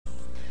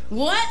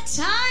What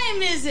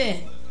time is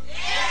it?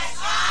 It's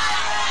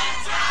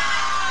Island time!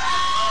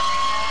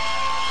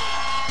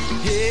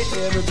 Hey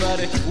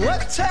everybody,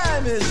 what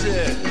time is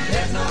it?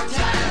 There's no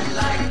time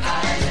like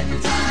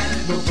Island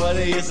time.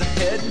 Nobody is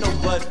ahead,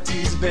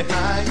 nobody's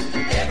behind.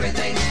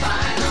 Everything's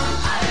fine on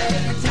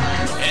Island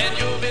time. And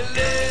you'll be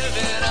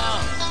living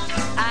on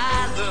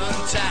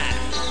Island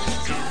time.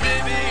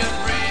 Caribbean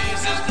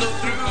breezes blow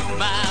through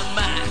my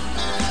mind.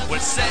 Where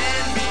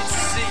sand meets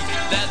sea,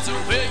 that's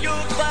where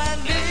you'll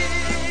find me.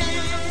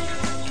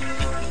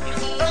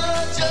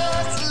 Oh,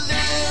 just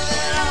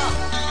living on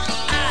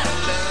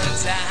Island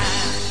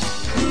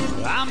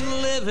time. I'm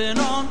living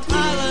on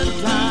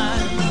Island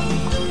time.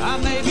 I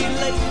may be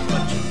late,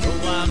 but you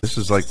know I'm... This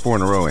is like 4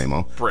 in a row,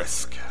 Amo.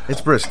 Brisk.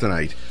 It's brisk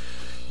tonight.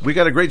 We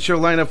got a great show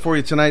lined up for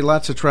you tonight.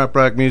 Lots of trop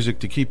rock music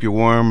to keep you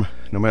warm,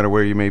 no matter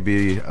where you may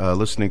be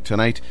listening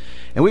tonight.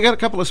 And we got a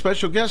couple of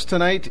special guests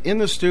tonight in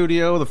the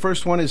studio. The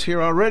first one is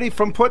here already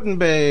from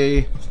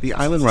Put-in-Bay, the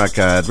Island Rock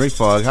God, Ray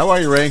Fogg. How are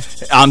you, Ray?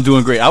 I'm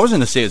doing great. I was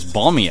going to say it's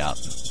balmy out.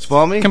 It's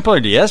balmy?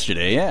 Compared to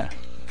yesterday, yeah.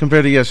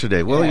 Compared to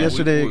yesterday. Well, Yeah,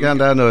 yesterday it got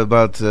down to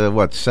about,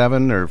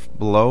 7 or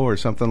below or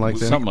something like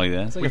that? Something like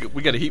that. It's like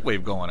We got a heat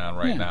wave going on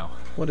right now.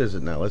 What is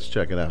it now? Let's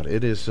check it out.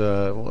 It is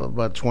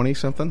about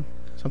 20-something?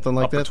 Something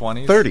like Upper that?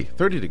 20s?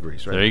 30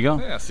 degrees, right? there you go.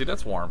 Yeah, see,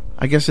 that's warm.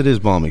 I guess it is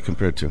balmy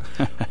compared to.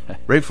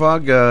 Ray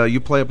Fogg,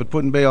 you play up at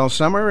Put-in-Bay all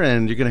summer,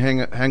 and you're going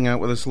to hang out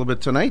with us a little bit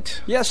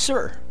tonight. Yes,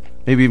 sir.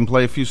 Maybe even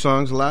play a few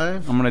songs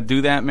live. I'm going to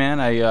do that, man.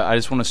 I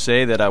just want to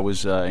say that I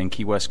was in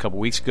Key West a couple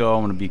weeks ago.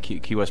 I'm going to be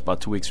Key West about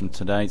 2 weeks from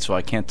tonight, so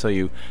I can't tell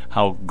you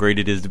how great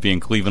it is to be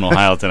in Cleveland,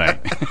 Ohio tonight.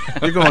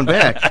 You're going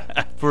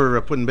back for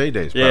Put-in-Bay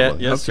days, Yeah,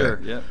 probably. yes, sir.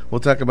 Yeah. We'll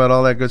talk about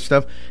all that good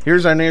stuff.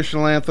 Here's our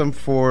national anthem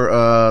for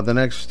the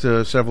next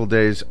several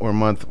days or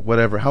month,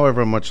 whatever,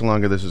 however much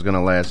longer this is going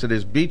to last. It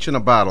is Beach in a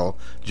Bottle,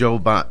 Joe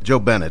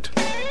Bennett.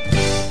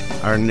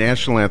 Our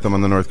national anthem on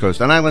the North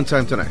Coast on Island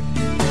Time tonight.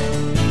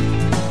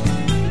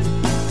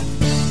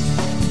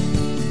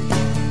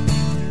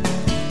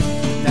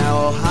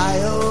 Now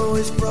Ohio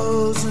is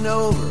frozen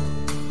over.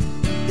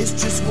 It's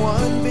just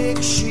one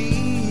big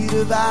sheet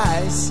of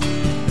ice.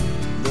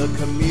 The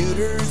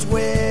commuters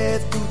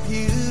with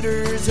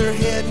computers are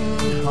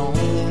heading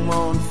home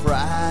on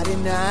Friday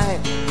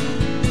night.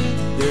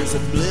 There's a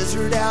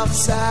blizzard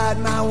outside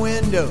my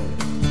window,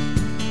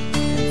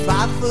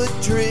 5-foot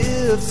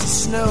drifts of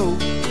snow.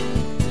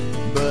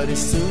 But as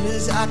soon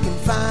as I can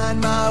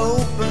find my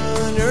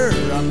opener,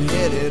 I'm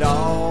headed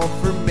off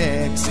for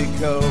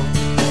Mexico.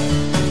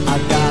 I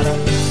got a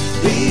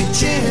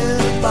beach in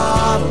a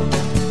bottle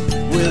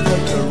with a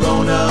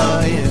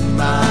Corona in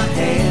my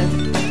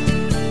hand.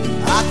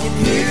 I can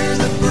hear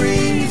the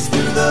breeze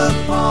through the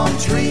palm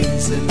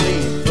trees and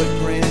leave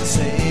footprints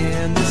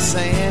in the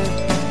sand.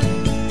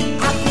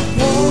 I can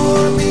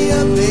pour me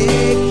a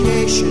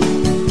vacation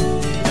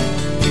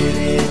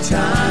any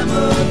time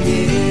of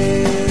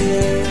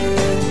year.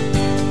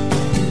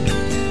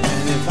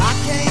 And if I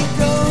can't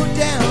go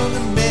down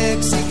to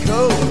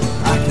Mexico,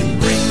 I can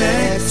bring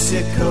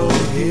Mexico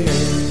here.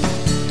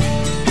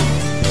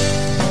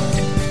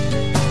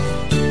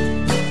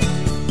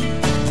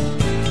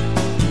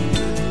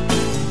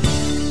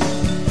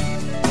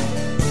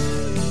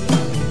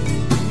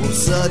 Well,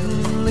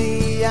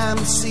 suddenly I'm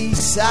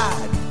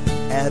seaside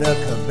at a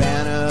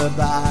cabana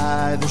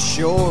by the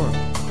shore.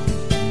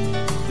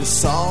 The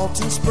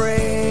salt and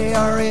spray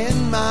are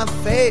in my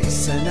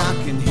face, and I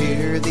can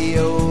hear the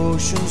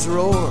ocean's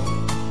roar.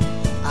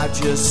 I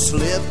just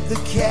slip the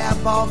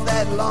cap off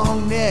that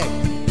long neck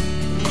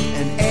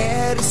and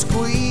add a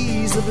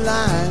squeeze of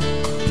lime,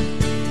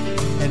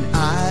 and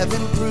I've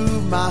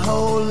improved my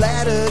whole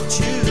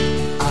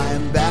attitude. I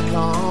am back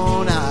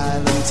on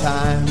Island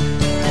Time.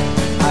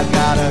 I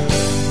got a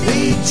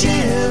beach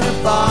in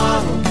a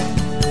bottle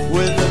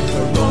with a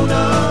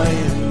Corona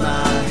in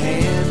my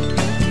hand.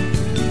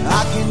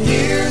 I can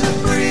hear the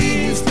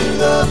breeze through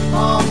the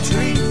palm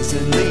trees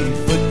and leave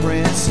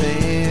footprints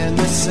in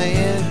the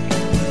sand.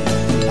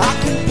 I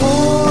can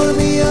pour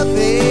me a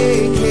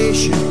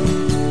vacation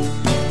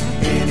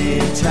any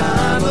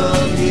time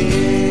of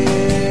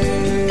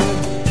year.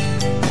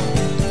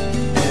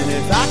 And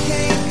if I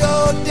can't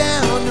go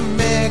down to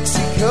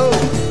Mexico,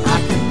 I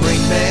can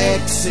bring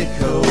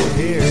Mexico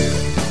here.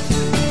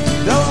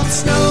 Though I'm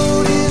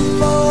snowed in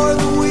for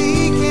the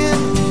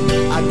weekend,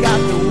 I got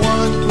the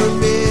one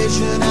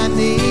provision I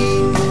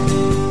need.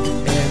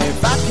 And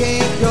if I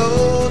can't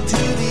go to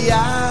the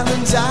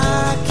islands,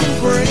 I can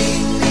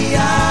bring the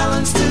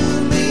islands to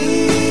me.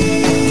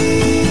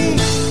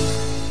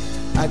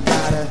 I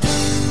got a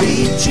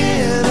beach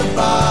in a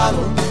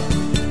bottle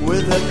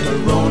with a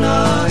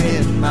Corona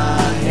in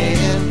my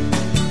hand.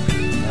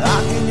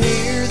 I can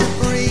hear the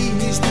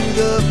breeze through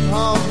the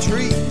palm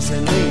trees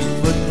and leave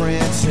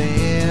footprints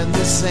in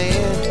the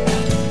sand.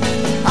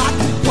 I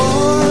can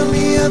pour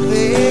me a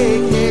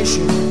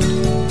vacation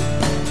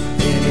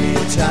any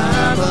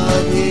time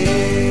of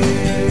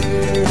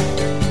year.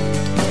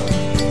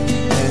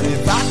 And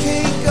if I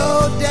can't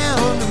go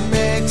down to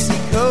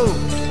Mexico,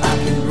 I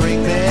can bring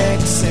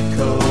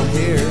Mexico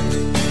here.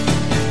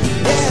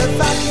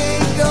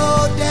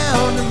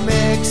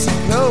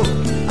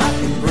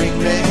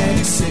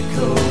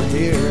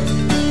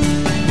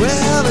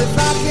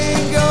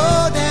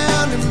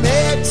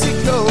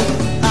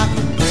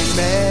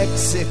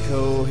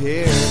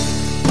 scared.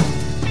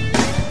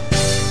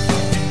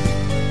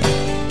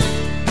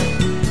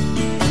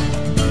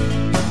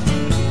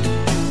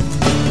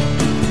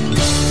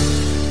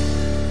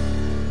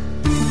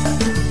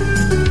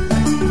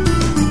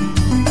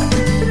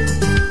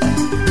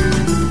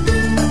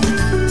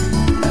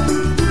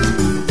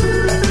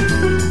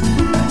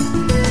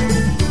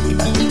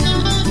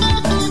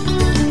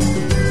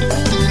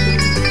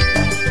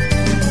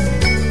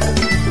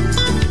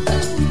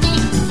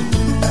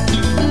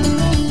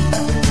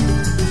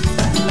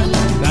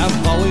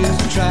 I've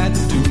always tried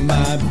to do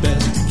my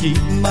best to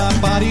keep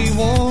my body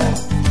warm.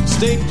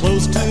 Stay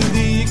close to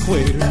the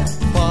equator,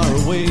 far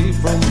away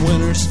from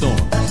winter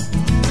storms.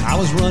 I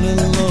was running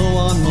low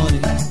on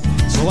money,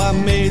 so I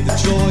made the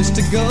choice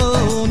to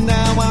go.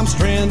 Now I'm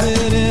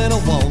stranded in a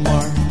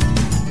Walmart,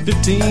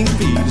 15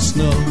 feet of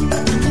snow.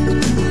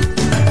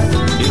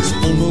 It's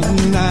full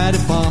moon night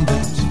at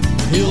Bombas.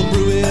 He'll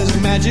brew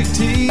his magic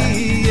tea.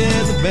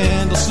 Yeah, the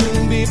band will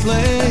soon be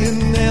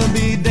playing. They'll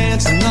be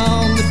dancing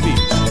on the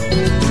beach.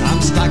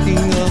 I'm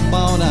stocking up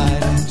on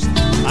ice.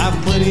 I've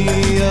plenty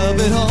of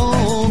it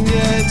home.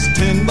 Yeah, it's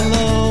 10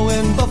 below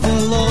in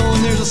Buffalo,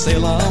 and there's a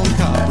sail on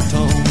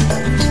Coppertone.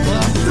 Well,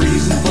 I'm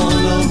freezing for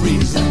no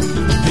reason.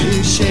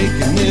 Big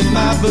shaking in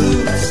my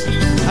boots.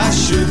 I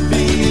should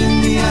be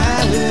in the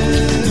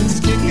islands,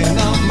 kicking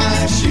off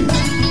my shoes.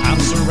 I'm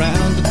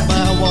surrounded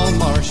by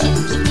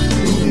Walmartians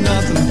who've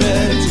nothing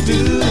better to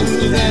do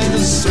than to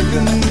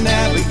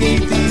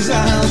circumnavigate these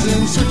isles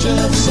in search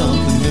of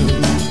something new.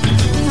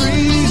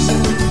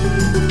 Freezing,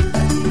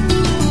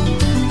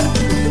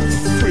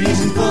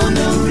 freezing for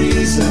no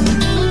reason.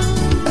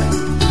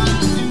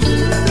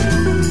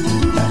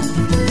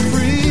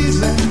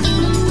 Freezing,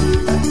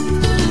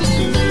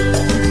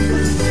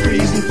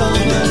 freezing for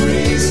no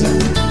reason.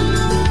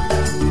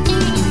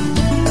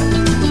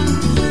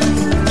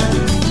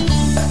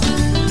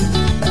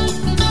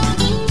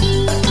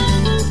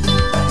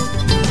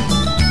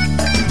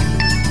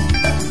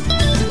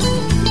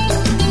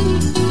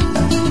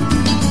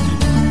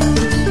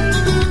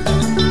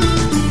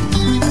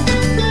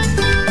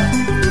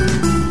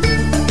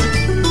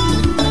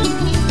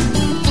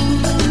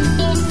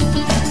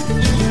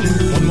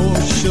 One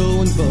more show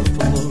in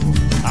Buffalo.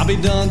 I'll be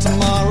done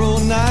tomorrow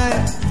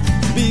night.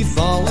 Be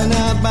falling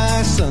out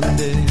by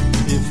Sunday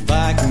if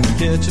I can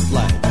catch a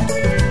flight.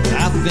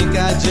 I think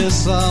I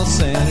just saw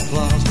Santa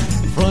Claus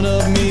in front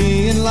of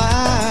me in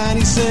line.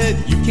 He said,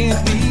 "You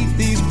can't beat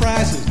these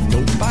prices.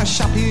 Nope, I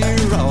shop here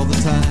all the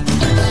time."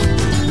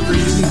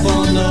 Freezing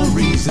for no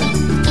reason,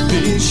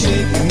 been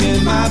shaking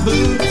in my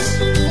boots.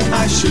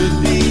 I should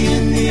be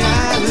in the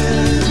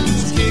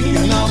islands,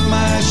 kicking off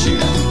my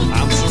shoes.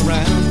 I'm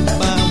surrounded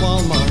by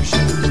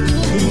Walmartians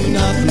who've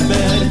nothing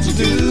better to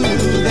do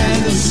than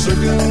to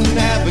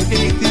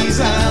circumnavigate these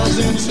isles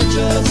in search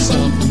of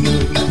something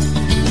new.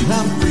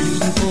 I'm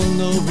freezing for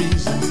no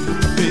reason,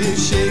 been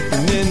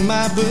shaking in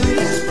my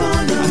boots.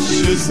 I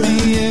should be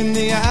in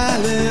the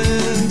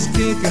islands,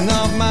 kicking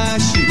off my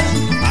shoes.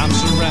 I'm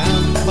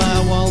surrounded by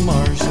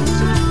Walmartians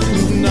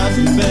who've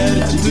nothing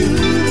better to do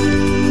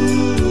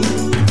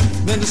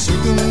than to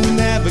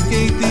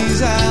circumnavigate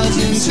these isles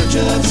in search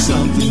of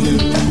something new.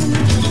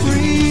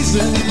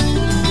 Freezing,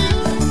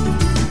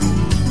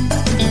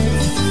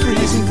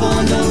 freezing for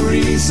no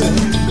reason.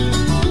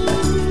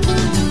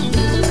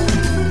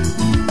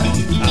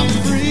 I'm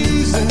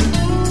freezing,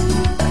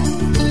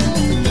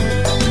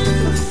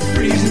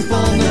 freezing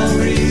for no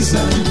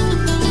reason.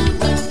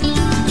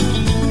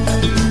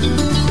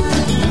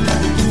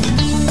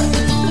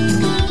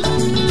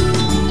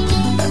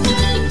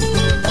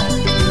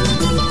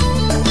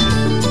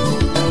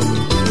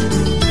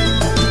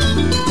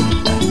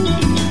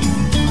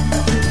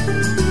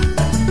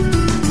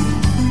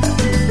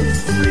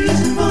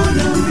 Freezing for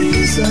no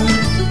reason.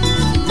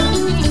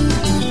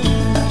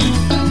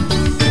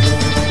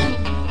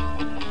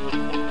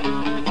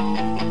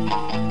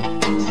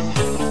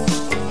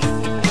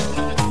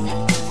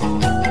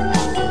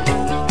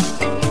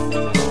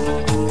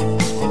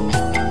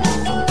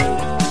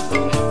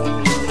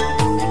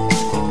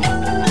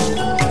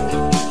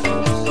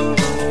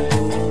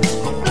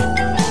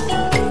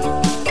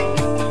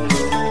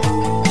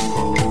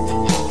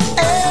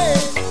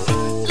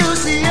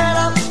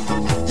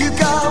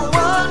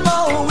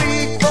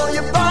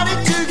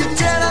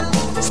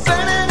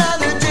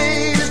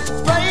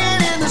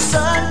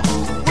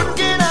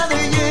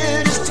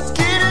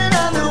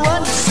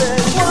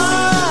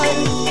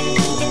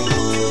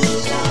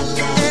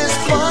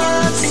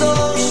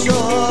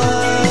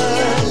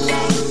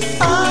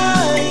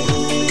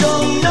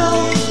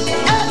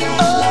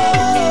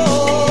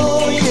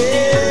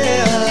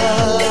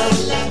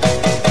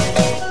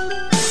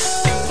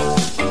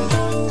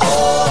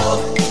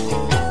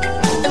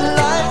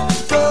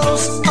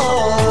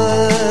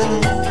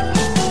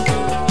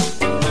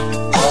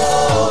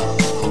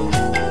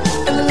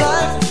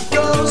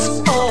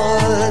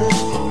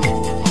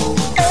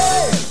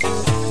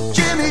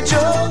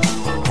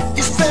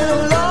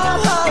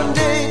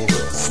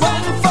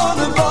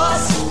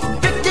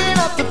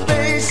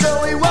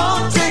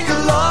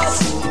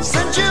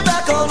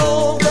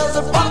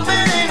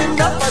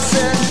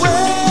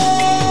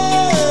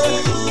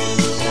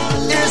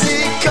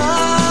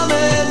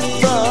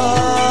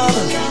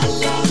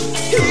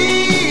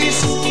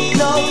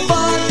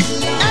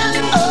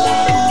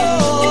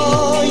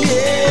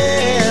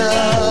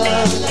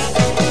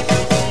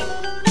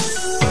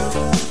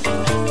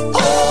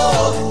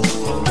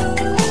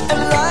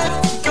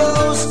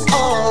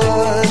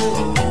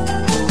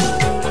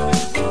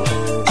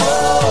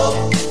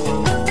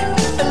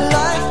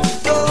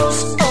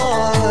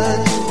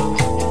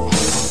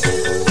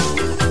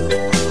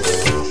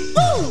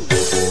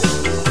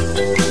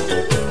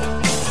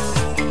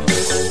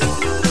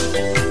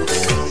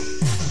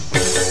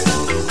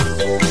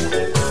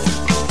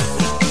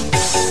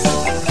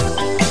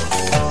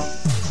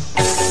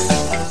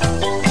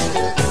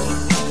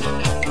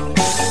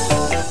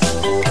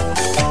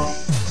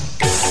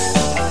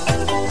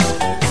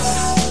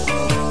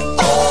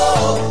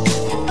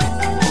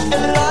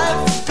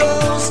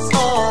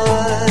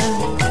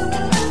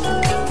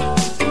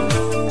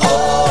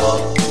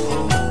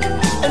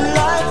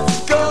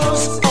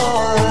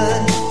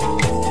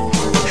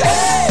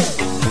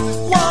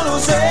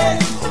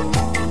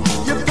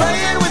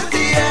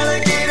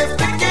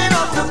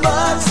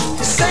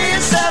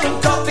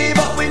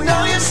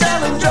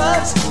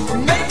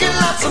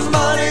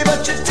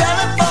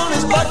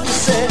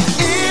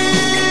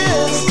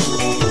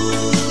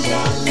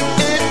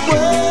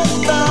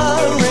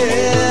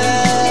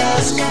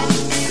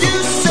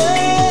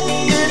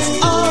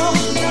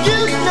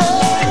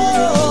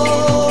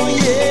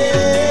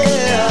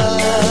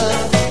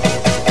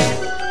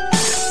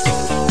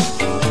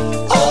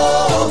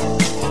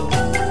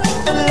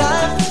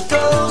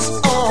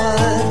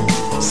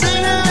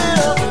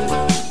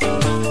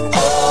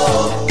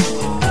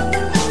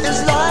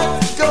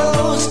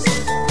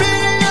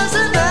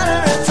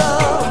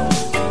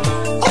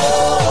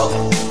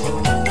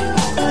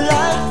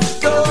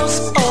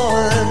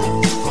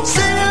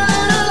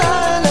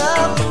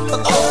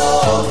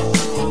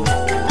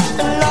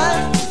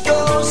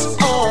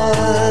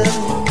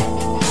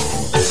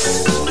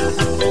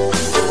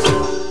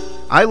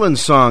 Island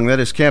Song, that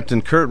is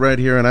Captain Kurt right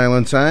here in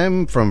Island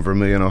Time from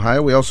Vermilion,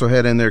 Ohio. We also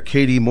had in there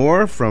Katie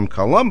Moore from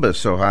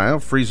Columbus, Ohio,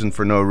 Freezing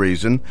for No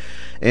Reason.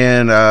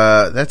 And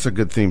that's a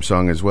good theme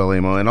song as well,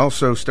 Amo. And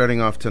also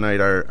starting off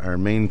tonight, our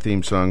main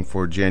theme song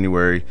for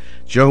January,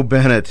 Joe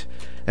Bennett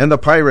and the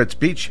Pirates,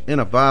 Beach in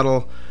a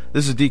Bottle.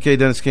 This is DK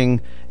Dennis King.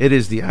 It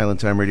is the Island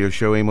Time Radio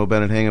Show. Amo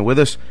Bennett hanging with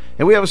us.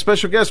 And we have a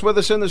special guest with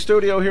us in the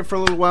studio here for a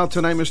little while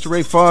tonight, Mr.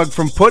 Ray Fogg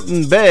from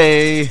Put-in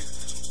Bay.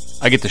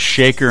 I get the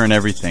shaker and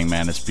everything,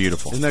 man. It's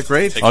beautiful. Isn't that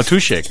great? Oh, 2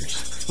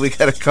 shakers. We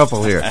got a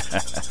couple here.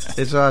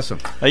 It's awesome.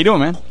 How you doing,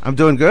 man? I'm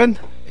doing good.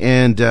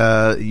 And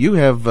you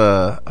have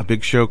a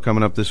big show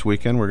coming up this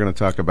weekend we're going to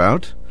talk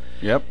about.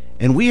 Yep.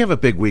 And we have a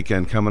big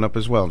weekend coming up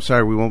as well. I'm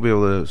sorry we won't be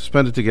able to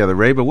spend it together,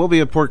 Ray, but we'll be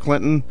at Port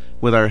Clinton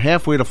with our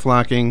Halfway to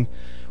Flocking.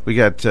 We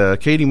got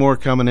Katie Moore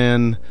coming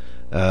in.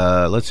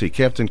 Let's see,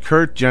 Captain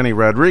Kurt, Johnny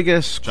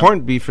Rodriguez,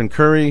 Corned Beef and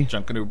Curry.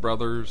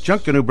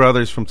 Junkanoo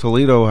Brothers from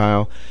Toledo,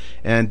 Ohio.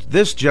 And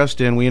this just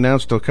in, we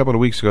announced a couple of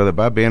weeks ago that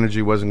Bob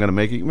Banerjee wasn't going to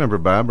make it. You remember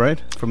Bob,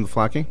 right, from the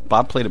Flocking?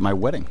 Bob played at my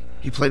wedding.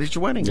 He played at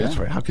your wedding, Yeah. That's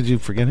right. How could you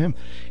forget him?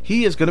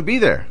 He is going to be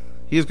there.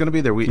 He's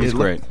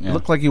great. Yeah. It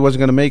looked like he wasn't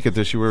going to make it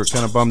this year. We were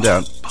kind of bummed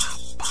out.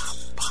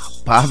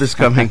 Bob is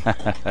coming.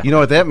 You know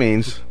what that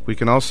means? We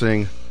can all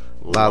sing,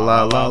 La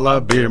La La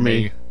La Beer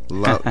Me.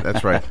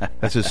 That's right.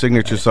 That's his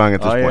signature song at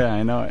this point. Oh, yeah,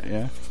 I know it,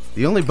 yeah.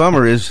 The only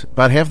bummer is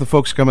about half the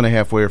folks coming to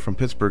Halfway are from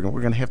Pittsburgh, and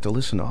we're going to have to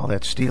listen to all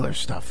that Steelers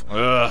stuff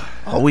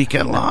all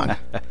weekend long.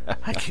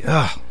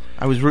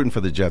 I was rooting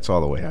for the Jets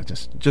all the way out,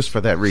 just for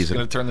that reason.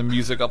 Going to turn the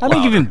music up I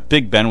think louder. even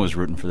Big Ben was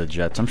rooting for the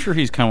Jets. I'm sure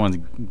he's kind of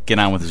wanting to get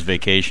on with his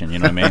vacation, you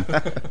know what I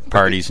mean?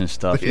 Parties and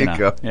stuff, There you know.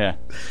 go. Yeah.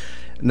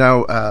 Now,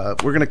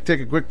 we're going to take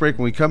a quick break.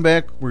 When we come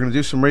back, we're going to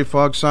do some Ray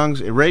Fogg songs.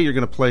 Ray, you're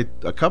going to play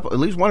at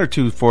least one or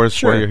two for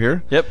us while you're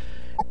here. Yep.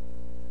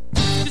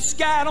 This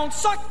guy don't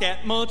suck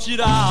that much at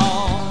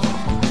all.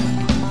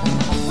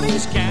 But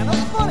he's kind of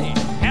funny,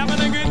 having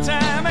a good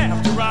time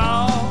after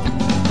all.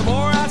 The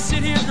more I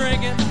sit here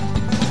drinking,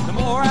 the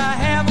more I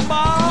have a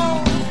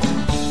ball.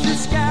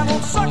 This guy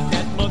don't suck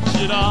that much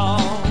at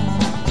all.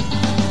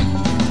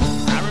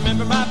 I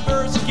remember my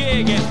first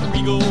gig at the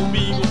Regal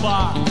Beagle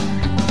Bar.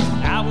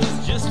 I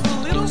was just a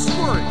little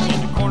squirt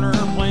in the corner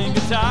playing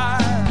guitar.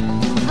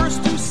 The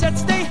first 2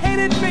 sets they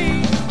hated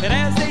me, and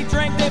as they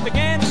drank they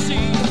began to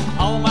see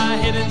all my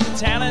hidden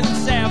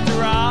talents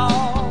after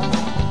all.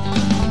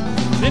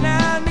 Then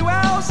I knew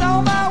I was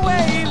on my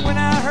way when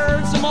I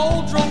heard some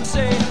old drunk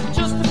say,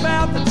 just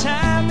about the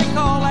time they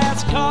call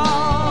last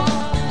call.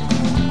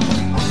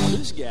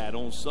 This guy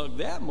don't suck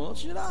that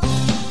much at all.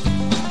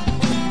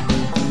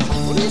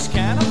 Well, he's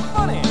kind of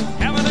funny,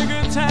 having a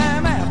good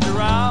time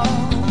after all.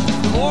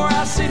 The more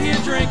I sit here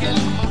drinking,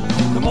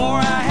 the more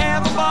I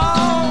have a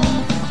ball.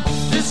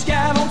 This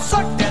guy don't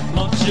suck that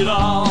much at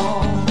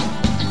all.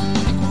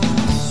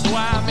 So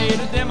I made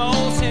a demo,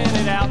 sent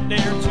it out there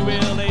to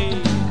L.A.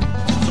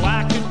 so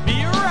I could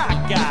be a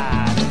rock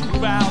guy and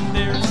move out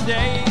there to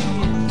stay.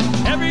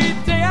 Every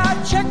day I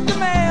check the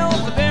mail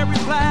for their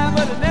reply,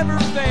 but it never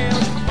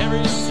fails.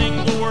 Every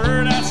single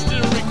word I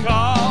still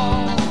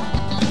recall.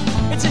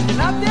 It said, you're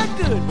not that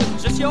good, but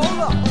just your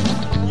luck.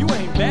 You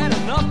ain't bad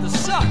enough to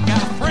suck. I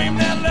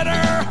framed that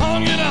letter,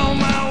 hung it on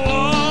my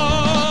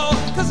wall.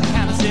 Cause it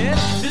kinda said,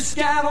 this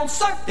guy don't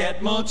suck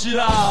that much at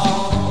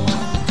all.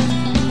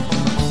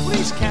 Well,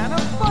 he's kinda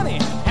funny,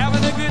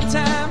 having a good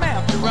time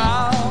after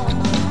all.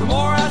 The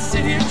more I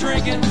sit here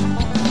drinking,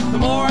 the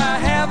more I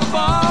have a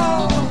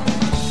ball.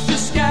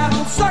 This guy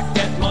don't suck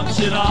that much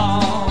at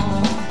all.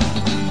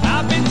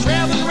 I've been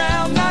traveling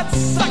around, not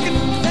sucking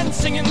and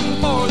singing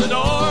for the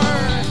door.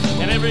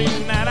 And every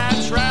night I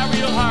try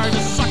real hard to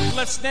suck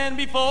less than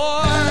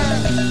before.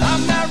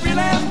 I'm not real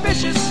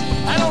ambitious,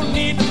 I don't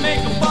need to make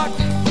a buck.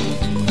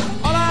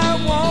 All I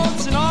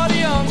want's an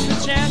audience, the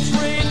chance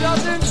Ray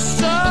doesn't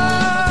suck.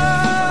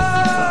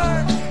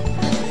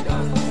 Ray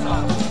doesn't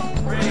suck.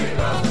 Ray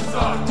doesn't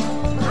suck.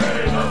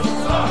 Ray doesn't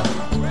suck.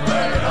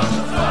 Ray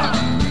doesn't suck.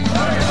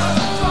 Ray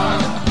doesn't suck.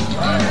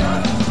 Ray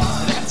doesn't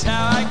suck. That's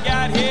how I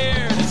got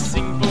here to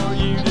sing for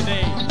you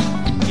today.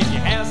 If you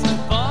have some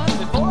fun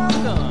before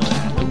I'm done,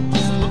 I know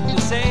just what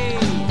to say.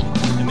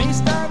 And they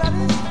start out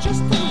as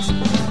just a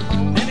whisper,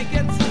 then it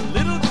gets a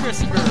little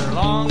crisper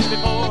long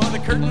before the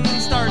curtain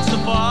starts to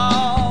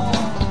fall.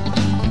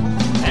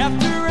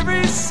 After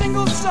every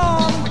single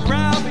song, the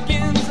crowd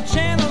begins to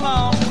chant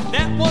along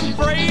that one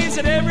phrase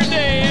that every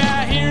day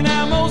I hear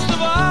now most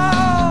of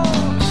all.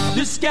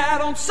 This guy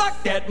don't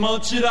suck that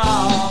much at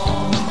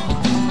all.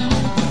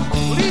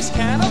 Well, he's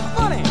kind of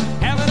funny,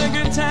 having a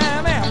good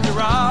time after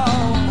all.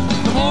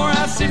 The more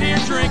I sit here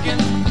drinking,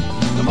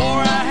 the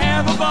more I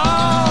have a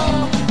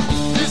ball.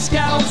 This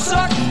guy don't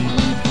suck.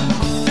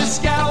 This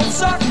guy don't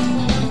suck.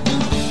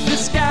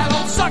 This guy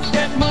don't suck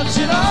that much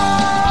at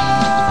all.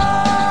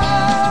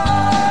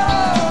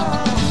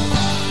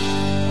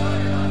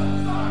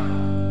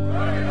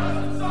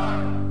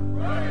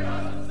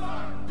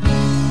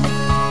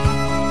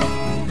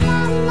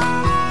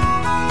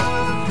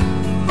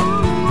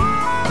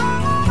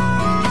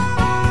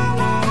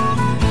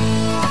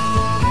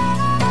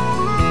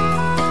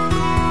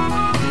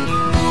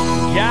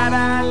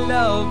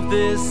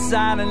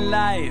 silent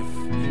life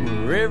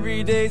where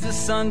every day's a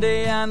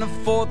Sunday on the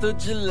 4th of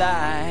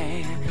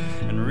July.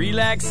 And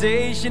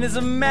relaxation is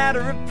a matter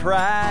of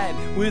pride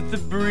with the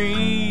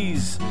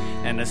breeze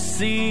and the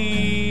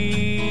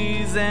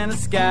seas and the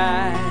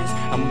skies.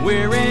 I'm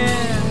wearing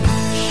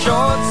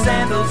short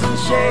sandals and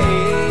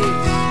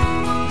shades.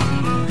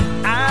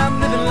 I'm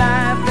living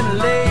life in a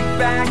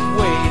laid-back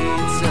way.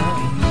 It's a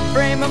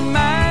frame of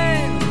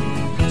mind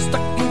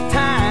stuck in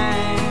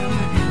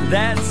time.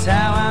 That's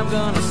how I'm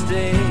gonna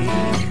stay.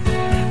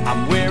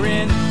 I'm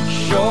wearing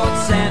short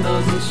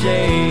sandals and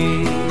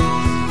shades.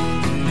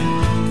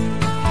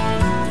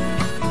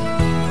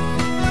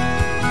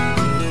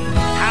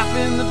 Hop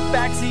in the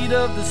backseat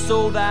of the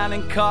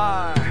sold-out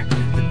car.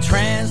 The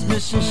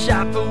transmission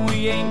shop, but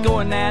we ain't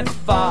going that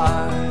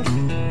far.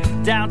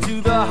 Down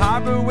to the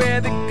harbor where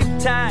the good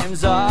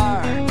times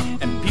are,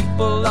 and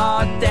people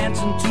are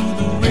dancing to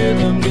the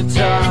rhythm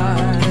guitar.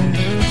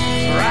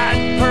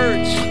 Fried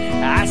perch,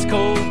 ice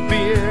cold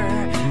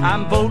beer.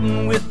 I'm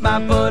boating with my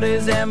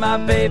buddies and my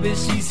baby,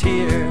 she's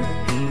here.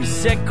 We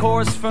set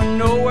course from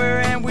nowhere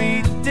and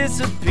we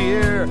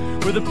disappear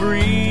where the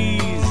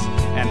breeze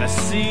and the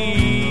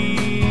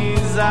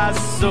seas are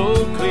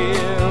so clear.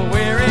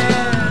 Wearing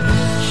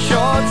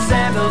short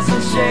sandals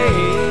and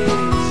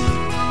shades.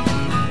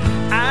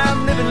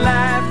 I'm living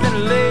life in a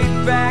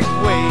laid-back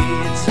way.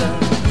 It's a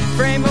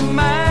frame of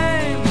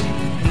mind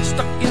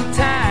stuck in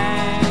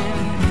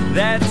time.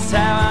 That's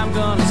how I'm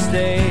gonna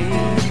stay.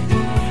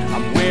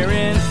 I'm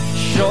wearing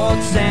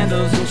short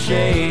sandals and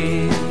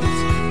shades.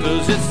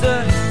 'Cause it's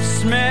the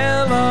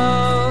smell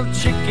of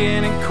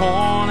chicken and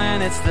corn,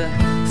 and it's the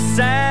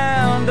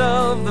sound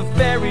of the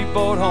ferry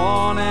boat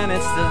horn, and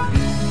it's the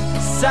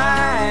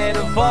sight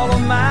of all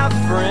of my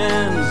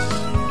friends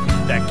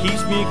that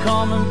keeps me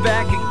coming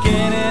back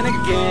again and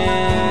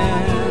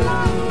again.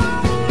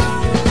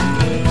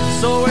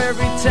 So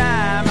every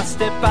time I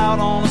step out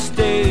on a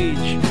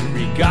stage,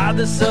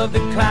 regardless of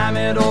the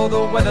climate or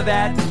the weather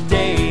that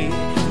day,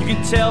 you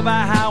can tell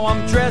by how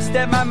I'm dressed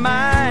that my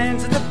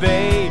mind's in the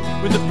bay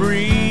with the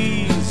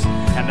breeze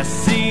and the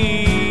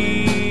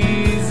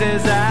seas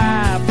as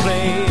I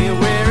play.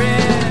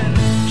 Wearing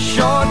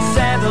short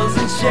sandals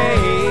and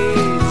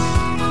shades.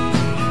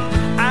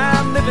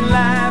 I'm living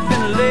life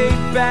in a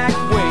laid-back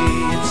way.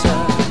 It's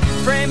a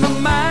frame of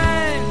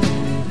mind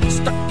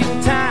stuck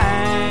in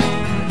time.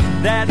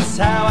 That's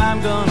how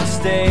I'm gonna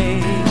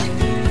stay.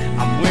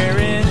 I'm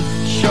wearing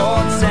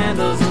short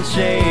sandals and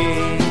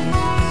shades.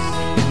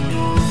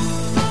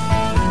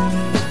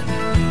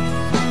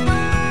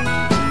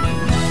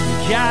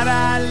 God,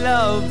 I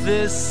love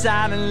this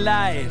silent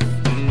life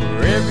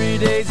where every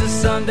day's a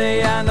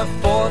Sunday on the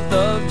 4th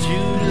of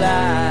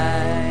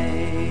July.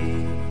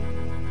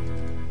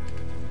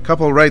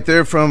 Couple right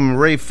there from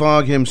Ray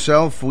Fogg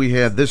himself. We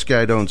had This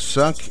Guy Don't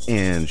Suck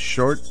and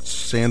Short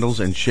Sandals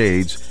and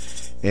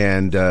Shades.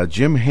 And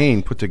Jim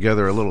Hain put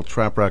together a little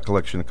trop rock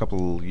collection a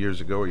couple years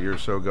ago, a year or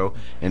so ago,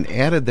 and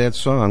added that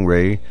song,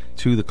 Ray,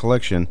 to the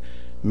collection,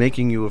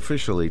 making you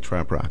officially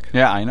trop rock.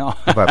 Yeah, I know.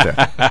 How about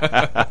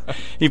that?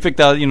 He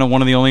picked out,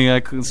 one of the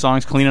only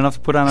songs clean enough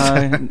to put on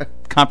a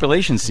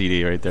compilation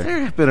CD right there. There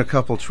have been a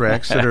couple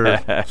tracks that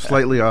are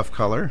slightly off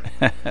color.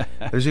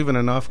 There's even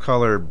an off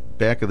color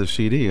back of the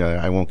CD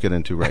I won't get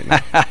into right now.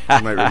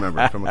 You might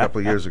remember from a couple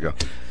of years ago.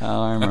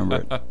 Oh, I remember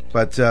it.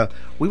 But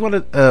we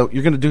wanted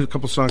you're going to do a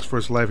couple songs for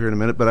us live here in a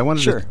minute. But I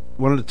wanted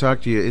to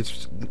talk to you.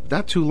 It's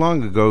not too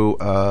long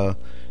ago.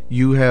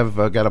 You have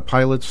got a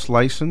pilot's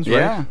license,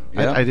 right?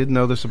 Yeah. I didn't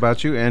know this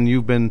about you, and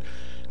you've been.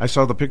 I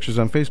saw the pictures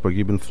on Facebook.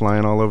 You've been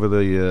flying all over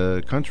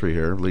the country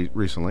here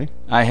recently.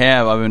 I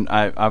have.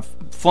 I've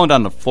flown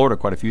down to Florida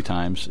quite a few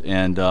times,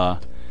 and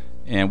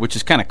which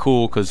is kind of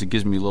cool because it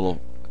gives me a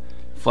little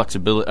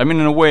flexibility. I mean,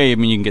 in a way, you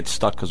can get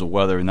stuck because of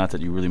weather, and not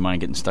that you really mind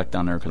getting stuck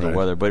down there because of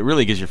weather, but it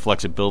really gives you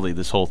flexibility,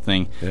 this whole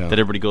thing that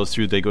everybody goes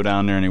through. They go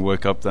down there and they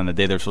wake up on the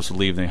day they're supposed to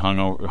leave, and they hung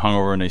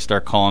over and they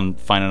start calling,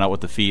 finding out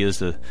what the fee is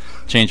to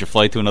change your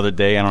flight to another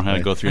day. I don't have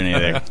to go through any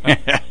of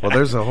that. Well,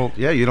 there's a whole,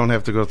 you don't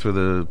have to go through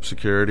the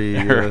security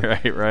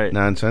right.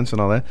 nonsense and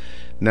all that.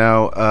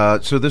 Now,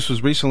 so this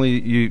was recently,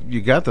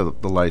 you got the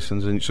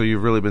license, and so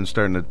you've really been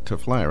starting to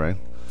fly, right?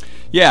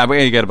 Yeah,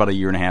 I got about a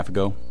year and a half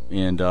ago,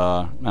 and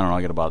I don't know,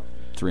 I got about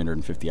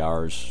 350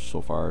 hours so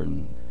far,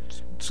 and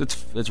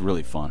it's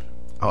really fun.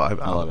 Oh, I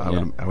love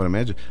it. I would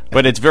imagine.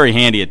 But it's very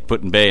handy at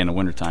Put in Bay in the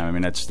wintertime. I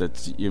mean, that's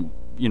you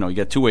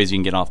got two ways you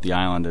can get off the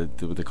island,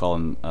 what they call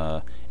an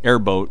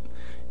airboat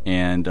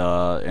and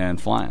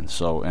flying.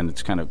 So, and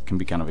it's can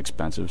be kind of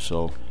expensive.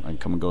 So I can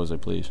come and go as I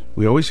please.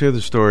 We always hear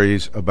the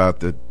stories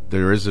about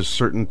there is a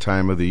certain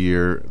time of the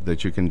year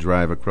that you can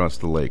drive across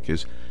the lake.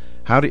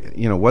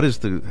 What is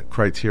the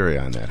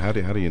criteria on that? How do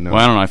you know? Well,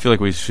 I don't know. I feel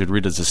like we should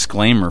read a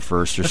disclaimer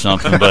first or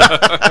something,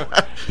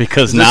 but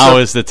because now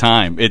is the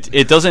time.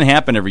 It doesn't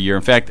happen every year.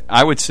 In fact,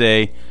 I would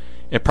say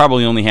it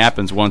probably only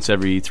happens once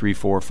every 3,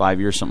 4, 5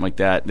 years, something like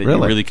that. That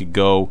you really could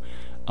go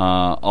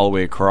all the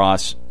way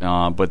across.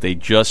 But they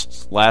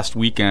just last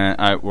weekend,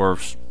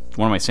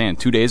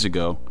 2 days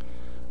ago,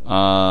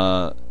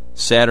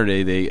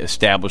 Saturday they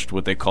established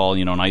what they call,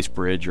 an ice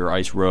bridge or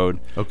ice road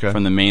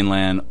from the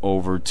mainland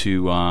over to.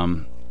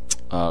 You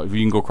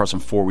can go across some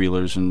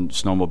 4-wheelers and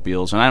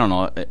snowmobiles, and I don't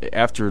know.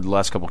 After the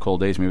last couple of cold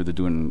days, maybe they're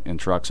doing it in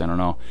trucks. I don't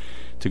know.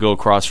 To go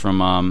across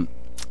from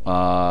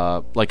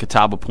like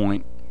Catawba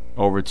Point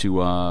over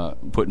to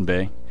Put-in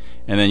Bay.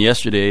 And then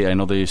yesterday, I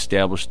know they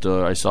established,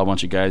 I saw a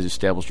bunch of guys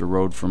established a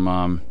road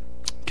from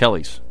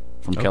Kelly's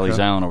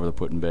Island over to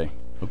Put-in Bay.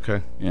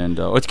 Okay. And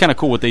it's kind of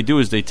cool. What they do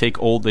is they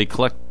keep all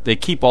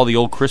the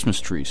old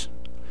Christmas trees.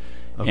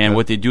 Okay. And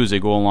what they do is they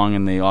go along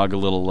and they aug a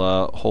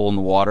little hole in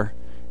the water,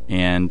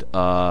 and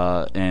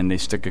they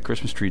stick a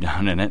Christmas tree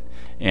down in it,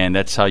 and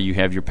that's how you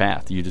have your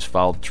path. You just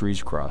follow the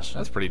trees across.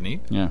 That's pretty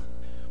neat. Yeah.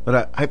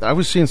 But I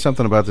was seeing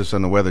something about this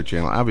on the Weather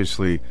Channel.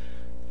 Obviously,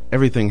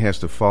 everything has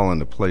to fall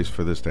into place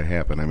for this to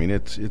happen. I mean,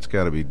 it's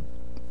got to be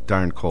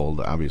darn cold,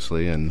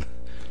 obviously, and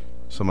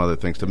some other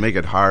things to make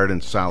it hard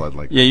and solid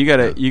like yeah,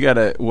 that. you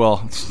gotta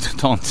well,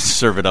 don't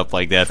serve it up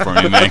like that for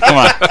me, man. Come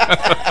on.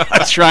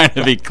 I'm trying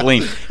to be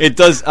clean. It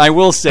does. I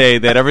will say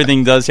that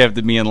everything does have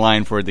to be in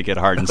line for it to get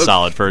hard and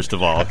solid, first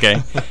of all,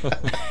 okay?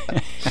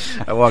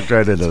 I walked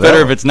right into that.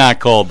 Better if it's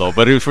not cold, though.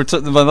 But if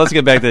but let's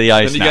get back to the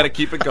ice Then you got to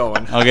keep it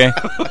going. Okay?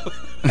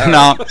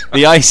 Now,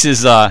 the ice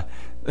is...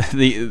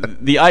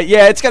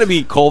 it's got to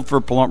be cold for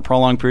a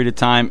prolonged period of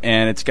time,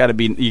 and it's got to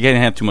be... You can't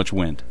have too much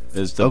wind,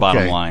 is the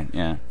bottom line,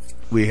 yeah.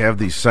 We have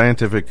the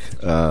scientific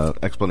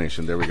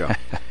explanation. There we go.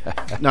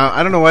 Now,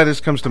 I don't know why this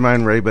comes to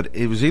mind, Ray, but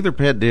it was either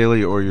Pat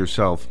Daly or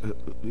yourself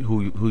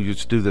who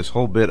used to do this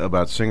whole bit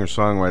about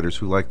singer-songwriters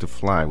who like to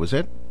fly. Was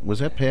that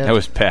Pat? That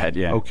was Pat,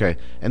 yeah. Okay.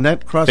 And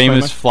that crossed my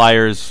Famous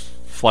mind.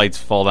 flights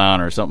fall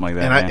down or something like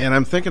that. And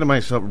I'm thinking to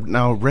myself,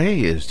 now Ray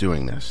is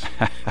doing this.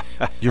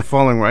 You're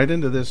falling right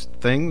into this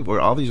thing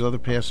where all these other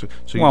past...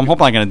 So I'm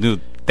hoping I'm going to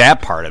do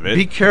that part of it.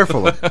 Be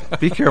careful.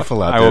 Be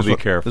careful out there. I will be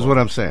careful. Is what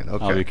I'm saying.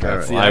 Okay. I'll be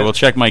careful. Right. I will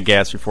check my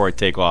gas before I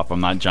take off.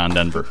 I'm not John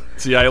Denver.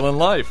 It's the island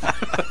life.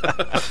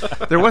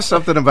 There was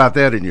something about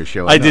that in your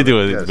show. I did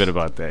do a bit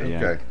about that,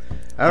 yeah. Okay.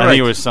 I think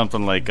it was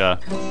something like...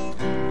 all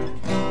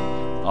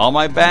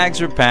my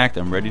bags are packed.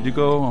 I'm ready to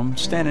go. I'm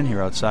standing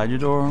here outside your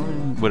door.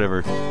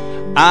 Whatever.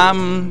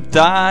 I'm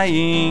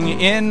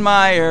dying in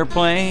my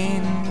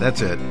airplane.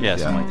 That's it. Yeah,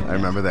 something like that. I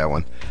remember that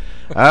one.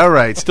 All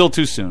right. Still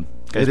too soon.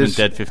 Guy's been is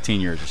dead 15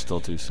 years. It's still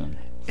too soon.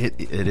 It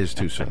is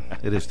too soon.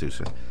 It is too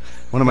soon.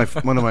 One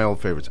of my old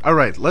favorites. All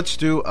right, let's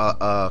do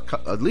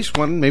at least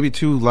one, maybe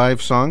two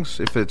live songs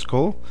if it's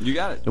cool. You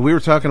got it. And we were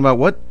talking about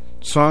what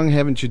song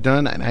haven't you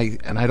done? And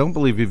I don't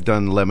believe you've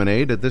done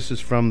Lemonade. This is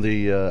from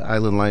the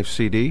Island Life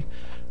CD.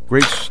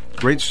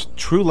 Great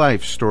true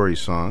life story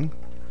song.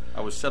 I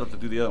was set up to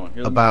do the other one.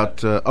 Here's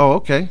About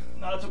okay.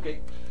 No, it's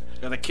okay.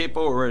 Got a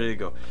capo ready to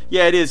go.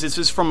 Yeah, it is. This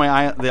is from the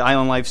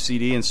Island Life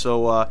CD, and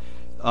so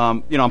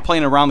I'm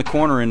playing around the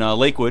corner in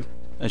Lakewood,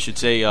 I should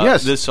say,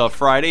 yes. This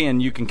Friday, and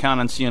you can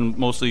count on seeing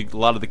mostly a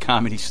lot of the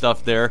comedy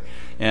stuff there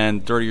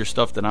and dirtier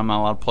stuff that I'm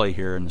not allowed to play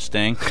here in the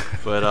Sting.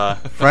 But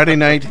Friday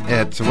night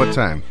at what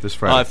time? This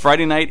Friday.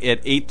 Friday night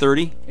at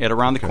 8:30 at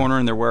Around the Corner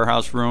in their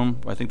warehouse room.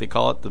 I think they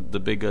call it the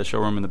big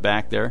showroom in the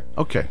back there.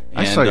 Okay,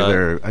 I saw you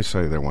there. I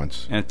saw you there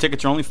once. And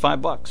tickets are only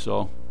 $5.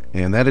 So.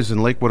 And that is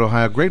in Lakewood,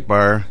 Ohio. Great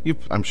bar.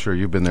 I'm sure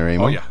you've been there,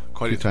 Amo. Oh yeah,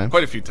 quite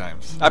a few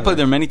times. I played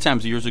there many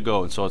times years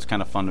ago, and so it's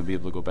kind of fun to be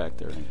able to go back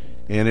there.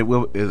 And it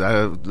will.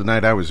 The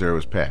night I was there, it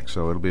was packed,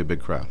 so it'll be a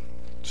big crowd.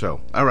 So,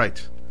 all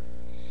right.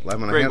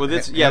 Great. Well,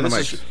 this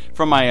is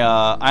from my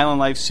Island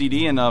Life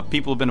CD, and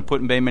people have been to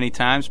Put-in-Bay many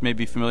times. May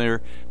be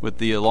familiar with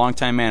the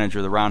longtime manager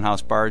of the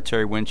Roundhouse Bar,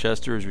 Terry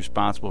Winchester, is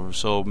responsible for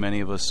so many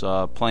of us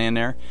playing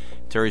there.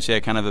 Terry's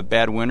had kind of a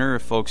bad winter.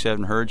 If folks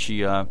haven't heard,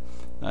 she had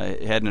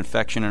an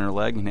infection in her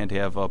leg and had to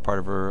have part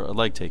of her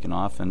leg taken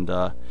off. And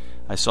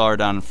I saw her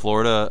down in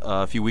Florida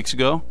a few weeks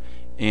ago.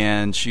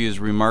 And she is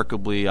a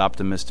remarkably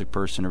optimistic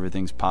person.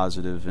 Everything's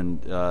positive,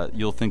 and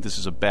you'll think this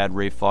is a bad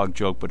Ray Fogg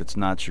joke, but it's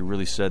not. She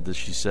really said this.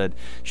 She said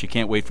she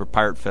can't wait for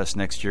Pirate Fest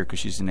next year because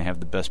she's going to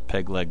have the best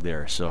peg leg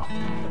there. So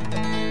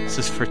this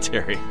is for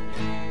Terry.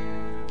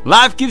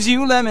 Life gives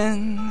you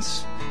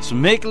lemons, so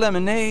make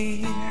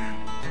lemonade.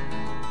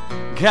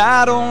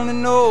 God only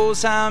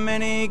knows how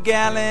many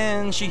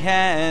gallons she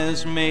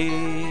has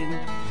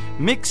made.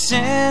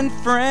 Mixing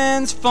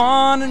friends,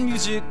 fun, and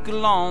music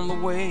along the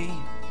way.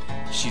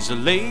 She's a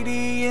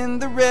lady in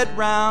the Red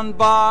Round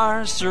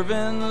Bar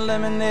serving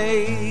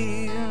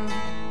lemonade.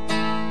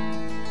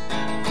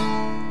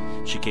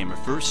 She came her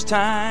first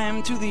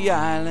time to the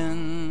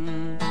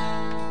island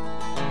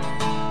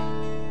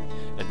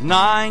at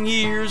 9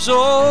 years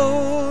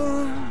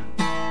old.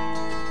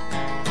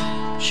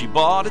 She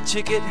bought a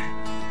ticket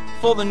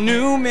for the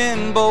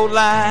Newman boat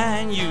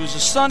line, used a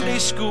Sunday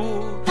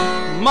school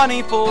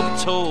money for the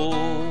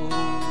toll.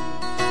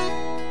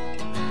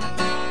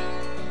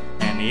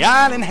 The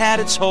island had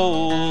its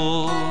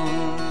hold.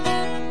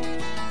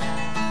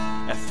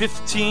 At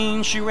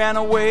 15 she ran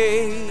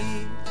away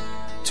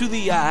to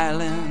the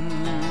island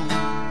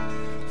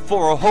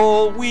for a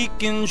whole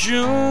week in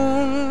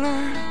June.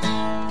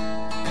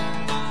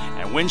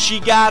 And when she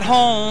got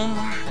home,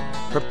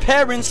 Her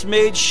parents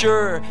made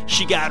sure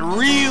she got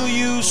real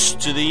used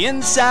to the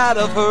inside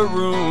of her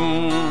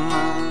room.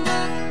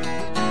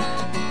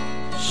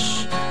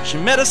 She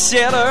met a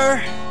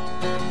sailor,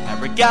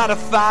 and regatta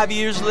 5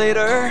 years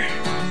later.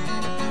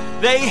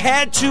 They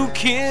had 2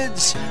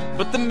 kids,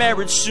 but the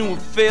marriage soon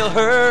would fail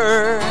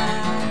her.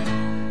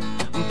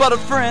 But a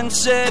friend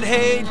said,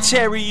 hey,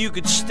 Terry, you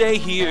could stay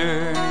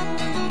here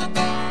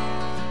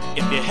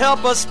if you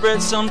help us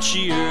spread some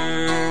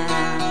cheer.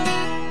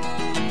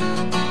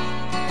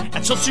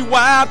 And so she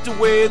wiped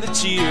away the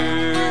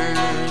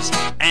tears,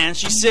 and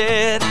she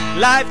said,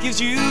 life gives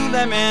you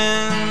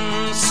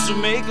lemons, so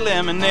make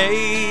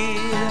lemonade.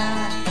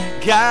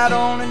 God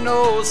only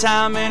knows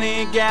how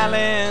many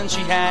gallons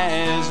she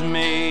has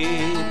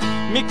made.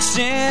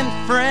 Mixing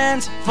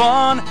friends,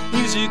 fun,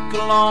 music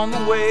along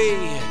the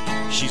way.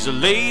 She's a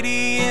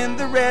lady in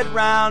the Red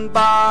Round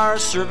Bar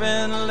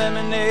serving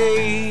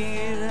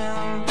lemonade.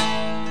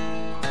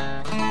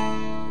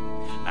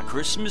 Now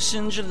Christmas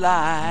in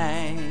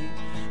July,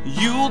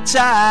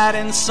 Yuletide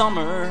in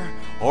summer,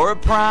 or a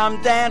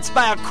prime dance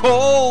by a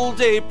cold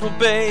April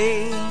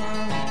bay.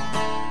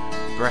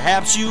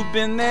 Perhaps you've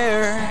been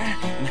there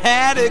and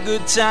had a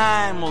good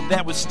time. Well,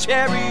 that was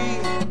Terry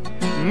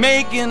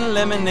making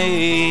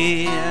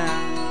lemonade.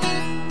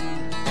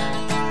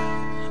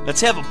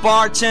 Let's have a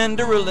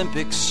bartender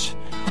Olympics.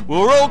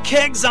 We'll roll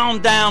kegs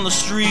on down the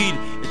street.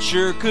 It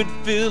sure could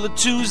feel a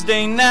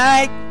Tuesday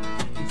night.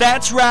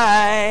 That's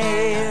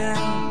right.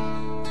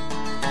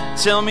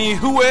 Tell me,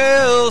 who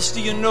else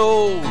do you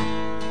know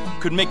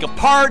could make a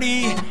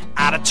party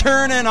out of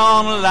turning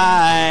on a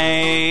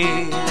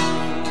light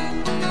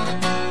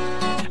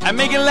and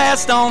make it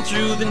last on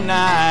through the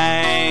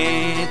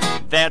night?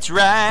 That's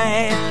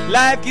right.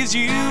 Life gives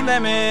you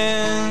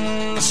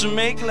lemons, so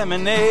make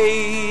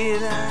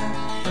lemonade.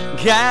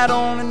 God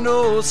only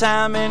knows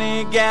how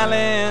many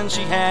gallons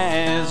she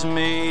has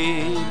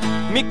made.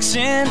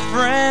 Mixing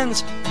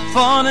friends,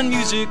 fun and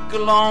music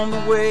along the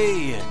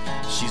way.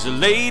 She's a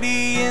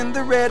lady in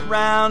the Red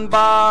Round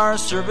Bar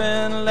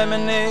serving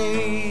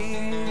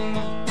lemonade.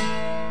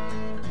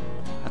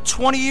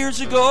 20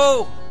 years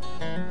ago,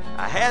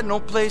 I had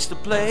no place to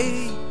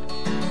play.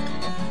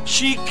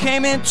 She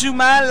came into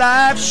my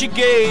life, she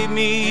gave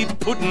me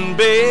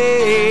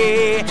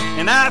Put-in-Bay.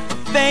 And I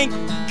thank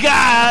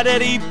God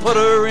that he put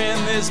her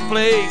in this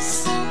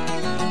place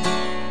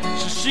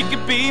so she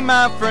could be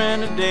my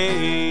friend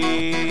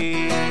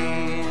today.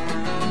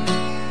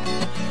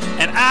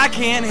 And I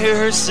can't hear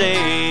her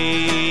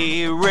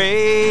say,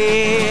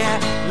 Ray,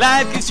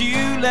 life gives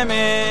you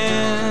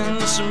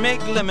lemons, so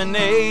make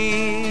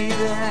lemonade.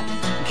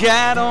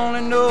 God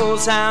only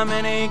knows how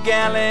many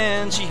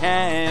gallons she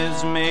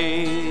has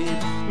made.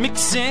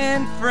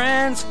 Mixing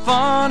friends,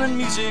 fun and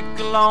music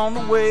along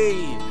the way.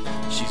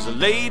 She's a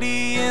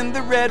lady in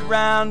the Red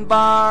Round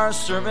Bar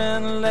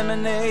serving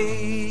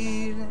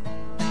lemonade.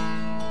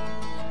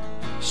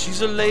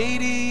 She's a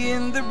lady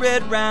in the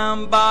Red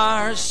Round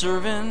Bar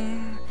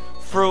serving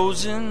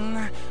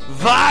frozen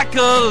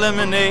vodka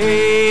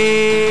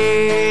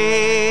lemonade.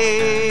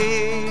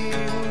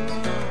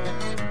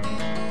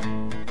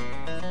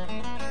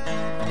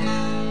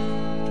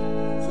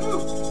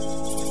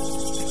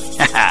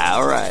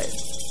 All right,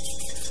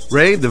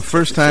 Ray. The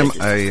first time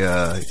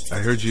I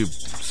heard you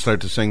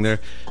start to sing there,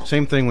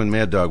 same thing when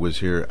Mad Dog was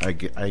here. I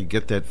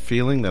get that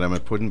feeling that I'm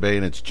at Put-in-Bay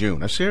and it's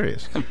June. I'm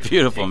serious.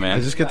 Beautiful, man.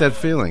 I just get that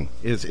feeling.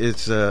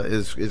 It's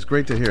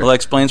great to hear. Well, that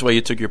explains why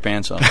you took your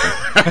pants off.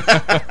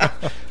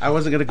 I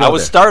wasn't going to go. I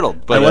was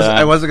startled, but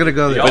I wasn't going to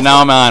go there. But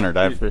now I'm honored.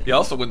 You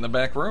also went in the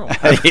back room.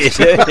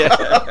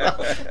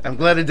 I'm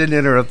glad it didn't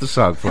interrupt the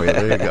song for you.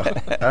 There you go.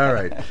 All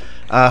right.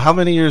 How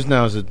many years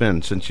now has it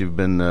been since you've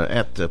been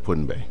at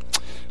Put-in-Bay?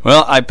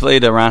 Well, I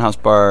played a Roundhouse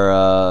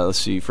Bar,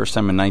 first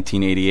time in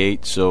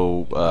 1988,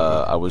 so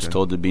I was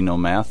told there'd be no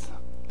math.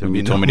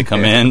 You told me to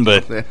come in,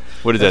 but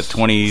what is that,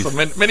 20... So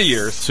many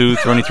years.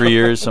 23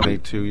 years?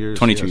 22 years.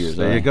 22 yes. years.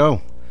 There you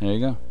go. There you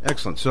go.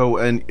 Excellent. So,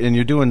 and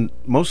you're doing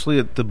mostly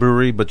at the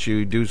brewery, but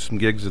you do some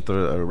gigs at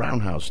the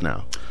Roundhouse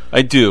now.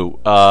 I do.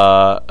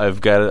 I've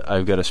got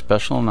a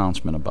special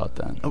announcement about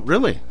that. Oh,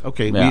 really?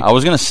 Okay. Yeah, I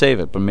was going to save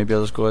it, but maybe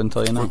I'll just go ahead and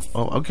tell you now.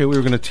 Oh, okay. We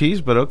were going to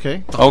tease, but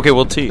okay. Okay,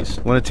 we'll tease.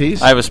 Want to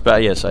tease? I have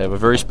a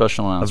very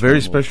special announcement. A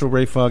very special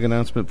Ray Fogg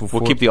announcement before.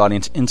 We'll keep the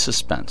audience in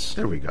suspense.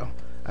 There we go.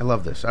 I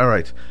love this. All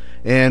right.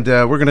 And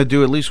we're going to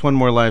do at least one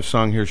more live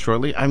song here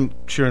shortly. I'm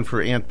cheering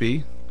for Aunt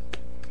B.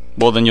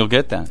 Well, then you'll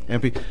get that.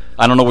 Aunt B.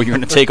 I don't know what you're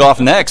going to take off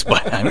next,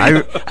 but I mean,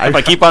 if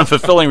I keep on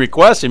fulfilling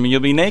requests, I mean,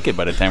 you'll be naked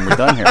by the time we're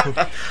done here.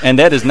 And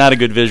that is not a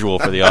good visual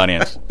for the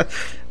audience.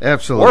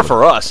 Absolutely. Or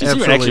for us. It's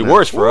even actually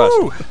worse for us.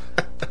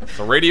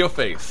 The radio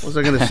face. What was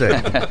I going to say?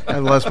 I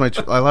lost my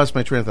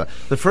train of thought.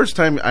 The first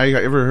time I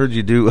ever heard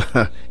you do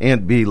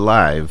Aunt B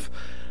live,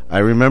 I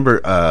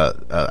remember.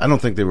 I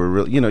don't think they were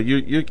real. You know,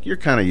 you're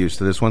kind of used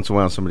to this. Once in a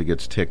while, somebody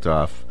gets ticked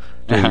off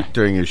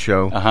during your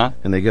show,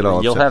 and they get all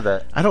upset. You'll have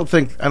that. I don't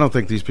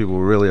think these people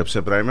were really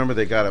upset, but I remember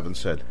they got up and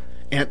said,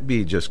 "Aunt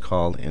B just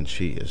called, and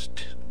she is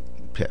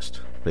pissed."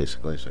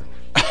 Basically, so.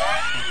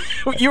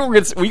 were you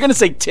going to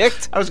say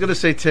ticked? I was going to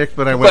say tick,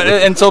 but I went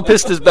with And so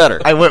pissed is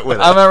better. I went with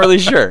it. I'm not really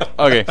sure.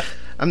 Okay.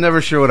 I'm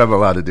never sure what I'm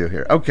allowed to do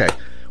here. Okay.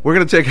 We're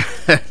going to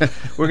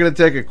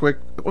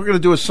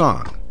do a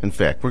song. In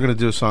fact, we're going to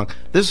do a song.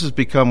 This has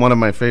become one of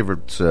my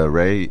favorites,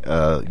 Ray.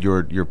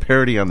 Your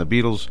parody on the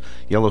Beatles,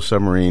 Yellow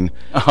Submarine.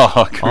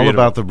 Oh, all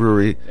about the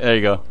brewery. There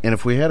you go. And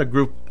if we had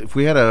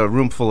a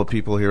room full of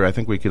people here, I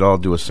think we could all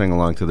do a sing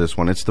along to this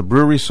one. It's the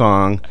brewery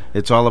song.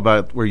 It's all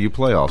about where you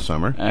play all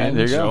summer. And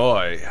there you go.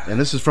 Enjoy. And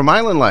this is from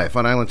Island Life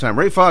on Island Time.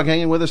 Ray Fogg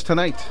hanging with us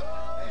tonight.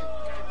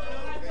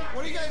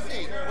 What do you guys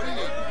need?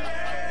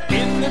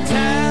 In the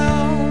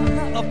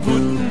town of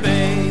Putin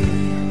Bay,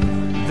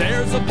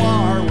 there's a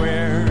bar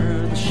where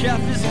the chef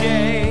is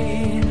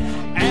gay,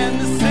 and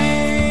the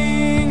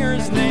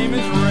singer's name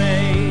is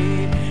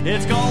Ray.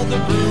 It's called the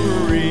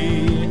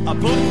Brewery of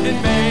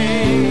Putin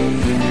Bay.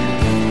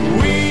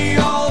 We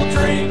all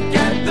drink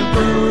at the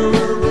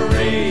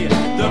brewery,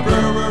 the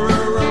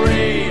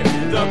brewery,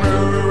 the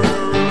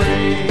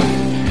brewery.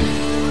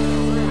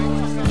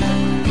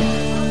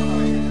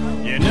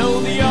 You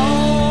know the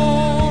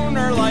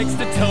owner likes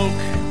to toke.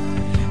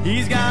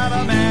 He's got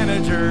a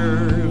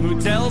manager who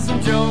tells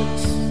him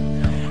jokes,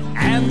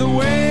 and the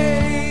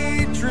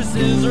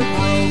waitresses are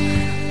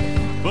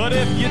broke. But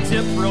if you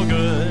tip real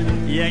good,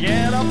 you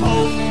get a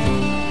poke.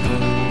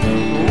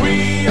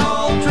 We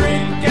all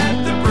drink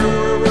at the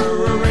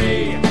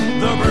brewery,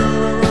 the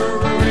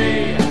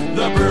brewery,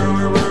 the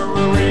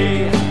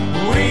brewery.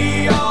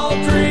 We all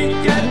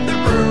drink at the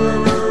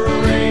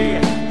brewery,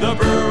 the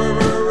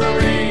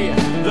brewery,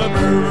 the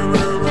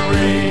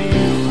brewery.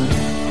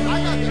 I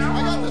got this.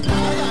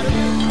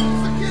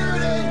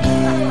 Security.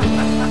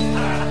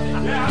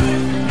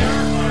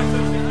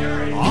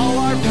 All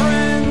our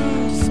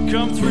friends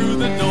come through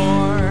the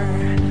door.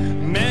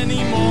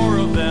 Many more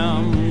of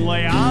them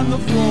lay on the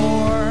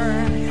floor,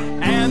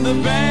 and the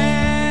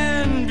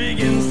band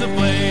begins to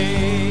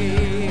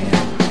play.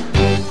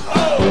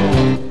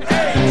 O-H-I.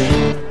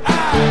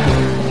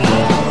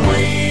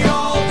 We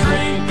all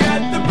drink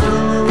at the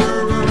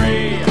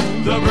brewery,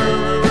 the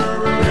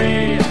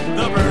brewery,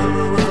 the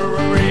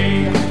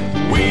brewery.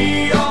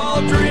 We all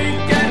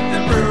drink at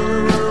the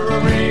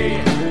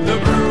brewery, the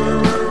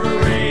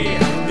brewery,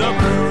 the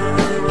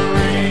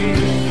brewery.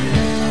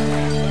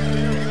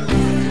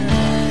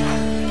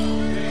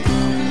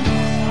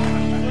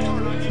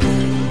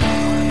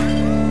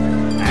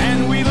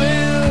 And we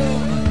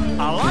live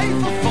a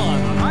life of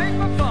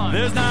fun.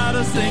 There's not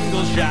a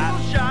single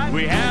shot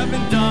we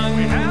haven't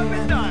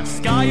done.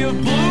 Sky of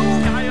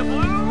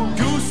blue,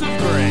 goose of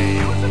gray.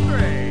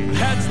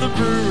 That's the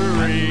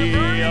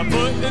brewery of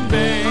Putin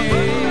Bay.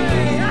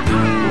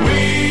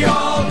 We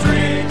all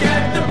drink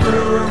at the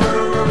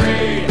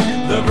brewery,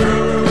 the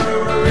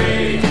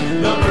brewery,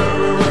 the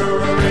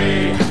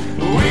brewery.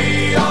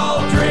 We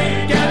all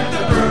drink at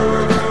the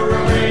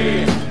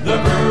brewery, the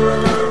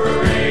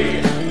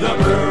brewery, the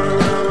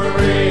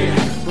brewery.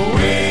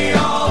 We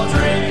all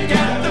drink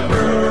at the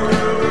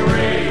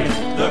brewery,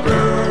 the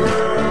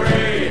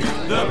brewery,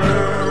 the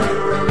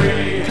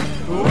brewery.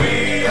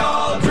 We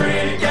all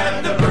drink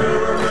at the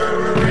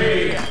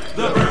brewery,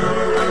 the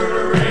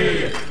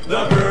brewery,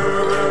 the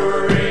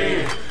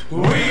brewery.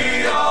 We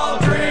all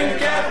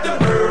drink at the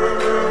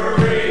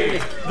brewery,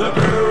 the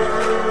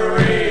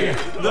brewery,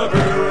 the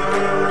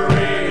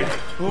brewery.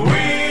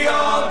 We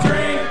all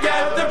drink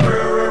at the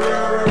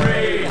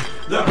brewery,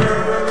 the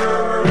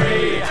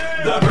brewery,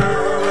 the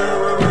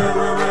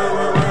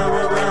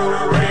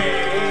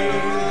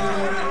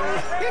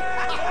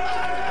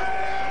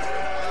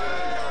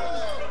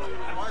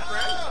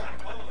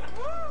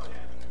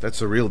That's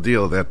the real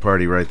deal, that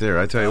party right there.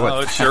 I tell you Oh,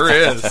 what. it sure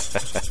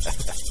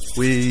is.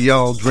 We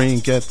all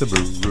drink at the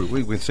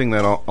brewery. We sing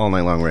that all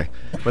night long, Ray.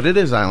 But it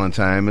is Island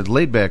Time. It's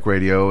laid-back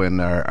radio, and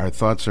our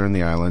thoughts are in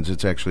the islands.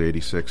 It's actually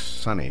 86,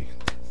 sunny,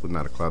 with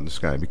not a cloud in the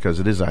sky,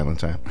 because it is Island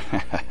Time.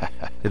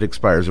 It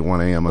expires at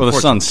 1 a.m. Well, the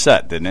sun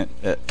set, didn't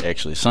it?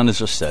 Actually, the sun is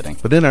just setting.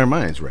 But in our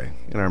minds, Ray,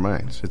 in our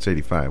minds, it's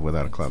 85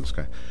 without a cloud in the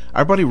sky.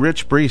 Our buddy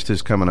Rich Priest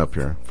is coming up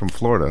here from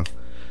Florida.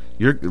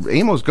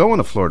 Amo's going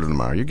to Florida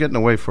tomorrow. You're getting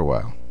away for a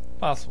while.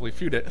 Possibly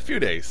a few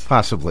days.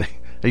 Possibly.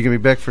 Are you going to be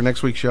back for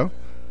next week's show?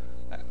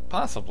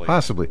 Possibly.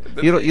 Possibly.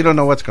 You don't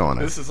know what's going on.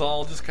 This is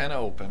all just kind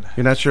of open.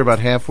 You're not sure about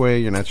halfway?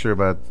 You're not sure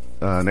about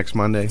next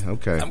Monday?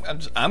 Okay.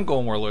 I'm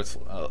going where it's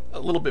a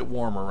little bit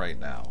warmer right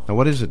now. Now,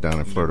 what is it down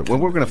in Florida? Well,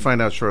 we're going to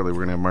find out shortly.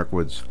 We're going to have Mark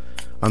Woods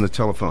on the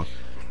telephone.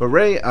 But,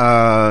 Ray,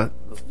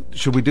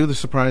 should we do the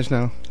surprise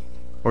now?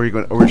 Or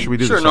should we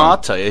do Sure, the no, song? I'll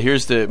tell you.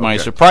 Here's my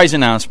Okay. surprise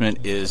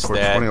announcement is For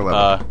that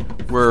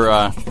 2011.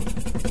 we're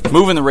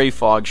moving the Ray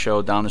Fogg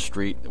show down the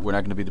street. We're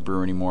not going to be the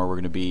brewer anymore. We're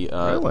going to be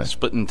Really?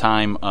 splitting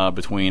time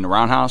between the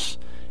Roundhouse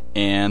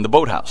and the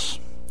Boathouse.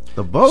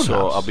 The Boathouse?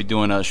 So I'll be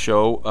doing a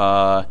show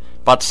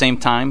about the same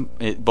time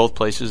at both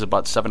places,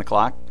 about 7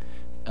 o'clock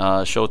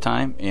show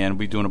time. And we'll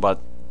be doing about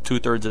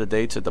 2/3 of the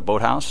dates at the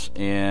Boathouse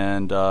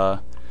and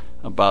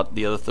about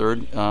the other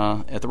third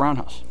at the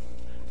Roundhouse.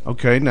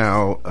 Okay,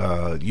 now,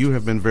 you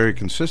have been very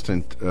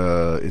consistent.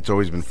 It's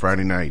always been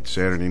Friday night,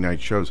 Saturday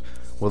night shows.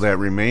 Will that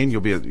remain?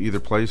 You'll be at either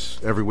place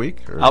every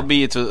week? Or? I'll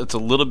be. It's a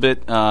little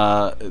bit.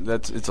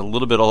 It's a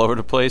little bit all over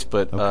the place.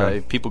 But Okay.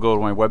 if people go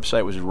to my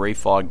website, which is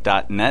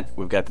rayfog.net,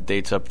 we've got the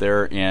dates up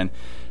there. And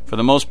for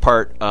the most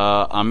part,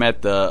 I'm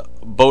at the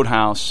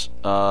Boathouse.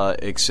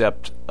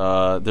 Except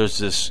there's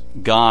this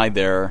guy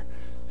there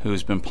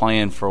who's been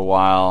playing for a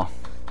while.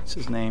 What's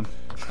his name?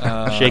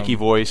 Shaky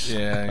voice.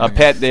 yeah.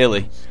 Pat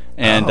Daly.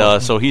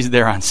 And so he's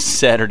there on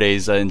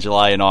Saturdays in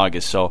July and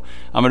August. So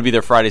I'm going to be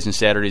there Fridays and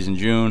Saturdays in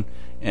June,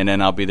 and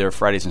then I'll be there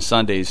Fridays and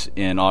Sundays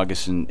in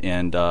August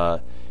and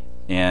July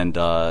and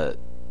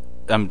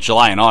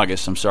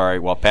August. I'm sorry.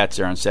 While Pat's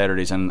there on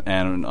Saturdays, and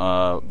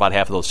about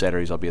half of those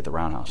Saturdays I'll be at the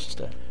Roundhouse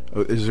instead.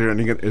 Is there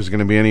going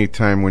to be any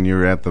time when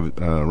you're at the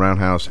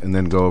Roundhouse and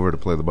then go over to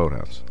play the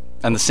Boathouse?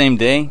 On the same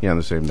day? Yeah, on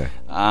the same day.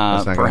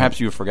 That's not Perhaps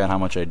gonna you forgot how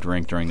much I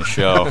drink during the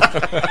show.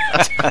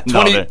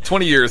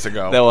 20 years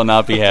ago. That will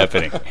not be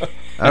happening.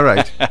 All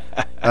right.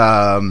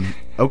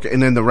 Okay,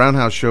 and then the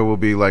Roundhouse show will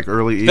be like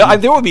early evening?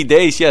 There will be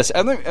days, yes.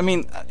 I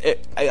mean,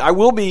 I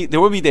will be.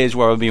 There will be days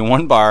where I'll be in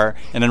one bar,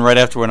 and then right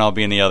afterward I'll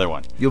be in the other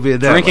one. You'll be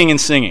at that drinking one.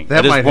 and singing. That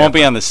I just might won't be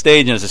happen. on the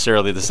stage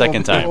necessarily the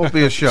second time. It won't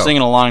be a show.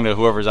 Singing along to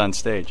whoever's on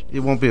stage. It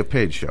won't be a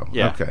paid show.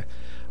 Yeah. Okay.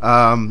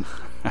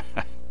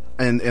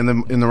 And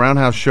the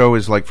Roundhouse show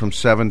is like from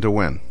 7 to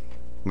when?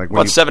 Like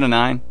when About 7 to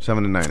 9.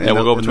 7 to 9. Yeah,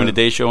 we'll go between the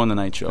day show and the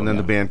night show. And then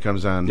yeah. the band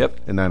comes on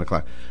Yep. at 9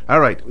 o'clock. All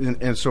right.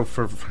 And so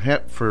for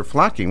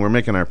flocking, we're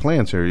making our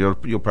plans here.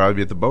 You'll probably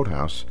be at the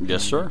Boathouse.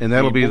 Yes, sir. And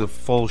that'll be the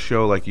full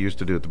show like you used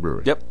to do at the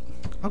brewery. Yep.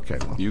 Okay.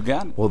 Well, You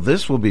got it. well,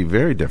 this will be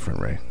very different,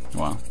 Ray.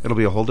 Wow. It'll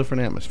be a whole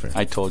different atmosphere.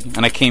 I told you.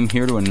 And I came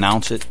here to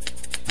announce it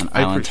on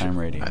I Island appreciate Time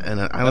it. Radio. And an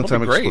That'll Island be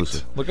Time great.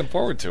 exclusive. Looking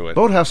forward to it.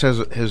 Boathouse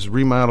has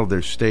remodeled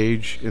their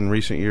stage in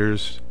recent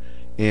years.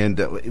 And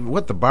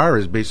what the bar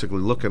is basically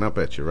looking up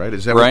at you, right?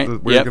 Is that Right. where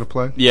Yep. you're going to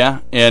play? Yeah,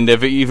 and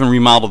they've even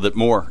remodeled it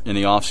more in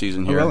the off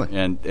season here, really?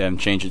 and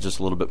changed it just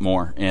a little bit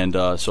more. And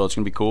so it's going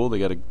to be cool. They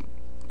got a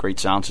great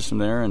sound system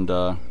there, and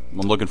I'm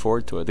looking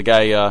forward to it. The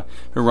guy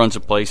who runs the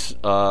place,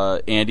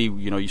 Andy,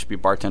 used to be a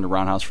bartender at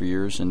Roundhouse for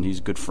years, and he's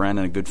a good friend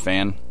and a good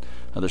fan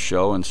of the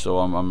show. And so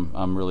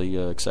I'm really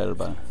excited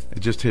about it. It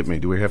just hit me.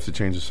 Do we have to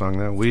change the song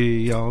now?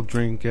 We all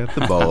drink at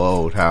the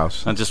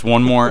Boathouse. And just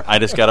one more. I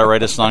just got to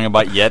write a song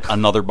about yet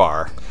another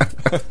bar.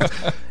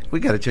 We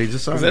got to change the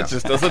song now. That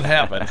just doesn't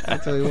happen. I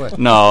tell you what.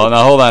 No,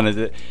 hold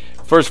on.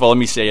 First of all, let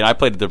me say, I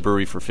played at the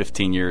brewery for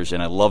 15 years,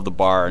 and I love the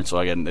bar, and so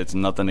it's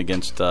nothing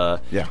against. Yeah.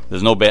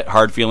 There's no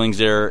hard feelings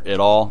there at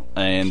all,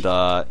 and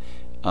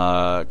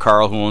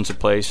Carl, who owns the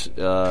place,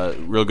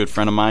 real good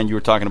friend of mine. You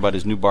were talking about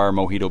his new bar,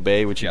 Mojito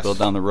Bay, which he Yes. built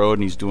down the road,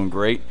 and he's doing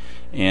great.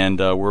 And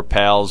we're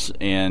pals,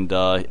 and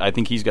I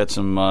think he's got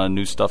some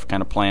new stuff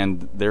kind of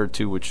planned there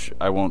too, which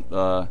I won't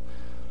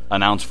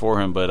announce for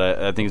him, but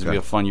I think it's gonna be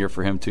a fun year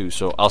for him too.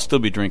 So I'll still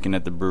be drinking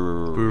at the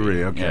brewery.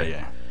 Brewery, okay.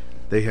 Yeah.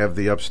 They have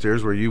the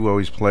upstairs where you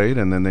always played,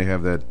 and then they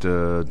have that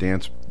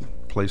dance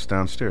place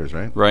downstairs,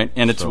 right? Right,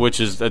 and it's So-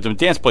 which is a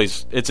dance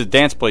place. It's a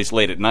dance place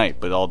late at night,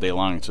 but all day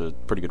long it's a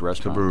pretty good The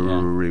restaurant.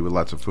 brewery with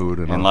lots of food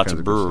and all lots kinds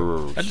of good stuff.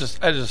 brewers.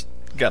 I just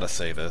gotta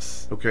say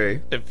this.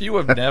 Okay. If you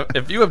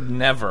have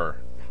never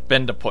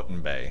been to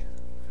Put-in Bay,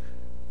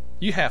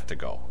 you have to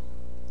go.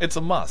 It's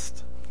a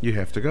must. You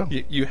have to go.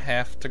 You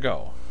have to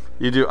go.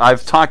 You do.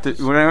 I've talked to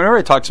whenever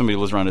I talk to somebody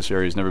who lives around this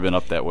area who's never been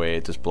up that way.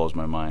 It just blows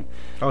my mind.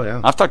 Oh, yeah.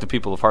 I've talked to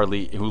people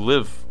who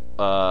live.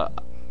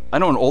 I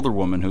know an older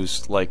woman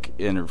who's like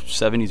in her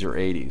 70s or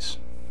 80s.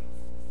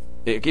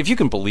 If you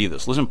can believe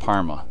this, lives in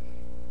Parma.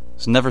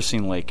 Has never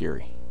seen Lake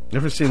Erie.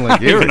 Never seen I like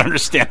don't even Erie.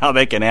 understand how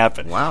that can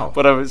happen. Wow.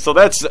 But so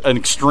that's an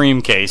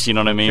extreme case, you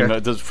know what I mean? Okay.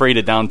 Just afraid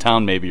of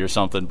downtown maybe or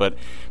something. But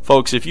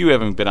folks, if you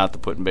haven't been out to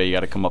Put-in Bay, you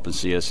got to come up and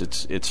see us.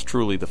 It's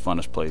truly the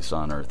funnest place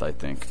on earth, I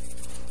think.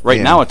 Right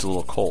Yeah. now it's a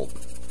little cold,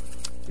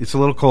 It's a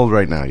little cold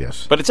right now,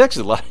 yes. but it's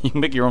actually a lot. You can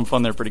make your own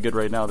fun there pretty good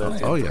right now. There.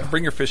 Oh, yeah.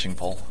 Bring your fishing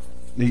pole.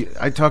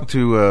 I talked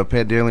to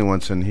Pat Daly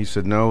once, and he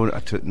said no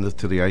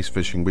to the ice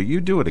fishing, but you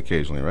do it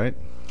occasionally, right?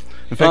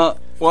 In fact,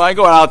 Well, I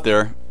go out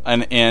there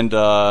and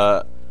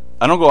I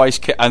don't go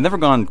I've never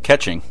gone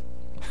catching.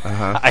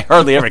 I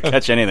hardly ever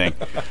catch anything.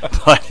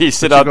 But you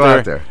sit But you out go there.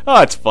 out there.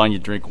 Oh, it's fun. You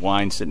drink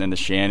wine sitting in the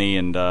shanty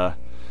and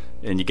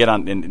you get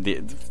on. And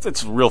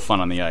it's real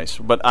fun on the ice.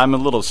 But I'm a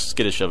little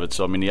skittish of it,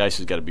 so I mean the ice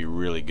has got to be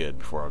really good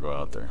before I go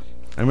out there.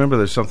 I remember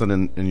there's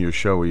something in your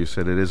show where you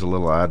said it is a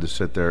little odd to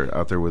sit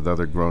out there with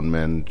other grown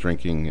men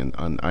drinking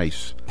on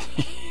ice,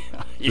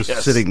 just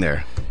Yes. sitting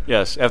there.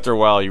 Yes. After a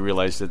while, you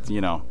realize that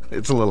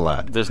It's a little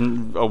odd.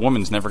 a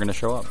woman's never going to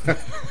show up.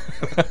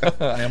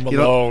 I am You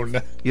don't-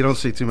 alone. You don't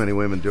see too many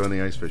women doing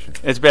the ice fishing.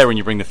 It's bad when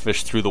you bring the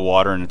fish through the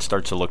water and it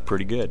starts to look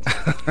pretty good.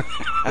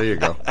 There you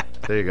go.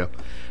 There you go.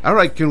 All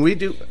right, can we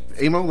do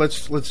Amo?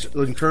 Let's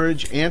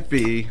encourage Aunt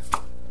B.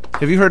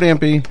 Have you heard Aunt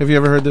B? Have you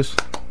ever heard this?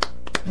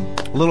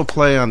 A little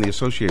play on the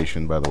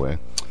association, by the way.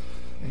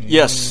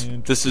 Yes,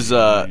 this is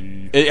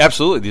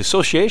absolutely the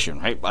association.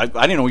 Right? I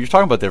didn't know what you were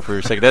talking about there for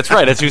a second. That's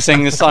right. That's who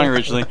sang this song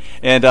originally.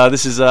 And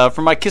this is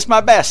from my Kiss My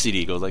Bass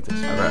CD. It goes like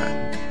this. All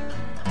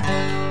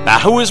right. Now,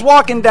 who is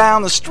walking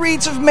down the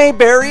streets of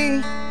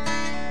Mayberry,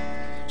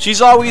 She's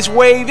always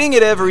waving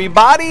at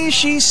everybody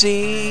she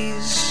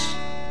sees.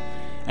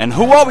 And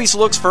who always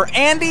looks for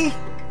Andy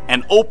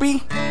and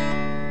Opie?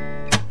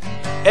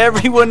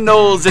 Everyone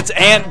knows it's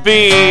Aunt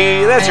Bee.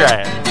 That's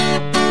right.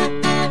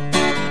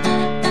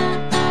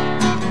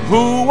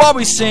 Who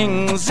always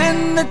sings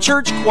in the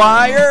church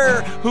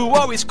choir? Who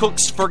always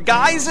cooks for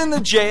guys in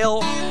the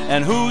jail?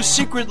 And who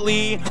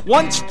secretly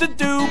wants to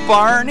do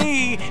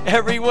Barney?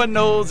 Everyone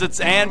knows it's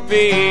Aunt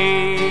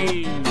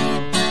Bee.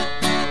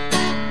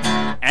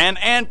 And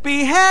Aunt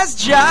Bee has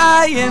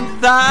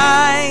giant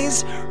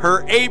thighs.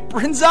 Her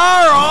aprons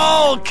are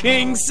all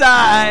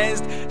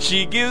king-sized.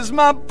 She gives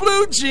my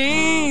blue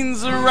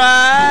jeans a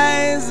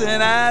rise,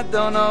 and I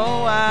don't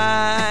know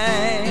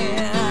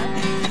why.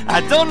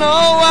 I don't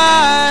know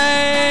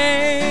why.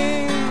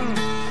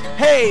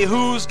 Hey,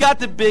 who's got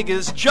the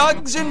biggest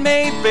jugs in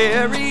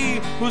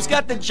Mayberry? Who's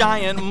got the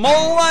giant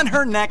mole on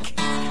her neck?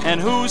 And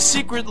who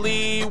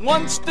secretly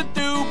wants to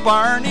do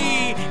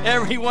Barney?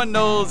 Everyone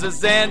knows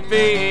it's Aunt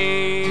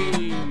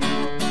Bee.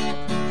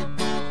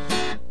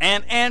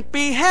 And Aunt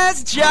Bee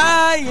has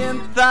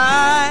giant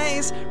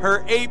thighs.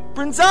 Her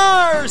aprons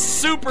are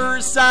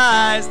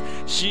super-sized.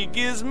 She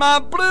gives my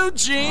blue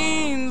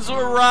jeans a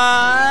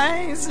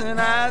rise,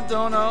 and I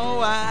don't know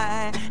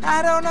why.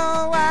 I don't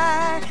know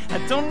why.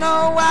 I don't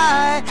know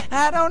why.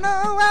 I don't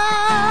know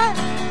why.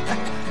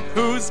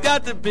 Who's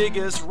got the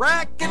biggest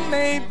rack in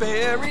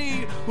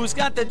Mayberry? Who's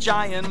got the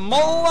giant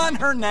mole on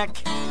her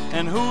neck?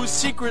 And who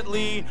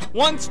secretly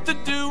wants to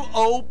do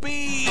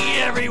Opie?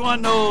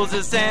 Everyone knows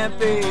it's Aunt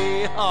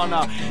Bee. Oh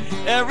no,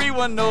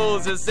 everyone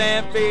knows it's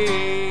Aunt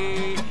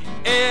Bee.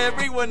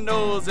 Everyone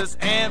knows it's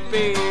Aunt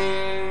Bee.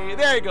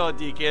 There you go,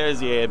 DK. There's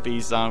the Aunt Bee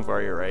song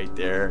for you right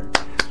there.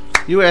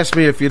 You asked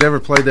me if you'd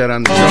ever played that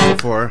on the show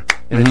before,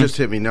 and it just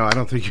hit me. No, I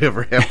don't think you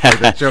ever have played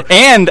that show.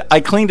 And I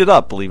cleaned it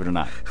up, believe it or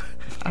not.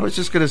 I was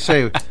just going to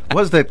say,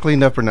 was that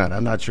cleaned up or not?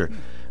 I'm not sure.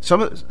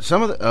 Some of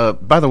the.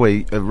 By the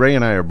way, Ray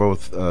and I are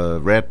both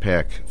Rat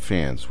Pack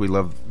fans. We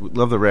love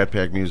the Rat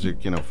Pack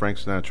music. You know, Frank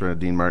Sinatra,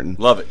 Dean Martin.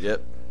 Love it.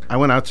 Yep. I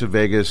went out to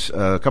Vegas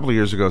a couple of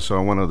years ago, saw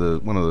one of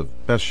the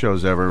best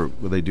shows ever,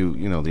 where they do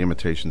the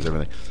imitations,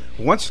 everything.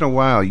 Once in a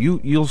while,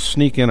 you'll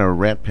sneak in a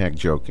Rat Pack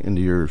joke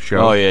into your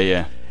show. Oh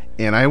yeah.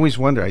 And I always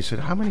wonder. I said,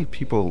 how many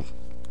people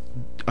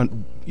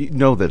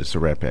know that it's a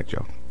Rat Pack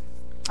joke?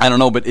 I don't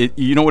know, but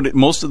you know what?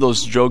 Most of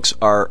those jokes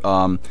are.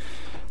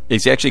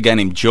 It's actually a guy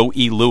named Joe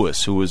E.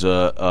 Lewis, who was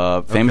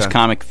a famous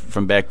comic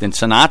from back then.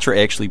 Sinatra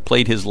actually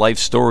played his life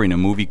story in a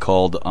movie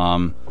called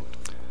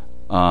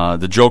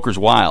The Joker's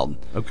Wild.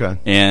 Okay.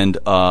 And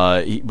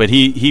but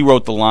he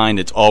wrote the line.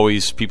 It's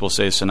always people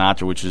say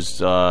Sinatra, which is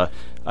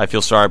I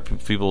feel sorry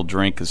people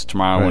drink because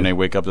tomorrow when they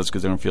wake up, that's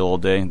because they don't feel all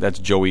day. That's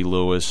Joe E.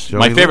 Lewis.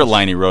 My favorite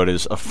line he wrote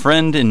is, "A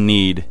friend in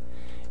need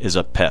is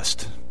a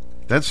pest."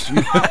 That's.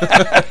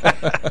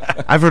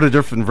 I've heard a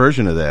different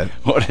version of that.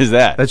 What is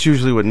that? That's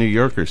usually what New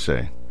Yorkers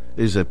say.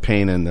 Is a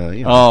pain in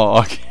the. Oh,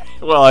 okay.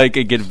 Well, I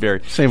could get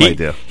very same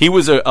idea. He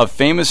was a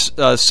famous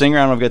singer.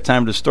 I don't know if I've got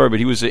time to the story, but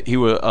he was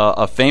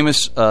a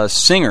famous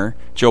singer,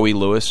 Joey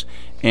Lewis,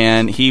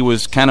 and he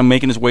was kind of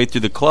making his way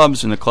through the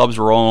clubs, and the clubs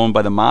were all owned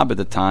by the mob at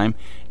the time.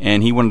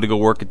 And he wanted to go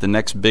work at the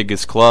next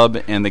biggest club,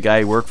 and the guy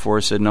he worked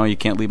for said, "No, you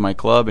can't leave my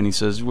club." And he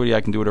says, "Well, yeah,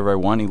 I can do whatever I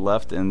want." He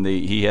left, and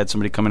he had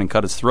somebody come in and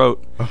cut his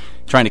throat,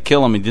 trying to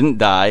kill him. He didn't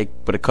die,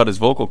 but it cut his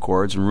vocal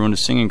cords and ruined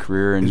his singing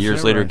career. And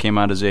years later, came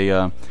out as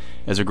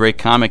a great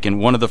comic and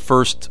one of the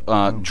first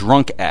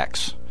drunk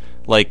acts,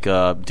 like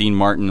Dean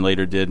Martin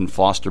later did, and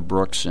Foster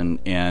Brooks, and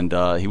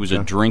he was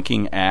a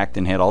drinking act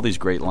and had all these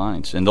great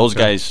lines. And those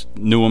guys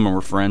knew him and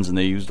were friends, and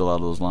they used a lot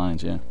of those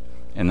lines. Yeah,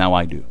 and now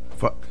I do.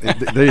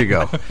 There you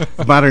go.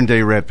 Modern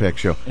day Rat Pack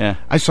show. Yeah.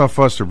 I saw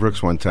Foster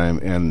Brooks one time,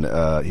 and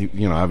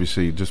he,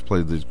 obviously just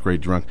played this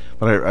great drunk.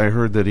 But I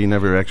heard that he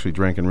never actually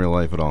drank in real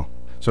life at all.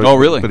 So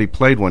really? But he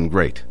played one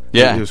great.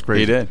 Yeah, it was crazy.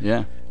 He did.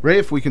 Yeah. Ray,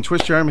 if we can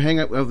twist your arm, hang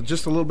up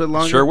just a little bit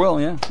longer. Sure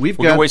will. Yeah. We'll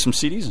give away some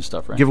CDs and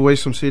stuff, right? Give away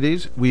some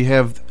CDs. We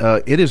have.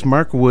 It is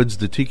Mark Woods,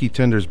 the Tiki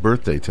Tender's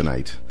birthday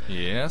tonight.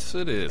 Yes,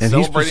 it is. And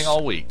celebrating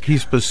all week. He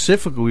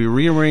specifically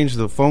rearranged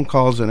the phone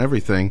calls and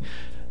everything,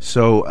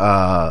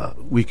 so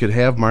we could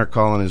have Mark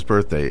call on his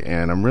birthday.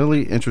 And I'm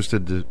really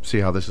interested to see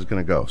how this is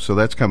going to go. So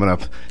that's coming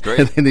up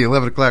in the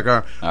 11 o'clock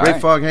hour. All Ray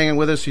right. Fogg hanging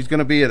with us. He's going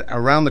to be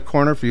around the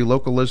corner for you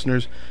local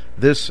listeners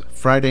this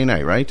Friday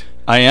night, right?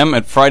 I am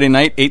at Friday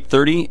night,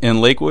 8:30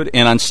 in Lakewood,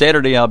 and on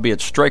Saturday I'll be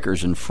at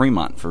Strikers in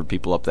Fremont for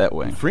people up that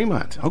way.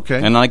 Fremont,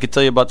 okay. And I could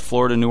tell you about the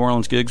Florida New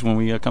Orleans gigs when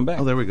we come back.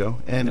 Oh, there we go.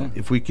 And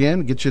if we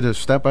can, get you to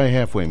stop by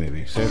halfway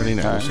maybe Saturday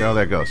night. We'll see how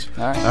that goes.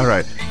 All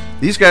right.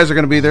 These guys are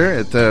going to be there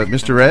at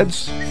Mr.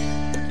 Ed's,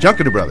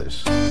 Junkanoo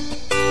Brothers.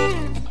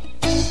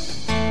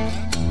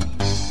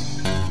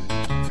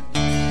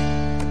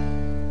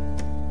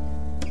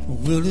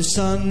 Well, the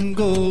sun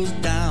goes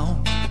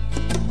down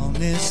on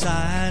this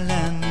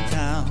island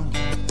town.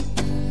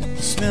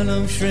 The smell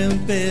of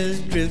shrimp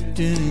is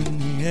drifting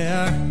in the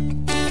air.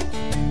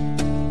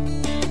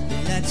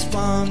 Let's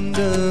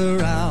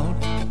wander out,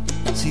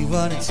 see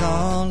what it's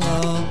all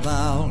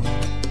about.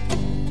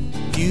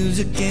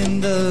 music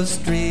in the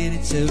street,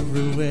 it's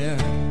everywhere.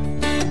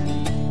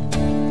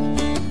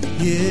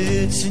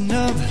 Yeah, it's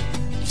enough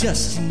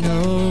just to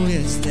know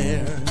it's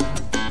there.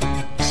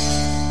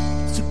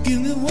 So give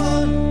me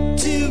 1,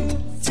 2,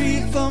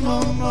 3, 4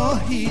 more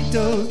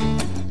mojitos.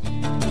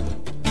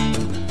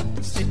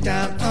 Sit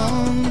down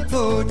on the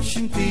porch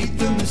and feed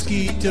the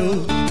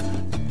mosquitoes.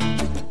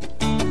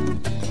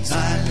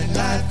 Silent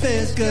life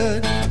is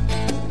good,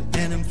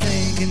 and I'm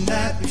thinking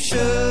that we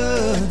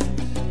should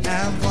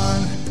have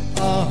 1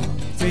 or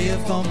 3 or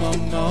 4 more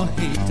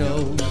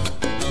mojitos.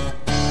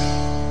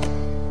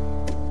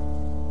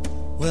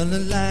 Well,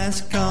 the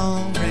last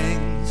call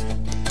rings,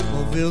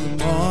 what will the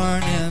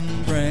morning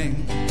bring?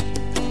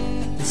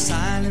 The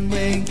silent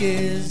wake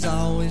is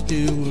always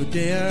do or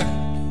dare.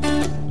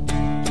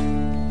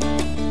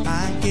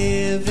 I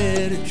give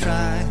it a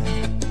try,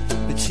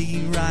 but she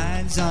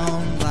rides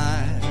on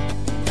by.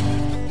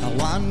 I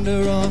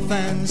wander off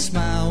and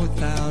smile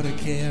without a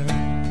care.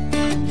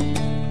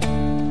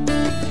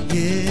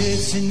 Yeah,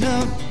 it's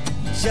enough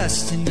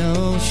just to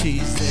know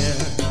she's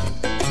there.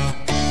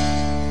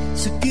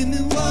 So give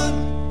me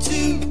 1,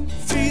 2,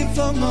 3,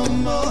 4 more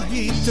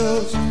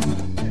mojitos.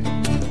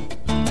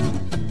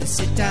 I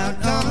sit down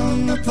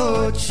on the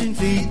porch and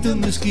feed the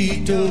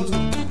mosquitoes.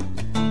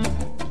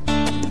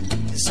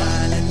 The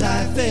silent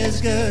life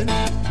is good,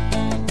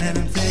 and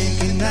I'm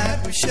thinking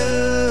that we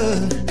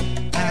should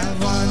have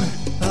 1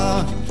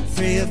 or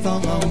 3 or 4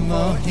 more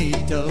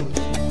mojitos.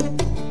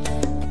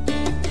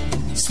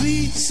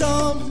 Sweet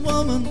soft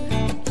woman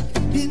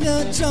in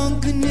a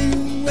drunken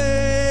new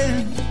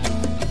way,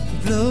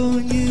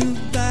 blowing you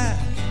back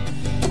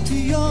to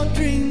your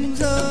dreams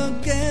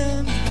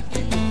again.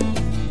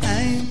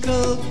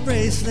 Ankle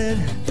bracelet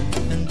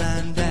and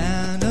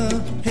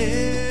bandana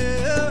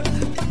hair,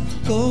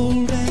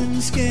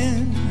 golden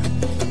skin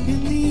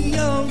in the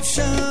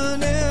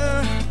ocean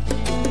air.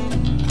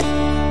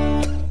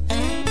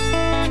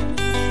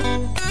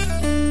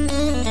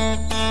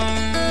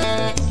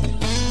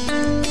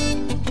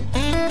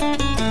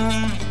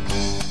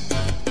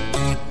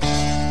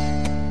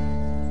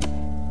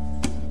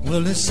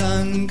 Well, the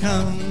sun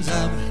comes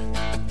up,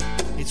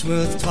 it's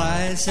worth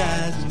twice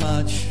as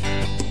much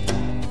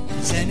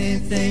as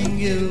anything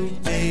you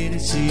pay to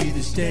see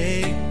this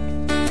day.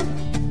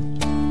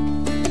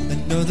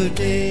 Another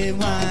day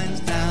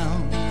winds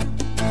down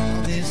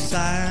on this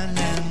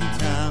silent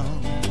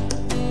town.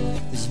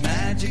 There's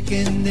magic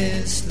in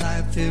this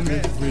life here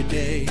every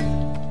day.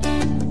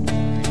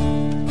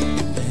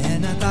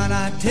 And I thought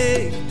I'd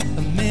take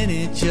a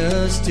minute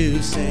just to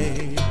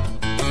say,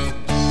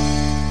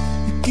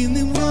 give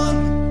me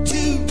 1,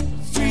 2,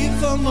 3,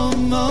 4 more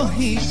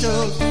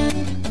mojitos.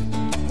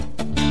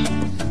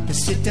 I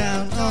sit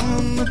down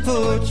on the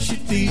porch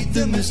and feed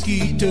the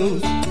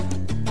mosquitoes.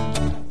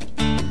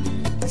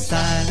 The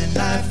silent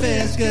life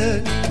is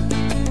good,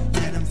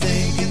 and I'm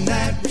thinking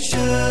that we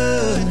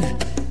should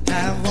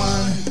have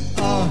 1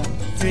 or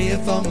 3 or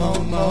 4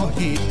 more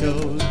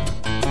mojitos.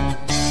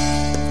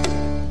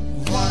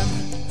 1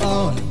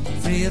 or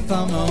 3 or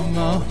 4 more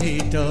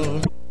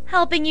mojitos.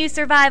 Helping you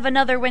survive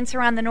another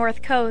winter on the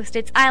North Coast,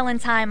 it's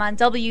Island Time on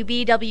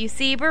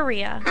WBWC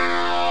Berea.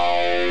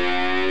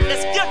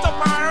 Let's get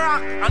up and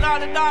rock, and all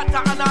the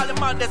daughter and all the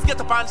man, let's get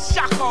up and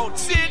shock out.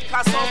 See it,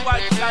 cause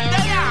somebody can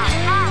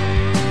there.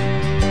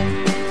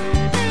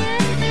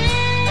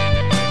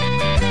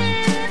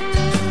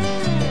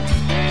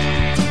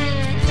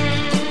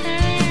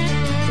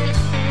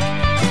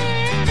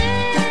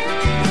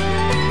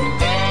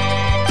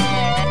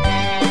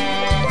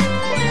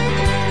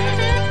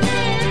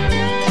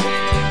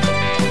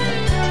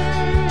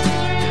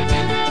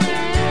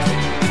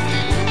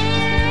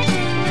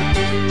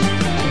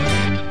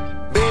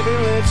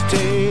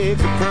 Take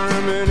a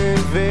permanent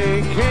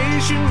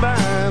vacation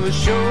by the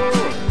shore.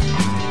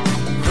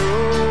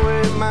 Throw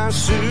away my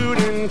suit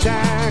and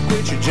tie,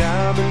 quit your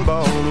job in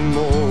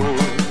Baltimore.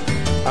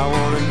 I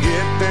want to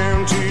get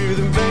down to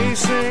the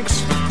basics,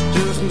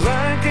 just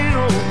like an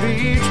old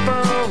beach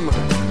bum.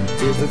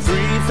 With the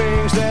 3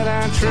 things that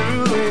I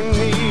truly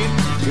need: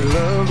 your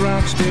love,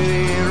 rock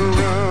steady, and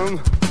rum.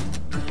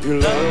 Your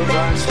love,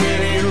 rock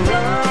steady, and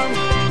rum.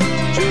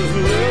 Just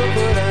look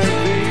what I've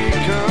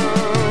become.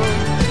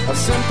 A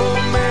simple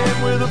man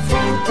with a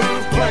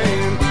foolproof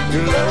plan.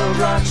 Your love,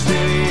 rock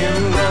steady,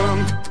 and rum.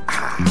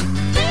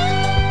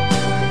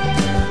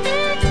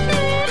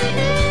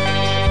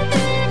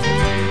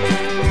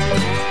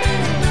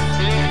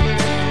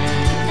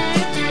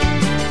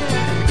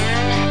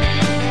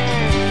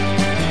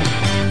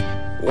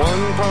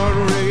 One part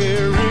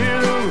reggae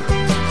rhythm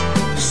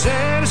to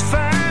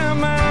satisfy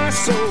my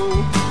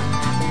soul.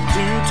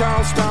 2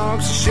 tall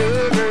stalks of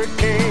sugar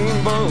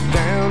cane boiled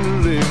down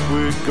to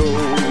liquid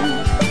gold.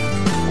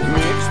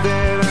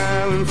 That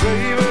island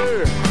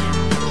flavor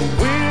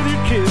with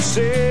your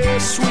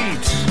kisses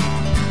sweet.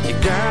 You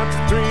got the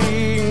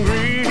 3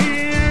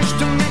 ingredients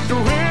to make the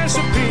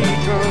recipe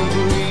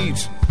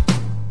complete.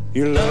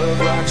 Your love,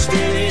 rock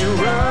steady, and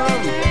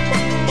rum.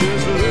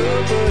 Just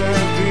look what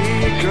I've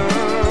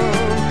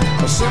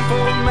become. A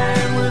simple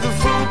man with a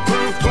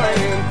foolproof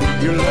plan.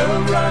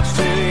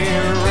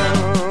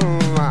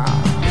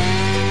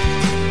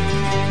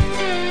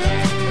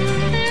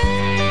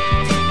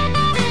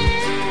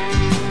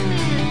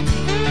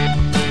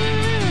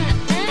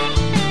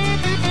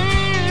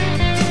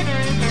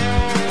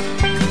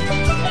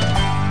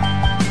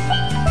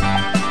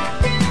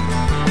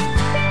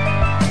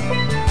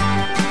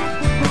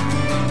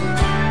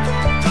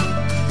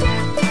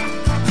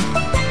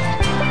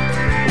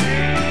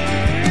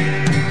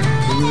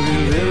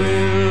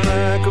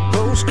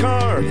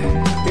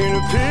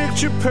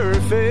 picture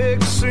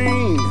perfect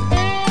scene.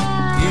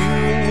 You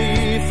and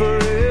me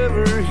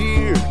forever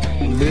here,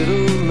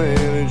 little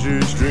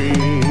manager's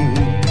dream.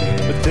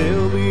 But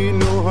there'll be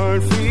no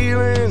hard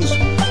feelings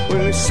when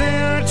they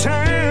say our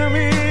time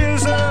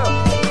is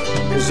up.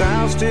 'Cause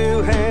I'll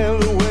still have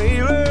the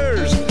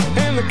Whalers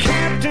and the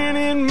captain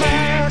in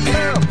my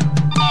cup.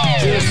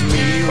 Just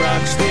me,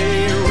 rock,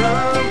 steady, and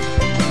rum.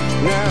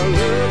 Now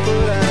look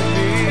what I've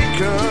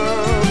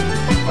become.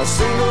 A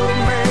single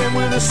man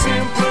with a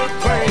simpler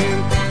plan.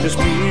 Just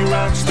me,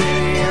 rock,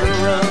 steady, and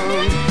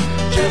rum.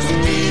 Just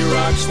me,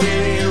 rock,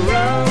 steady, and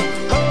rum.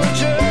 Oh,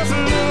 just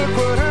look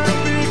what I've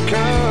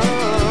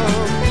become.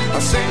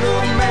 A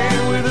single man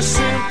with a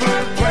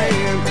simpler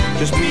plan.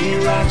 Just me,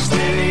 rock,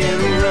 steady,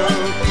 and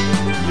rum.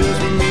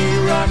 Just me,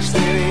 rock,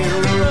 steady,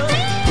 and rum.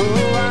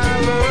 Oh, I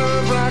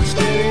love rock,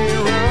 steady,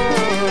 and rum.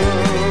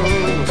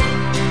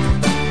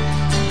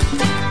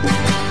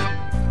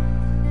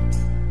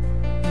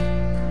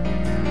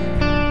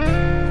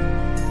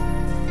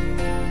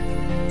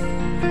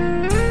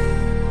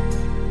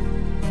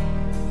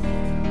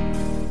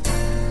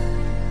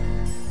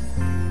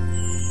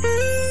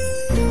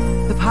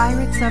 The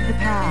pirates of the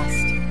past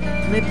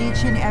lived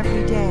each and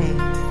every day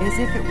as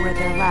if it were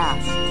their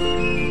last.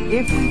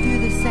 If we do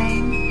the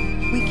same,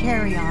 we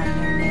carry on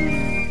their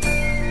name.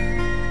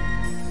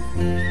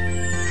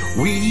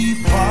 We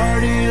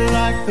party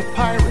like the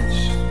pirates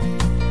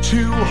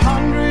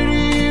 200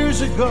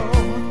 years ago.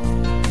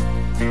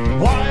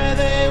 Why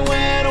they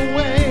went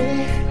away,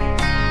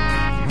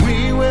 we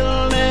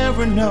will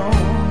never know.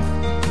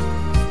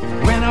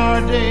 When our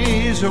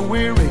days are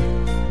weary,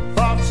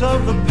 thoughts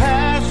of the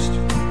past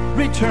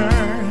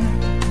return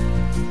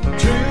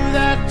to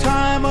that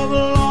time of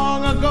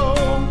long ago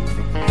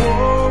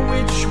for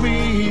which we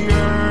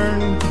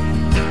yearn.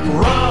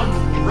 Rum,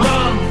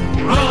 rum,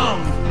 rum,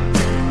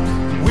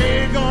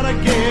 we're gonna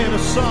get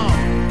a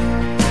song.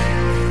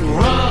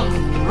 Rum,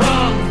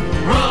 rum,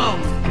 rum,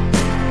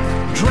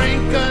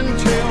 drink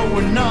until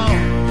we're numb.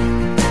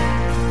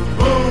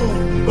 Boom,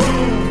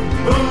 boom,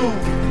 boom,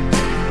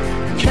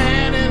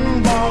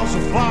 cannonballs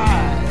will fly.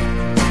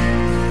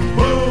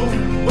 Boom,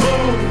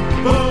 boom,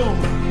 boom,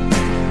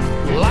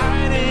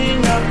 lighting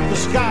up the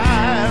sky.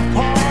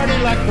 Party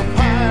like the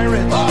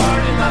pirates.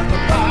 Party like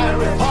the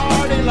pirates.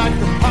 Party like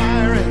the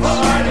pirates.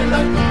 Party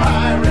like the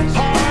pirates.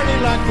 Party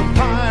like the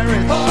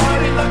pirates.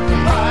 Party like the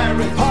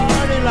pirates.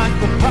 Party like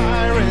the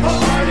pirates.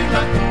 Party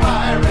like the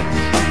pirates.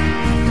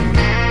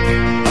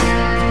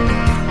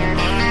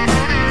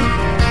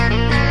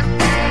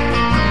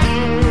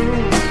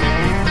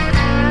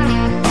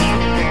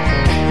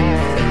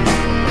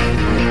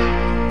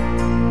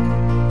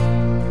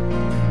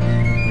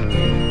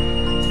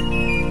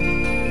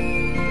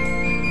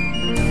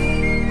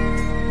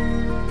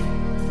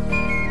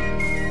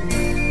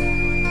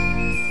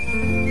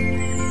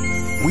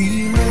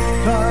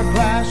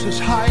 Glasses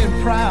high and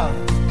proud,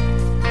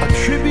 a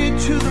tribute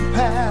to the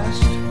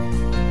past,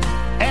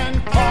 and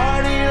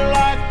party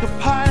like the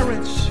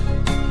pirates.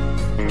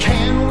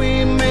 Can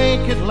we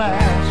make it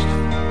last?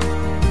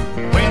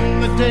 When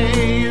the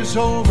day is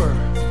over,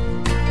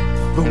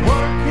 the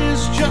work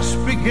is just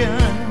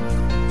begun.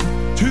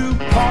 To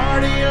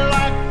party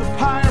like the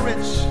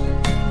pirates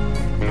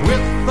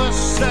with the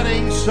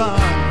setting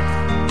sun.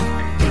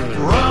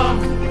 Rum,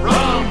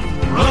 rum,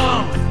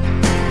 rum,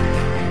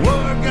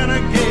 we're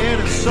gonna get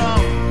us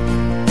some.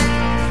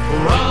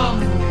 Rum,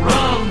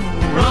 rum,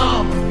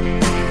 rum,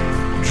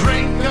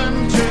 drink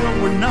until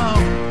we're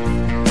numb.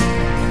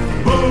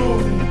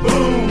 Boom,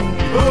 boom,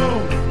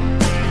 boom,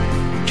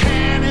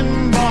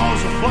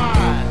 cannonballs will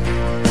fly.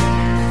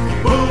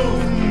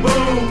 Boom,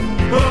 boom,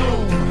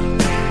 boom,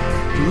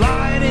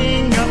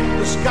 lighting up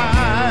the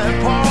sky.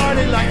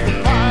 Party like the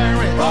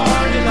pirates.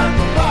 Party like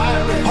the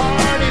pirates.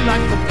 Party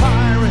like the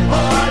pirates.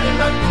 Party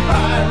like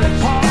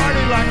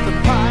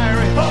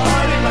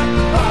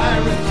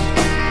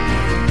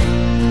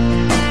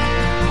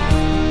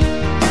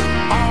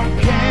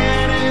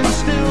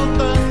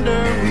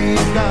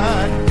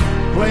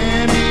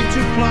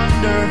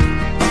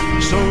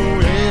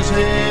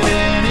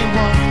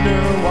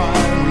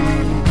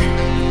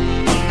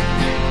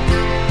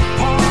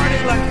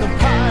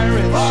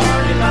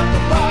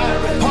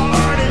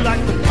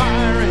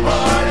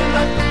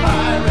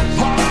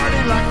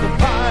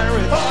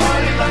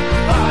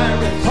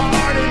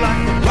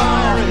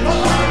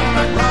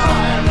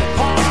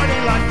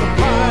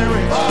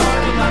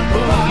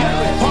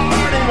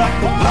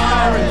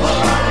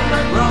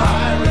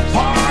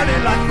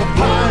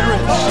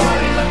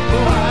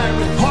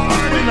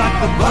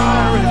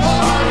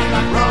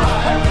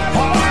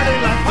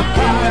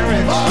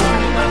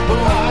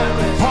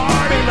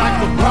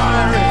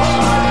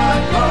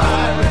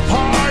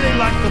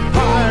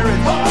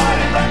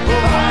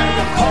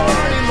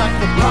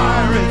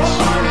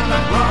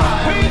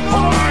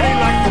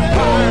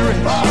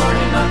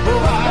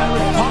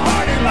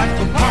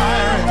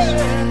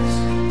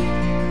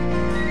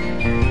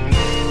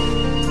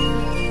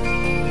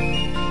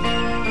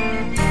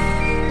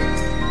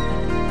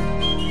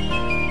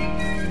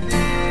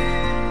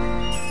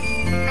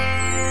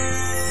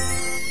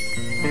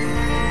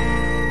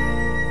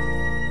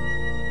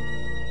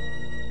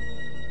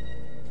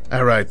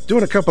All right,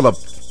 doing a couple of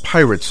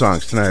pirate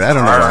songs tonight. I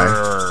don't know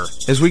why.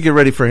 As we get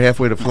ready for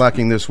Halfway to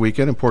Flocking this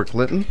weekend in Port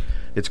Clinton,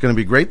 it's going to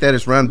be great. That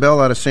is Ron Bell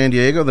out of San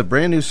Diego. The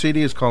brand new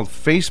CD is called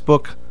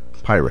Facebook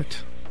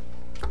Pirate.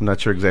 I'm not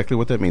sure exactly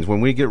what that means.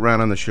 When we get Ron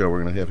on the show,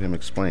 we're going to have him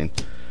explain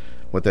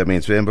what that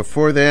means. And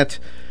before that,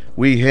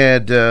 we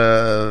had,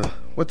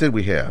 what did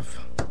we have?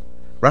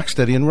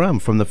 Rocksteady and Rum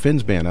from the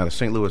Finns Band out of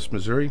St. Louis,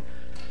 Missouri.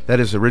 That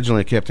is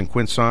originally a Captain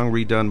Quint song,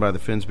 redone by the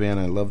Finns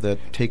Band. I love that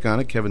take on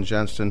it. Kevin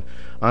Johnston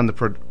on the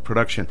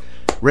production.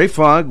 Ray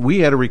Fogg, we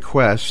had a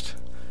request.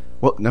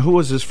 Well, now who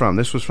was this from?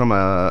 This was from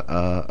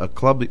a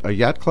club, a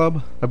yacht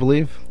club, I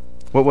believe.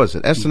 What was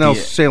it? SNL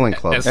Sailing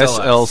Club.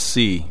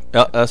 SLC.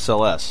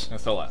 SLS.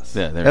 SLS.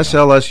 Yeah, there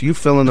SLS, you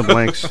fill in the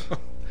blanks.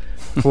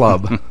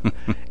 Club.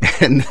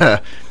 And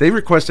they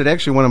requested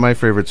actually one of my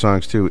favorite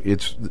songs, too.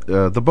 It's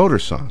the Boater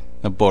song.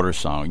 The Boater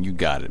song. You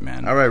got it,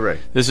 man. All right, Ray.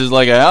 This is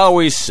like I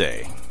always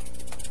say.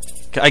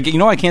 I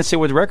can't say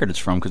what record it's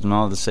from because I'm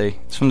not allowed to say.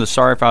 It's from the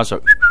Sorry if I Was...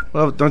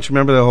 Well, don't you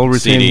remember the whole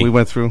routine CD. we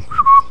went through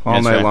all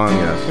That's night right. long?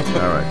 Yes.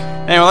 All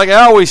right. Anyway, like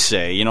I always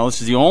say,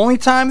 this is the only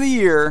time of the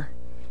year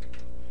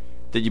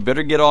that you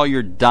better get all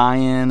your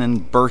dying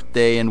and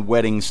birthday and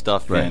wedding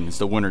stuff in. It's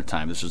the winter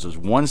time. This is just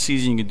one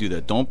season you can do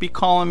that. Don't be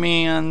calling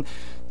me on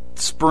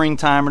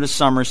springtime or the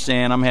summer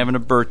saying I'm having a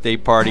birthday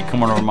party,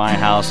 come over to my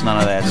house, none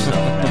of that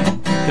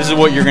stuff. This is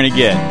what you're going to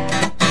get.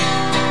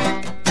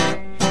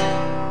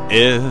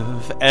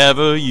 If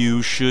ever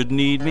you should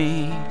need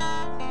me,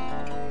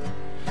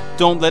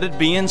 don't let it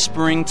be in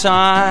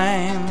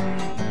springtime,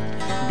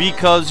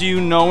 because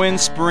in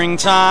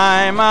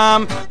springtime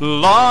I'm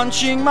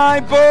launching my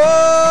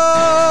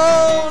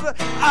boat.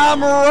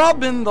 I'm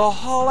rubbing the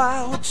hull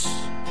out,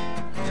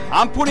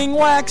 I'm putting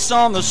wax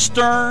on the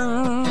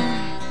stern.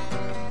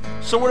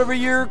 So whatever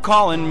you're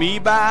calling me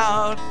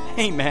about,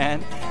 hey man,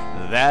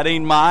 that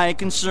ain't my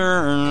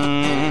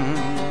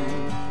concern.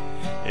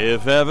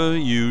 If ever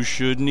you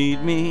should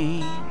need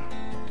me,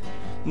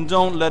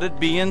 don't let it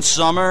be in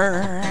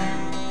summer,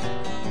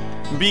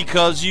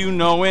 because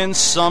in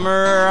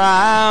summer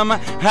I'm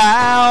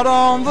out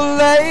on the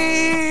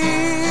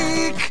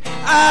lake.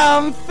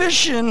 I'm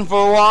fishing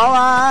for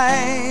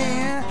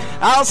walleye.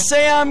 I'll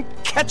say I'm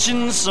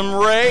catching some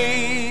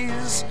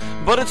rays,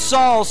 but it's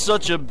all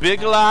such a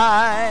big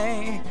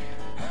lie.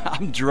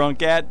 I'm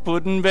drunk at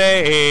Puddin'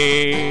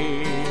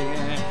 Bay.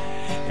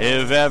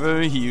 If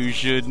ever you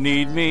should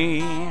need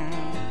me,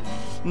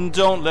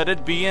 don't let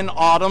it be in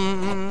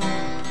autumn,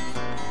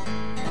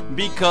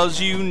 because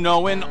in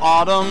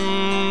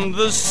autumn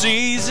the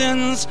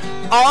season's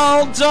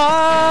all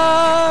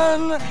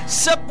done.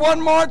 Except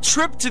one more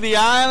trip to the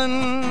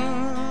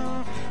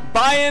island,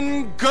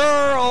 buying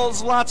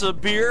girls lots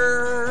of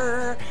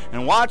beer,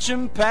 and watch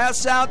them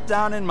pass out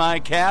down in my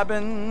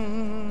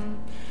cabin,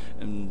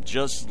 and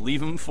just leave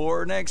them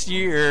for next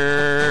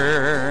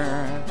year.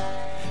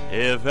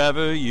 If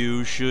ever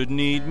you should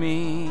need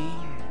me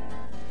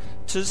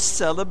to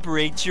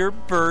celebrate your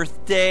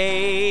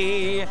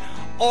birthday,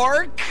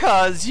 or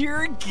 'cause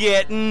you're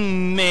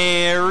getting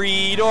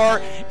married,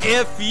 or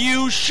if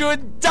you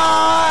should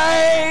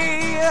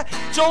die,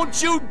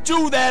 don't you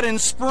do that in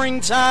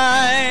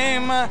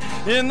springtime,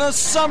 in the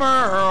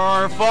summer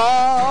or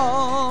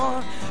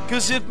fall.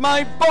 'Cause if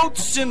my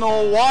boat's in the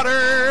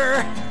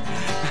water,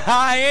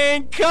 I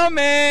ain't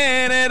coming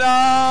at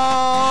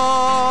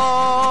all.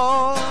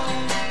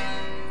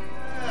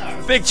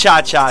 Big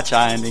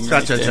cha-cha-cha ending.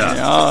 Cha-cha-cha. Right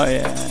there. Oh,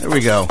 yeah. There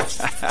we go.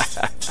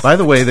 By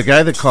the way, the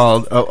guy that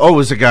called... it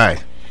was a guy.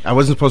 I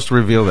wasn't supposed to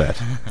reveal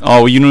that.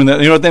 Oh, you know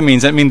what that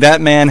means? That means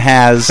that man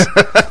has...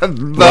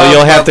 well,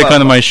 you'll have to come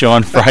to my show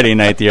on Friday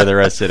night to hear the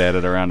rest of that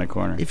at Around the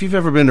Corner. If you've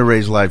ever been to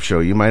Ray's live show,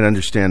 you might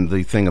understand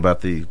the thing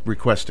about the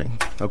requesting.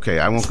 Okay,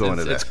 I won't go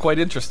into that. It's quite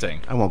interesting.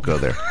 I won't go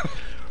there.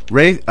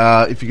 Ray,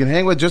 if you can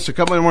hang with just a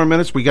couple more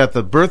minutes, we got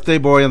the birthday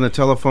boy on the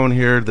telephone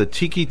here. The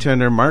tiki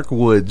tender, Mark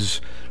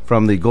Woods,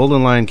 from the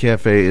Golden Lion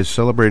Cafe, is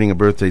celebrating a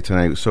birthday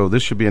tonight, so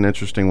this should be an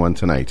interesting one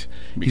tonight.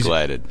 Be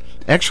glad.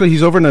 Actually,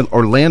 he's over in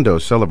Orlando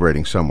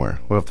celebrating somewhere.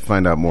 We'll have to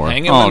find out more.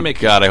 Oh,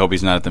 God, I hope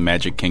he's not at the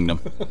Magic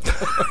Kingdom.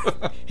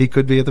 He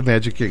could be at the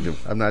Magic Kingdom.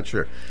 I'm not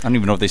sure. I don't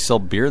even know if they sell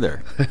beer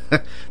there.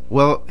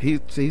 Well,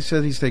 he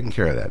said he's taking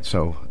care of that,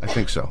 so I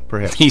think so,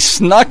 perhaps. He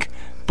snuck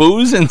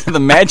booze into the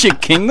Magic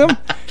Kingdom?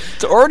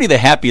 It's already the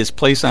happiest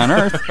place on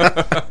earth.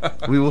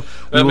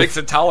 That makes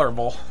it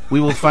tolerable.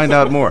 We will find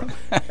out more.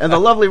 And the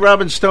lovely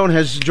Robin Stone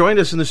has joined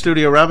us in the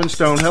studio. Robin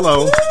Stone,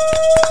 hello.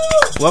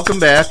 Welcome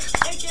back.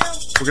 Thank you.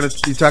 We're going to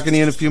be talking to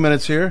you in a few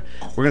minutes here.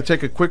 We're going to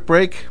take a quick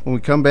break. When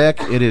we come back,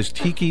 it is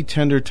Tiki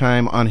Tender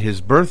time on his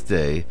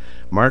birthday.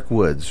 Mark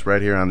Woods,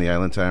 right here on the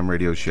Island Time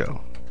Radio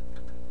Show.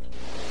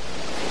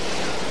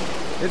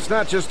 It's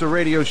not just a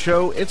radio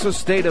show, it's a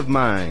state of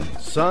mind.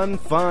 Sun,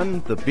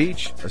 fun, the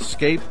beach,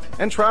 escape,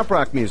 and trop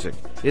rock music.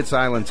 It's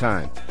Island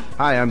Time.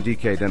 Hi, I'm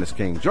DK Dennis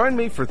King. Join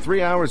me for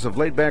 3 hours of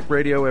laid-back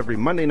radio every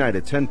Monday night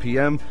at 10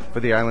 p.m. for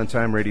the Island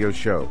Time Radio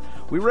Show.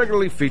 We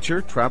regularly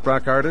feature trop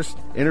rock artists,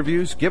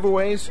 interviews,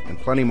 giveaways, and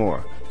plenty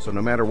more. So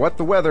no matter what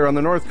the weather on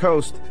the North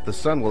Coast, the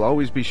sun will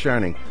always be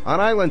shining.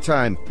 On Island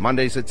Time,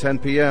 Mondays at 10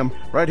 p.m.,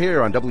 right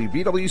here on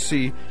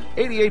WBWC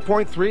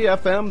 88.3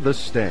 FM, The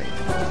Sting.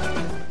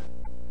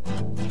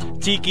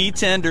 Tiki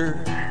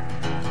Tender.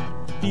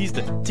 He's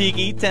the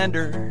Tiki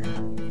Tender.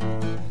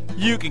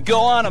 You can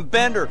go on a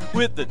bender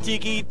with the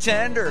Tiki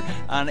Tender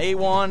on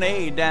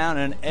A1A down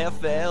in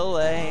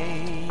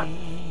FLA.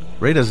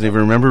 Ray doesn't even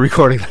remember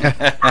recording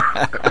that.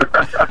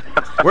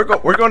 We're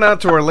going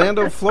out to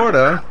Orlando,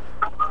 Florida.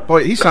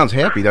 Boy, he sounds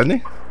happy, doesn't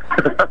he?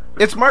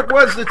 It's Mark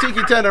Woods, the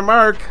Tiki Tender.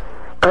 Mark.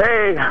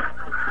 Hey,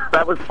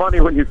 that was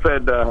funny when you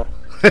said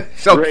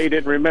Ray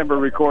didn't remember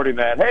recording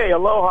that. Hey,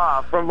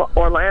 aloha from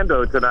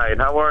Orlando tonight.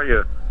 How are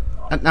you?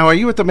 Now, are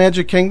you at the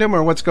Magic Kingdom,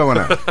 or what's going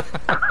on?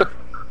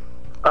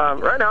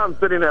 Right now I'm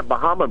sitting at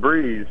Bahama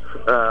Breeze,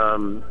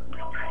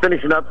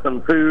 finishing up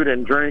some food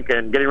and drink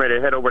and getting ready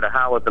to head over to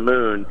Howl at the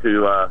Moon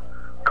to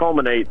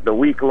culminate the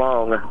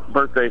week-long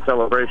birthday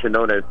celebration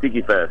known as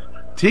Tiki Fest.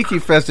 Tiki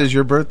Fest is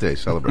your birthday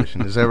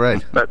celebration, is that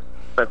right?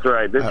 That's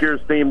right. This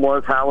year's theme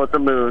was Howl at the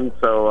Moon,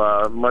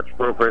 so much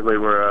appropriately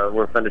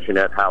we're finishing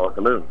at Howl at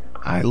the Moon.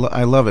 I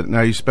love it. Now,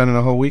 are you spending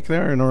a whole week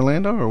there in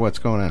Orlando, or what's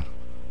going on?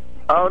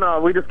 Oh, no,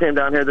 we just came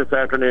down here this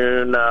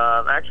afternoon.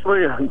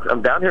 Actually,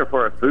 I'm down here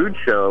for a food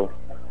show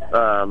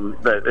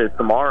that is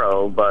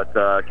tomorrow, but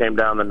came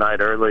down the night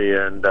early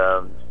and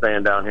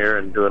staying down here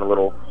and doing a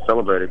little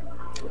celebrating.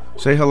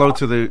 Say hello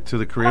to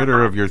the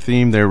creator of your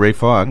theme there, Ray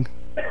Fogg.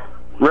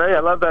 Ray,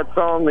 I love that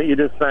song that you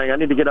just sang. I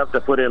need to get up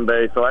to Put-In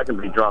Bay so I can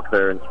be drunk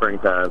there in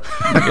springtime.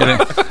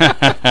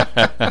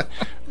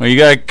 Well, you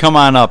got to come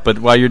on up, but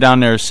while you're down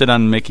there, sit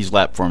on Mickey's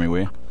lap for me,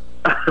 will you?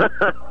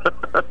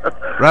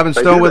 Robin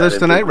Stone with us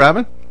tonight.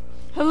 Robin?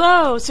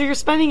 Hello. So you're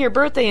spending your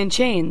birthday in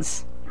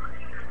chains.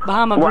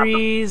 Bahama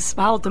Breeze,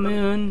 Howl at the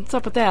Moon. What's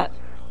up with that?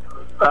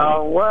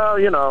 Well,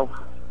 you know,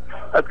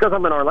 that's because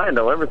I'm in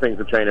Orlando.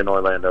 Everything's a chain in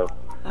Orlando.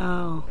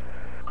 Oh.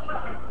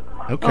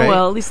 Okay. Oh,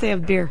 well, at least they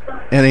have beer.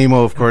 And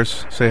Emo, of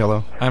course. Say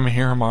hello. I'm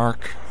here,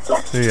 Mark.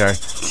 There you are.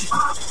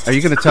 Are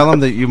you going to tell them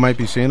that you might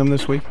be seeing them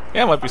this week?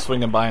 Yeah, I might be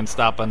swinging by and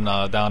stopping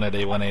down at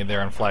A1A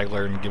there in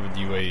Flagler and giving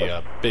you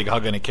a big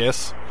hug and a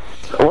kiss.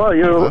 Well,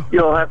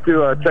 you'll have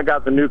to check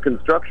out the new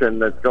construction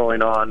that's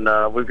going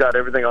on. We've got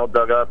everything all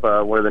dug up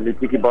where the new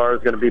Tiki Bar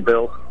is going to be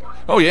built.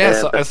 Oh,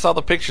 yeah, I saw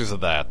the pictures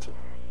of that.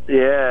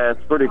 Yeah,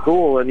 it's pretty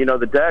cool. And, you know,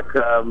 the deck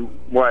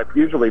where I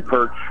usually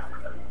perch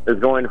is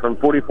going from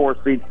 44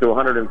 seats to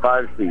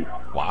 105 seats.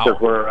 Wow.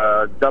 Because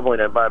we're doubling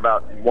it by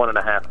about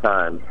 1.5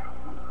 times.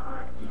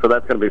 So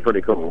that's going to be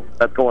pretty cool.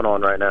 That's going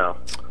on right now.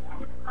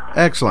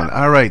 Excellent.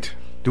 All right.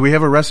 Do we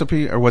have a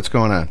recipe, or what's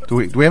going on? Do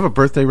we have a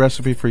birthday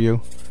recipe for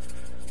you?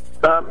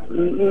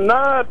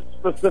 Not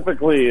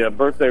specifically a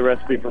birthday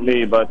recipe for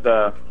me, but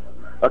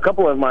a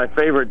couple of my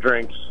favorite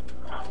drinks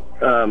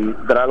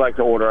that I like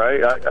to order.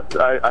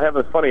 I have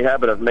a funny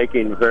habit of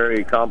making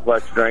very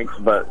complex drinks,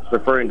 but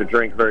preferring to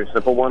drink very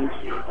simple ones.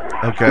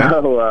 Okay.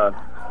 So,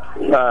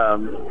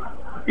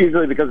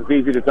 usually because it's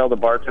easy to tell the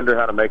bartender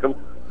how to make them,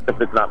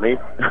 if it's not me.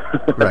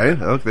 Right.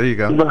 Oh, there you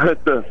go. But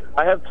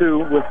I have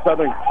two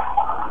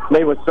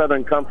made with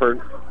Southern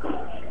Comfort.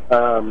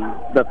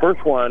 The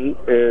first one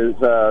is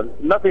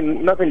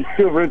nothing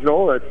too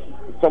original. It's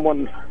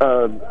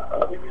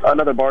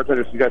another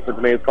bartender suggested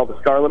to me. It's called the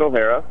Scarlet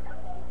O'Hara.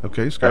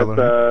 Okay,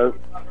 Scarlet.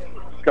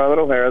 Scarlet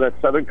O'Hara.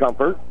 That's Southern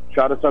Comfort.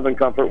 Shot of Southern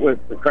Comfort with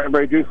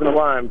cranberry juice and a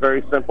lime.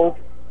 Very simple,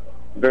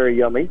 very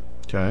yummy.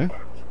 Okay.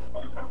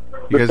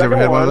 You guys ever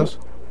had one of those?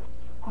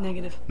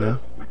 Negative. No.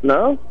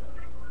 No.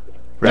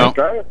 No.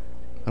 Try it.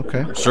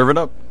 Okay. Serve it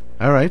up.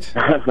 All right.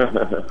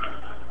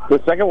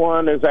 The second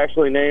one is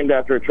actually named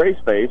after Trace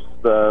Face,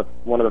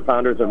 one of the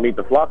founders of Meet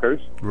the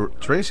Flockers.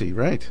 Tracy,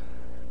 right.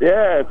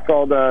 Yeah, it's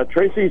called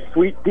Tracy's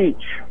Sweet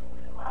Peach.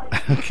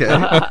 Okay.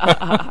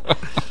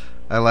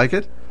 I like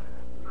it.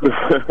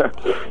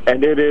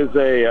 And it is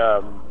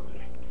a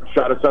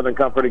shot of Southern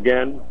Comfort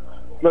again.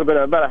 A little bit,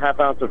 about a half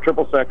ounce of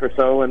triple sec or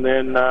so, and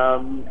then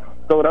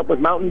fill it up with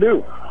Mountain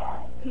Dew.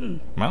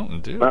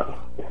 Mountain Dew?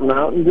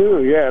 Mountain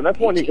Dew, yeah. And that's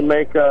one you can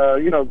make,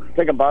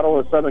 take a bottle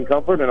of Southern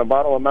Comfort and a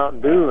bottle of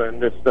Mountain Dew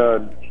and just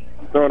throw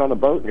it on the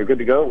boat and you're good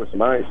to go with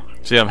some ice.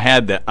 See, I've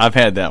had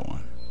that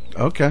one.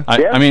 Okay.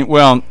 I mean,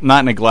 well,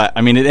 not in a glass.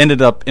 I mean, it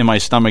ended up in my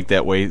stomach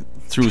that way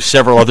through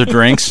several other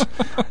drinks,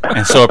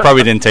 and so it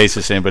probably didn't taste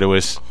the same, but it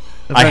was...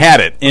 I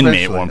had it in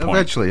me at one point.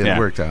 Eventually, it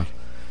worked out.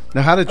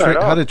 Now, how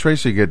did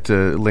Tracy get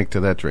linked to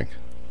that drink?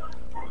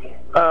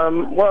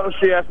 Well,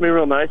 she asked me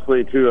real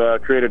nicely to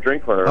create a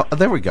drink for her. Oh,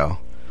 there we go.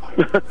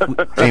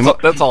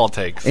 That's all it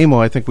takes. Amo,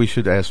 I think we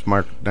should ask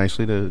Mark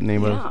nicely to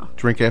name a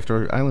drink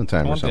after Island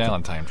Time or something.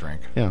 Island Time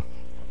drink. Yeah.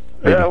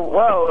 Maybe. Yeah,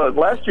 well,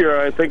 last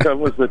year I think it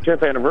was the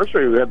 10th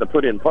anniversary. We had the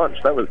Put-In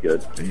Punch. That was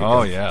good.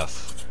 Oh,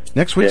 yes.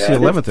 Next week's the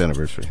 11th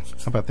anniversary.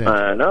 How about that?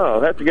 I know.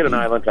 I have to get an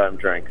Island Time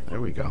drink.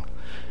 There we go.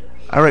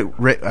 All right,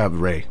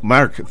 Ray.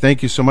 Mark,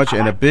 thank you so much,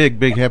 and a big,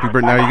 big happy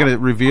birthday. Now, you're going to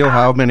reveal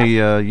how many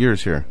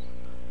years here?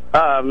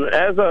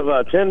 As of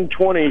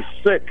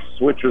 10/26,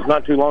 which was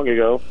not too long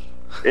ago,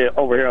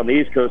 over here on the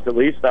East Coast at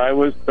least, I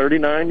was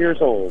 39 years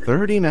old.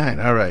 39.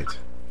 All right.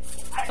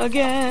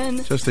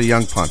 Again. Just a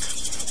young punt.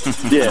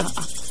 Yeah.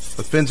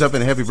 But fins up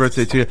and happy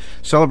birthday to you.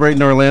 Celebrate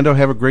in Orlando.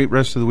 Have a great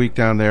rest of the week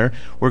down there.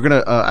 We're going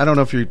to, I don't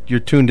know if you're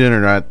tuned in or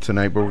not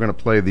tonight, but we're going to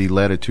play the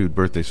Latitude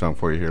birthday song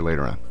for you here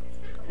later on.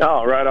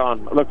 Oh, right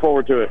on. I look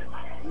forward to it.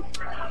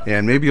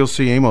 And maybe you'll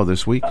see Amo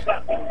this week.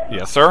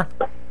 Yes, sir.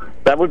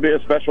 That would be a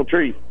special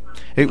treat.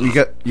 Hey, you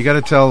got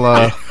to tell...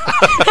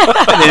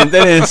 that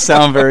didn't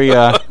sound very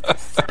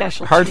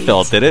Special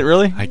heartfelt, did it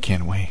really? I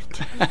can't wait.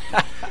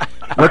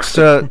 what's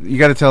you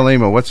got to tell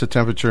Amo, what's the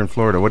temperature in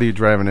Florida? What are you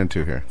driving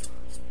into here?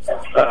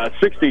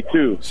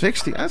 62.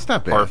 60? That's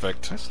not bad.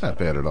 Perfect. That's not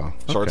bad at all.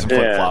 Shorts Okay.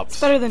 and flip-flops.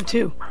 Better than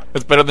 2.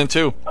 It's better than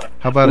 2.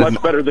 How about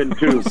Much better than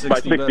 2 by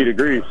 60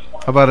 degrees.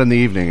 How about in the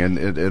evening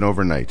and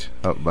overnight?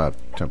 How about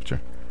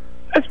temperature?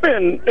 It's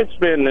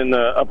been in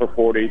the upper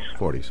 40s.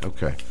 40s.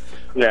 Okay.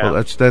 Yeah. Well,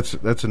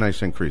 that's a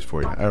nice increase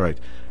for you. All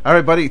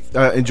right, buddy.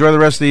 Enjoy the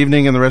rest of the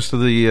evening and the rest of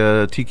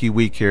the Tiki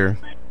week here.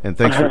 And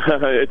thanks for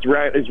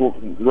it's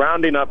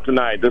rounding up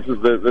tonight. This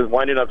is the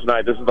winding up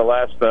tonight. This is the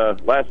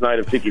last night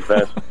of Tiki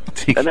Fest,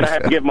 and then I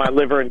have to give my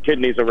liver and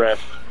kidneys a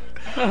rest.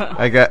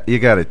 you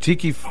got it.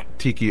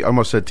 Tiki.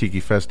 Almost said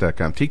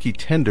TikiFest.com.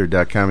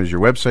 TikiTender.com is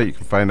your website. You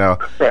can find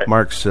out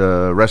Mark's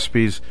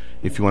recipes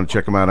if you want to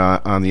check them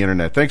out on the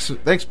internet. Thanks,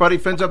 buddy.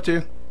 Fins up to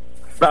you.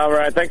 All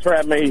right. Thanks for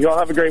having me. You all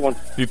have a great one.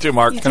 You too,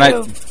 Mark. You Good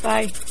night. too.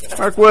 Bye.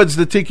 Mark Woods,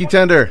 the Tiki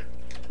Tender,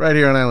 right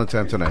here on Island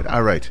Time tonight.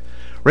 All right.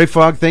 Ray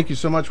Fogg, thank you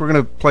so much. We're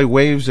going to play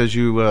Waves as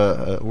you,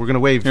 we're going to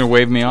wave. You're going to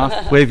wave me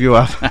off? Wave you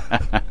off.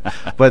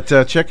 But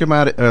check him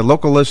out,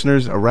 local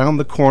listeners, around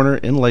the corner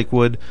in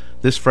Lakewood.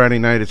 This Friday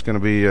night, it's going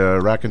to be a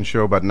rockin'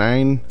 show about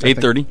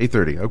 8:30.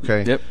 8:30,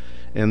 okay. Yep.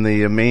 In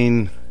the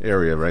main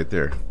area right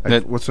there.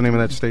 What's the name of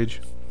that stage?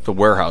 The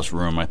warehouse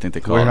room, I think they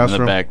call it, in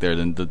the back there,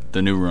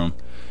 the new room.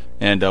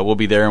 And we'll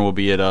be there, and we'll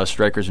be at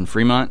Strikers in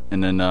Fremont,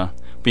 and then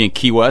be in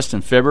Key West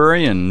in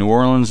February, and New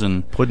Orleans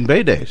and Puddin'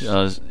 Bay Days.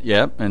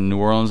 And New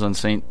Orleans on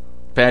St.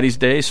 Patty's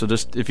Day. So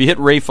just if you hit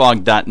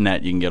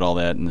rayfog.net, you can get all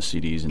that and the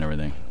CDs and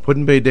everything.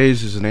 Puddin' Bay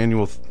Days is an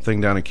annual thing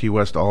down in Key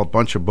West. A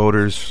bunch of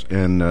boaters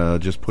and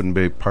just Puddin'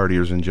 Bay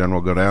partiers in general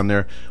go down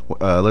there.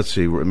 Let's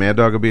see, Mad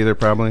Dog will be there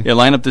probably. Yeah,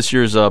 lineup this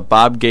year is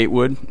Bob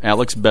Gatewood,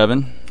 Alex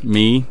Bevan,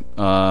 me,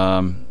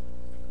 Mike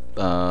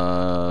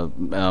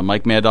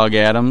Mad Dog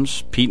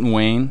Adams, Pete and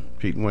Wayne,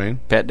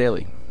 Pat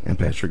Daly. And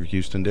Patrick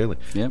Houston Daly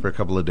for a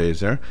couple of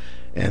days there.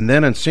 And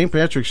then on St.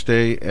 Patrick's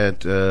Day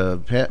at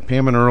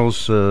Pam and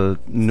Earl's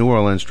New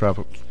Orleans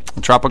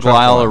Tropical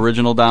Isle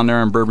original down there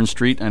on Bourbon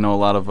Street. I know a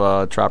lot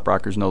of trop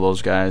rockers know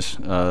those guys.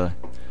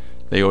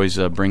 They always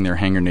bring their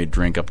hand grenade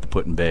drink up to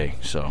Putin Bay.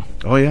 So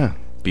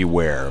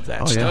beware of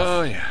that stuff.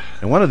 Oh, yeah.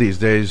 And one of these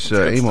days,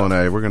 Amo and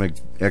I, we're going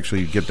to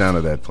actually get down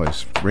to that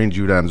place. Rain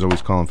Judon is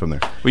always calling from there.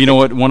 Well, you know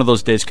what? One of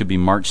those days could be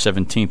March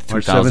 17th,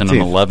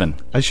 2011.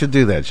 I should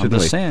do that, shouldn't I'm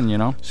we? just saying, you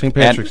know. St.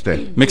 Patrick's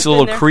Day. Mix a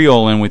little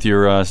Creole in with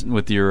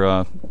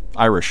your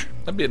Irish.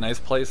 That'd be a nice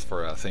place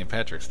for St.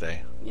 Patrick's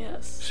Day.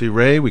 Yes. See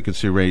Ray. We could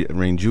see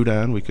Rain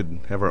Judon. We could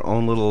have our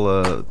own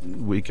little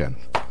weekend.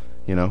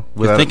 You know,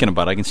 You're thinking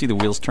about it. I can see the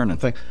wheels turning.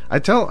 I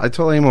tell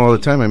Amo all the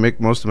time. I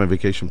make most of my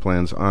vacation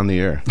plans on the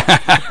air,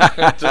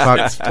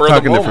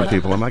 talking to different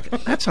people. I'm like,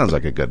 that sounds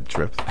like a good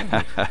trip.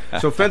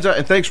 So, Fenza,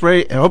 and thanks,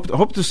 Ray. I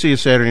hope to see you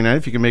Saturday night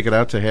if you can make it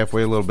out to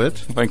halfway a little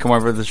bit. If I can come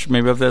over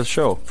maybe up to the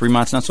show.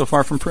 Fremont's not so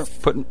far from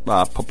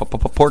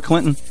Port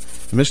Clinton.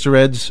 Mr.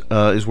 Ed's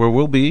is where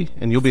we'll be,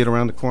 and you'll be at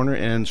around the corner.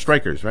 And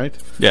Strikers, right?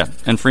 Yeah,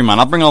 and Fremont.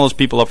 I'll bring all those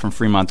people up from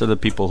Fremont. They're the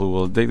people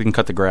who they can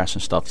cut the grass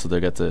and stuff, so they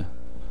get the.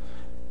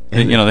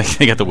 They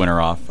get the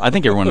winter off. I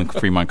think everyone in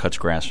Fremont cuts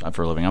grass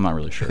for a living. I'm not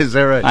really sure. Is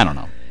that right? I don't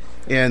know.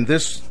 And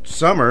this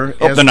summer...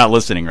 Hope they're not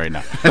listening right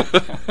now.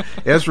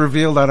 As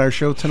revealed on our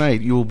show tonight,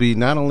 you will be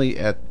not only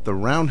at the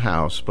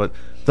Roundhouse, but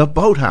the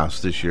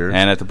Boathouse this year.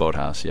 And at the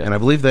Boathouse, yeah. And I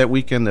believe that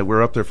weekend that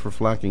we're up there for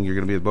flocking, you're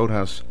going to be at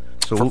Boathouse.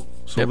 So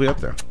we'll be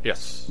up there.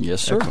 Yes.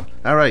 Yes, sir. Excellent.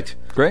 All right.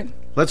 Great.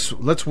 Let's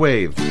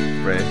wave,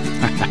 Ray.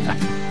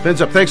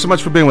 Fins up. Thanks so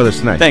much for being with us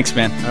tonight. Thanks,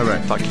 man. All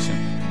right. Talk to you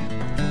soon.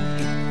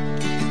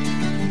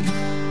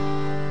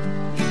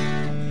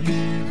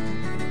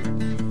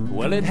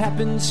 Well, it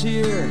happens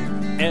here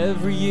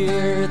every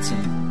year. It's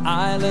an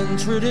island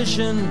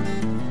tradition.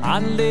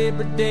 On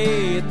Labor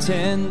Day at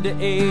 10 to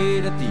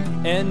 8 at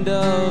the end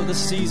of the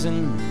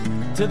season.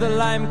 To the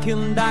lime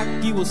kiln dock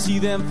you will see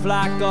them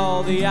flock.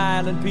 All the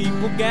island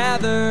people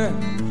gather.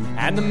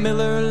 And the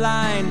Miller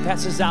line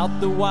passes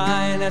out the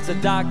wine as the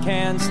dock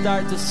hands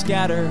start to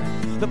scatter.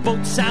 The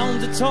boat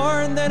sounds a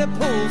torn, then it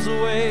pulls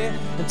away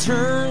and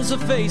turns to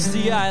face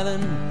the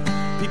island.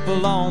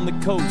 People on the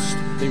coast,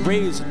 they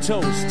raise a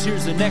toast.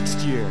 Here's the next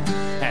year,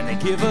 and they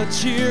give a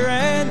cheer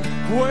and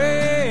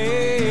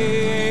wave.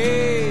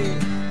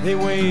 They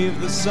wave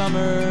the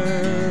summer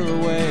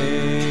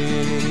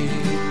away.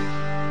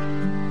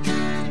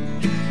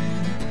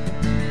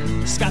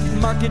 Scott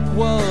Market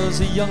was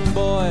a young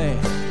boy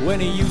when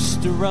he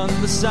used to run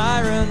the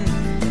siren.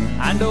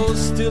 I know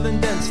still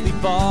in densely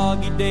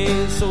foggy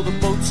days, so the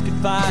boats could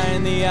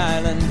find the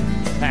island.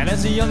 And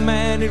as a young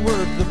man, he'd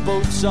work the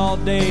boats all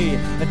day.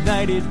 At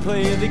night, he'd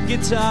play the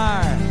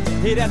guitar.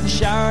 He'd have to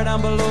shower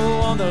down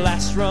below on the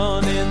last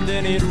run, and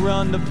then he'd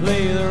run to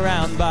play the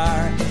round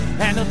bar.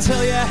 And he'll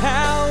tell you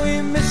how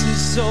he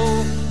misses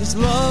so his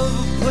love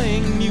of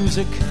playing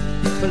music.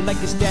 But like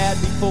his dad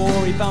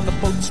before, he found the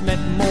boats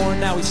meant more.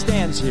 Now he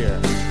stands here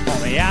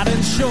on the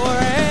island shore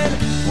and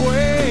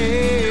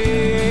waves.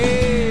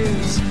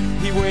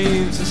 He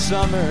waves the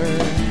summer.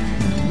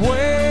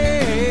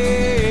 Waves.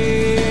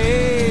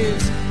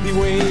 He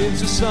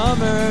waves the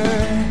summer.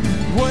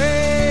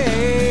 Waves.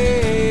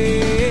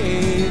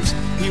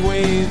 He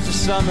waves the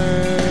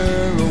summer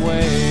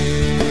away.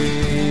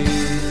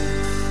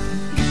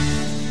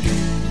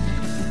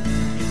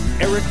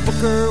 Eric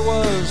Booker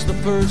was the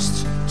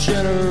first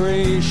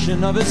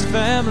generation of his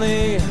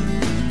family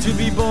to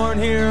be born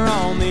here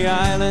on the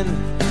island.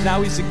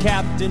 Now he's the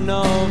captain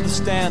of the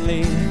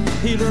Stanley.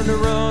 He learned to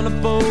run a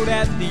boat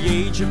at the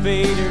age of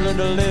 8. He learned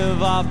to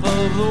live off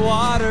of the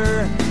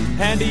water,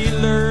 and he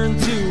learned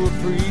to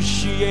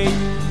appreciate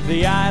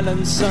the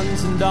island's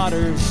sons and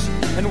daughters.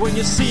 And when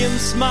you see him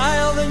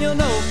smile, then you'll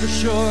know for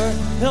sure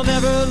he'll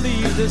never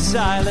leave this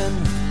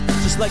island.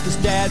 Just like his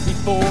dad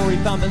before, he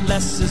found that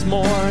less is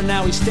more.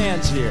 Now he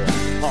stands here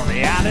on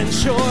the island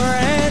shore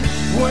and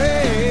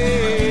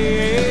waves.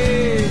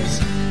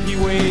 He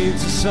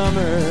waves the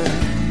summer.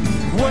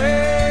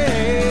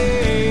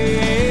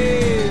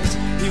 Waves.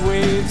 He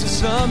waves the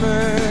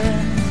summer.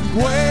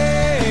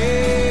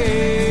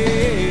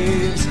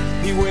 Waves.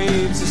 He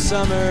waves the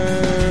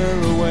summer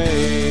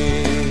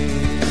away.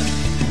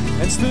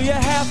 And still you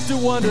have to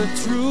wonder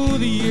through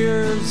the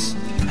years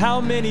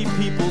how many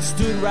people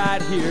stood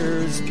right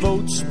here as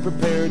boats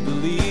prepared to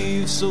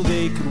leave so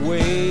they could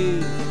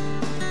wave.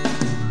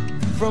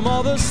 From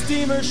all the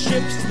steamer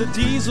ships to the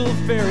diesel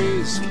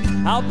ferries,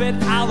 I'll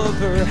bet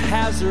Oliver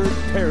Hazard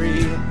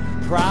Perry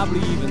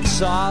probably even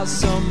saw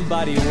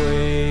somebody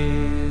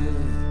wave.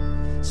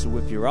 So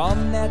if you're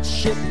on that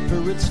ship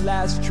for its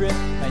last trip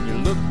and you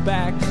look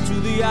back to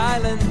the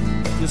island,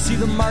 you'll see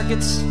the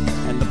markets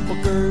and the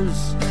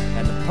Bookers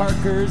and the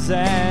Parkers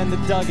and the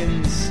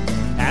Duggins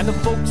and the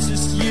folks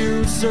this year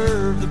who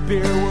serve the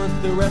beer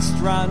worth the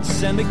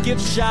restaurants and the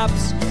gift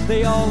shops.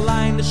 They all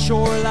line the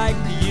shore like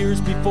the years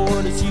before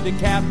to see the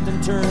captain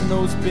turn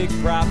those big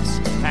props.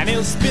 And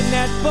he'll spin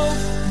that boat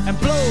and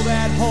blow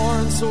that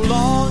horn so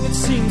long it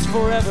seems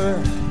forever.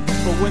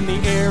 But when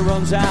the air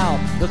runs out,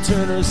 they'll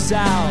turn her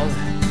south.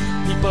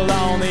 People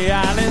on the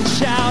island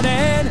shout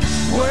and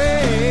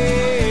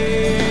wave.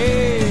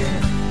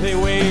 They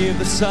wave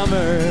the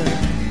summer.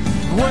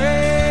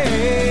 Wave.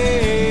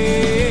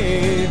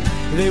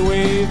 They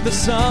wave the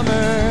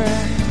summer.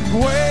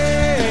 Wave.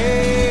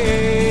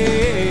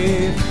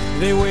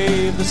 They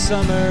wave the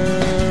summer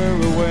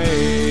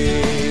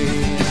away.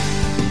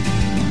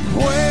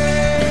 Wave.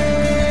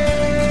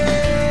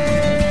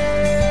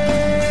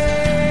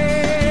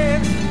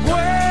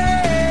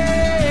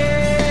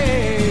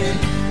 Wave.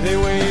 They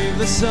wave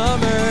the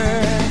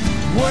summer.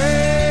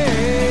 Wave.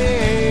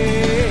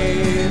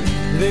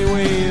 They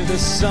wave the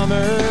summer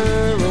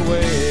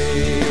away.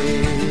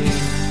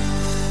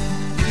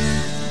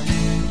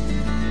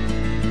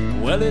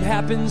 Well, it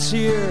happens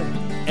here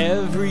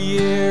every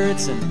year.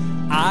 It's an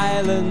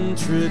island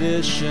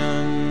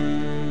tradition.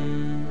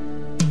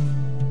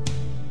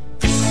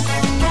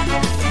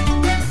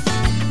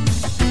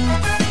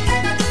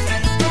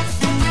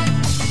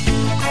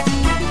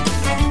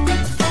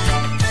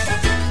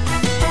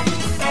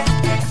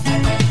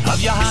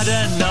 Have you had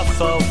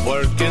enough of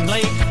working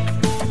late?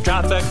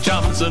 Traffic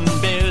jams and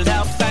bailed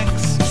out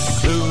banks,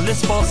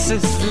 clueless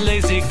bosses,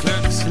 lazy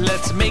clerks.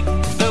 Let's make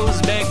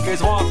those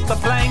beggars walk the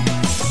plank.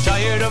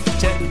 Tired of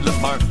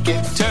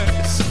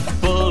telemarketers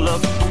full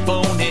of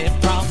phony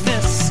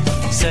promise.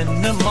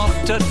 Send them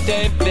off to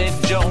David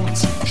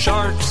Jones.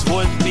 Sharks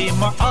would be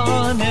more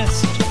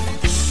honest.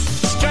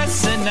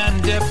 Stressing and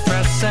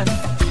depressing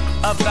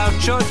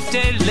about your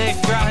daily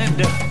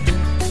grind.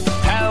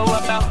 How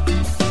about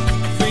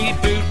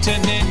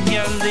freebooting in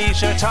your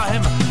leisure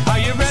time? Are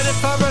you ready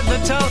for a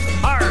little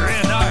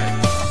R&R?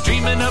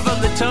 Dreaming of a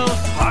little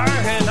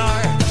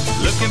R&R.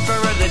 Looking for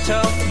a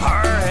little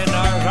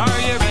R&R. Are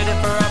you ready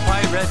for a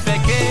pirate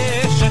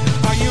vacation?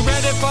 Are you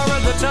ready for a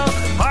little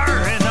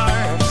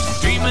R&R?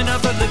 Dreaming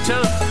of a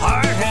little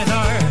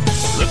R&R.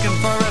 Looking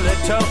for a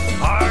little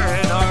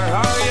R&R.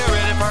 Are you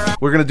ready for a...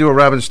 We're going to do a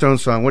Robin Stone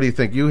song. What do you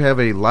think? You have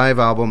a live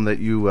album that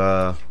you...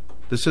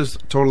 this is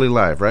totally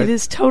live, right? It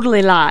is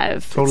totally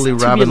live. Totally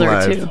It's Robin tubular,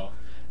 live. too.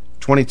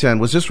 2010.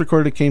 Was this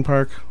recorded at Kane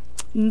Park?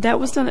 That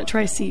was done at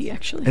Tri-C,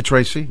 actually. At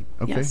Tri-C?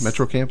 Okay. Yes.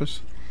 Metro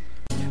Campus?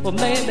 Well,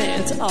 maybe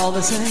it's all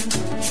the same.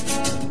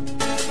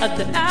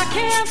 That I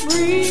can't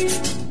read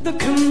the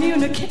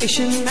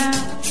communication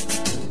now.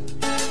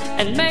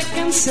 And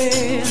making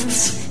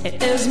sense,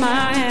 it is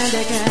my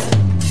handicap.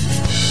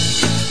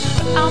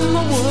 But I'm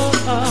the one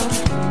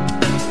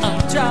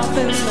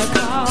driving the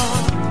car.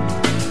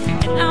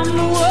 And I'm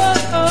the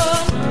one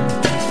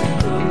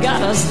who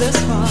got us this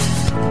far.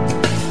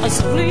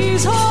 So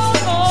please hold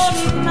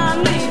on, I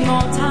need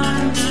more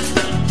time.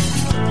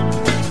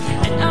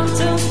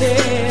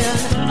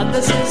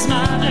 this is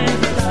my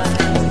favorite life.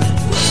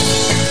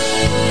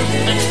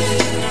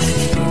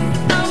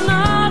 I'm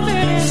not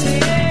finished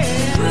yet.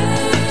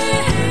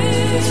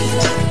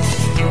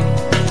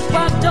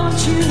 Why don't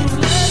you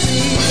let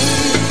me?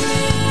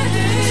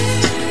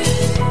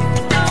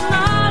 I'm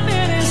not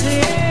finished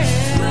yet.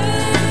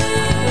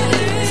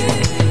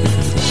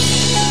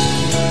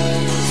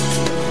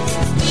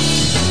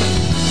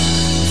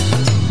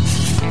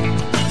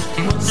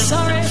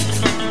 Sorry,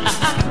 I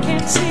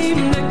can't seem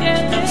to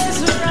get this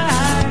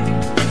right.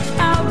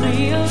 I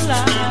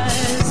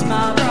realize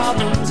my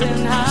problems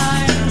in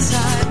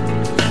hindsight.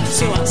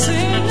 So I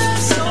sing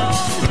this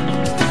song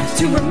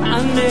to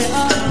remind me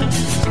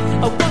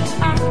of what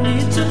I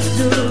need to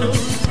do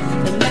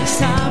the next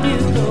time you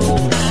go.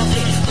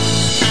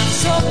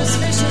 So this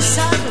vicious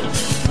cycle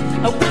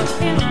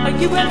within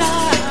you and I,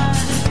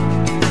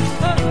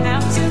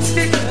 perhaps it's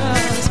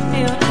because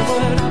in the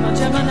word I'm a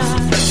Gemini.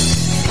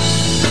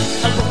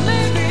 But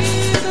maybe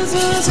this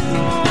is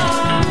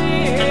why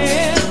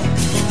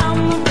I'm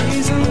the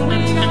reason we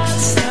got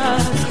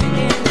stuck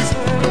in this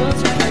world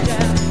right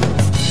now.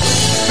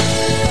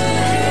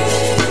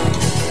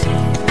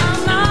 I'm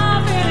not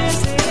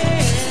finished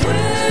yet.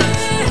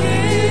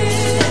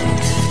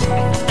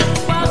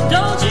 Why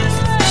don't you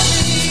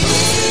let me?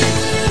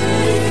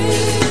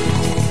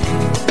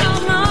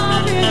 I'm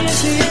not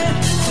finished yet.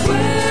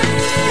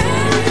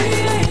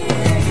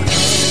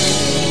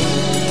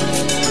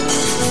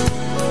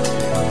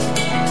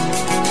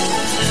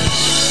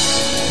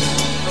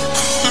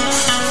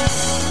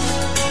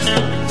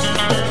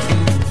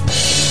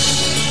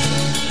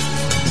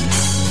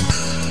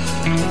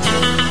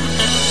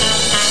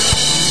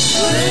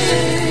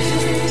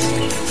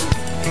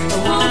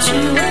 Won't you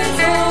wait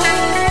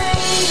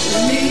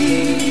for me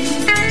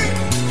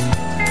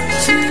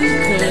to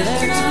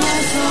collect my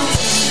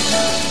thoughts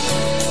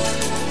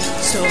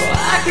so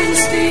I can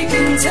speak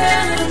intelligently?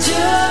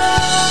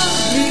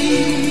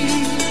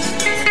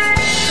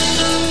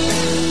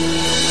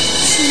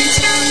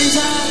 Sometimes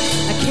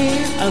I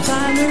can't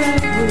find the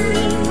right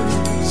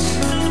words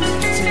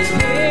to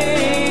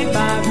paint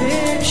my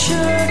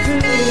picture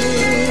clear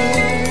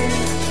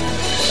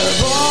of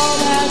all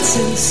that's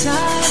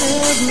inside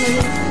of me,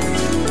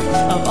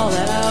 of all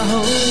that I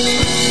hold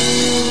near.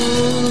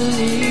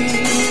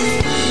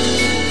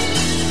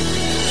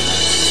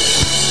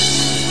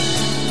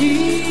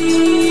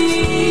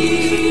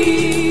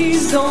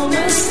 Please don't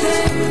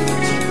mistake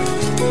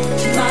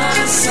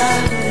my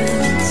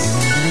silence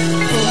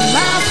for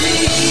my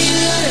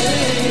feelings.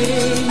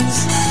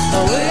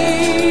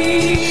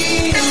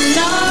 Away, I'm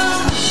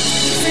not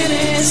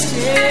finished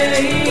yet.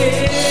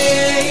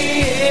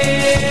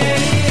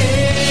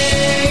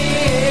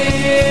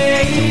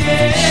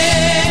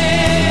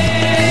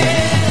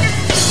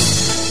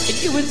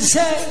 You would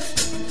say,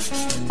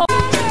 oh,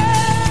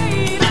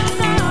 wait, I'm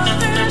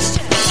not finished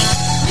yet.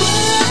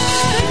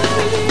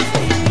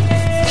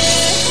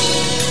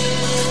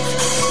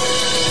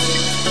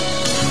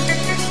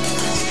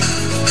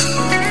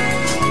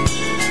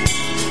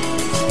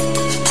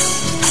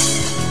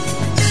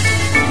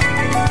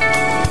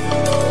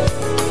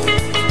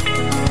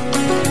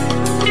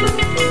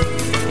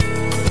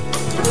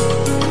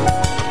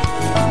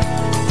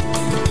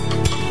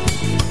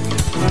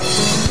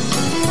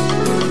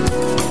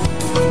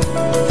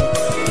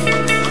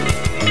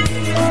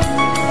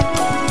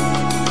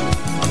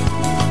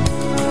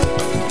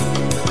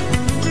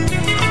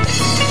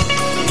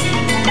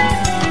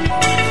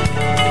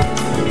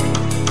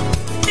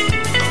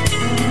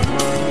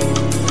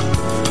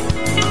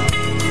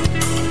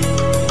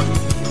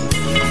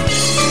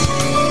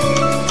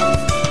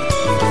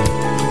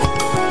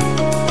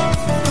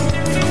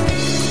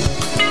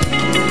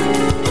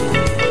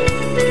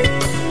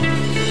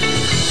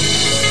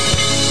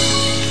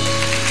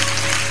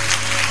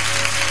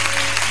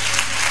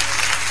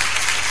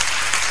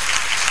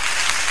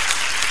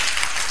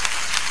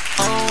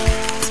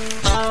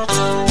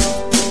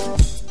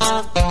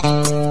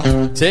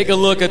 Take a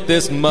look at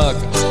this mug.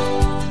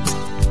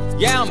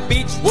 Yeah, I'm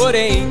Beechwood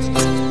aged.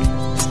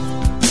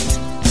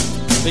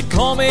 They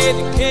call me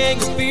the king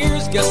of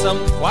beers, guess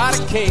I'm quite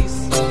a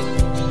case.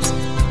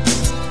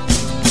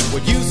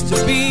 What used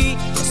to be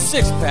a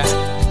six-pack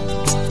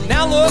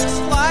now looks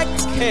like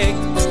a keg.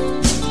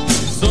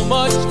 So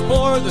much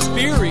for the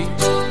theory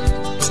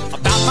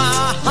about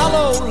my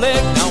hollow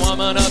leg. Now I'm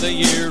another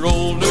year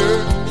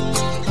older,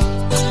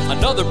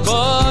 another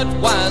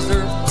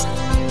Budweiser.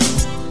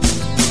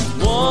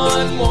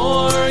 One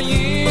more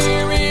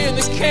year in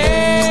the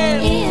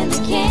can.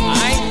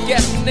 I ain't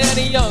getting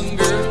any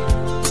younger.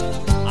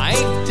 I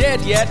ain't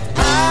dead yet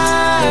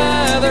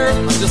either.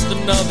 I'm just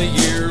another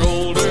year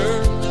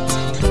older,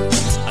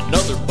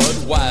 another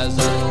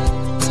Budweiser.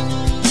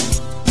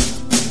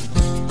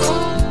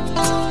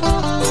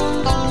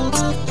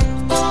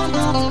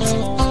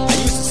 I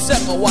used to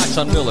set my watch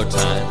on Miller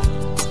time.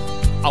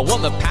 I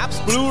won the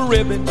Pabst Blue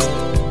Ribbon.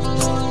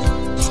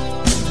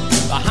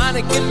 The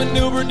Heineken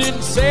maneuver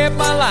didn't save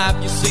my life,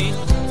 you see.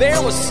 There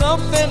was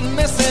something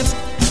missing.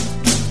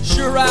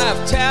 Sure,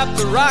 I've tapped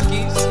the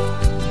Rockies,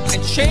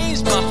 and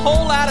changed my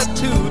whole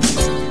attitude.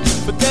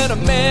 But then I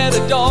met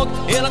a dog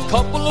and a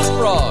couple of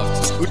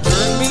frogs who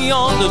turned me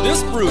on to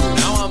this brew.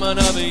 Now I'm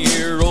another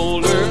year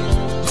older,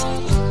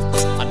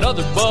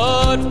 another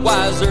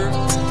Budweiser.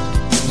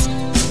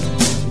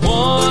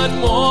 One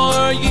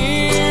more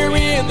year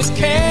in the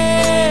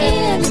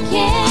can.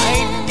 I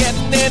ain't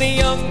getting any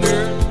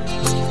younger,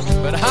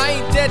 but I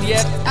ain't dead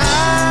yet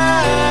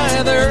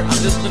either. I'm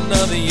just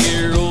another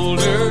year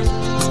older,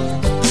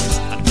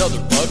 another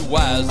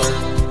Budweiser.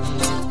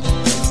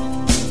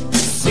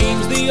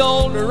 Seems the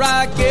older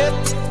I get,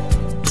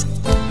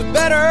 the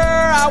better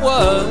I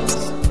was.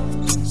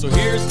 So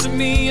here's to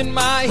me and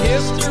my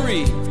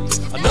history,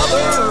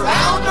 another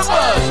round of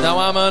buzz. Now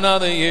I'm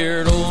another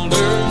year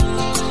older,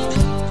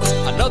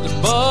 another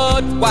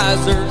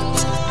Budweiser.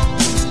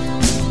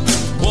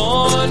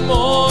 One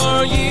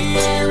more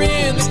year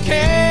in the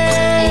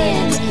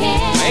can. I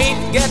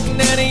ain't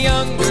getting any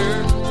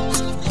younger,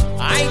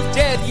 I ain't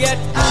dead yet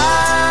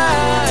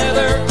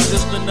either.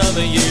 Just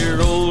another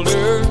year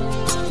older,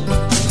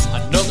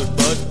 another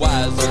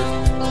Budweiser.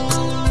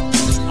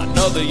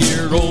 Another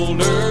year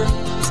older,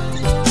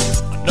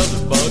 another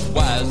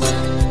Budweiser.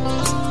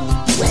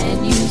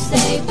 When you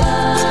say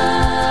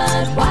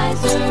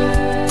Budweiser.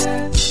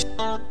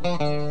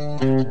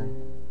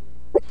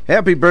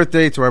 Happy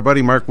birthday to our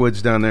buddy Mark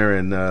Woods down there,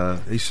 and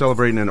he's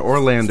celebrating in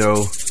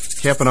Orlando,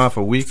 capping off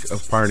a week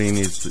of partying.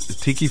 It's the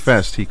Tiki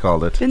Fest, he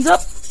called it. Fins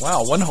up.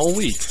 Wow, one whole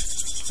week.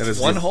 That is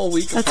One whole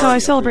week. That's how I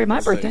celebrate my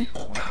birthday.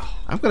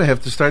 I'm going to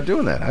have to start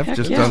doing that. I've Heck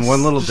just yes. done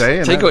one little day.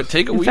 And Take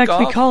a In week fact, off.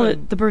 we call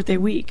it the birthday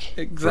week.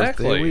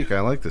 Exactly. Birthday week.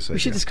 I like this idea. We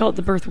should just call it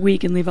the birth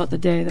week and leave out the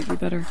day. That'd be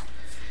better.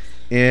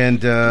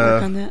 And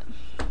Work on that.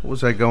 what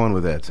was I going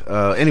with that?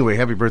 Anyway,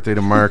 happy birthday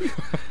to Mark.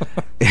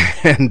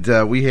 And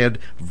we had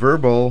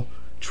Verbal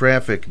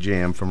Traffic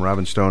Jam from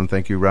Robin Stone.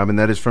 Thank you, Robin.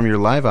 That is from your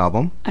live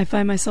album. I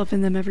find myself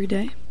in them every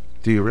day.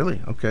 Do you really?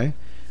 Okay.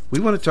 We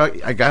want to talk.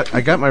 I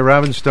got my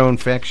Robin Stone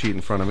fact sheet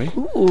in front of me.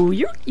 Ooh,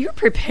 you're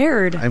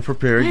prepared. I'm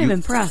prepared. I am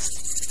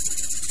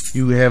impressed.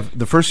 You have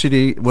the first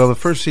CD. Well, the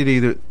first CD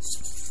that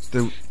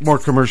the more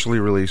commercially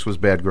released was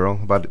Bad Girl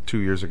about 2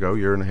 years ago,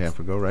 year and a half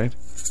ago, right?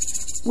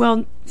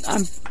 Well,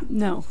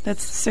 no,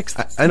 that's the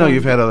sixth. I know one.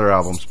 you've had other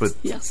albums, but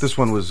Yes. this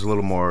one was a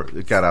little more.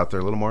 It got out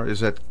there a little more.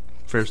 Is that a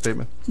fair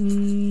statement?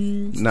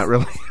 Not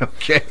really.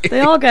 Okay.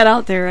 They all got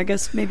out there, I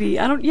guess. Maybe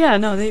I don't. Yeah,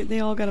 no,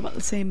 they all got about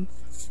the same.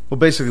 Well,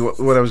 basically,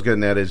 what I was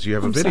getting at is you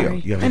have I'm a video. sorry.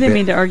 You have I didn't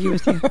mean to argue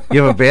with you.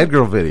 You have a Bad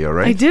Girl video,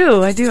 right? I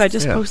do. I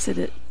just Yeah. posted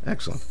it.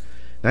 Excellent.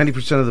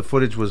 90% of the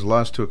footage was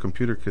lost to a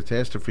computer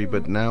catastrophe,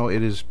 but now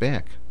it is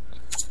back.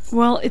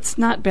 Well, it's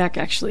not back,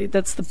 actually.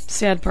 That's the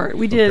sad part.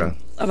 We did Okay.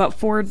 about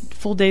 4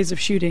 full days of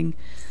shooting,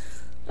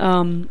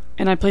 and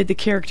I played the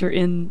character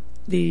in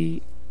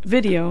the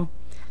video,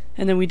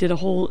 and then we did a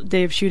whole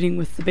day of shooting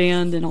with the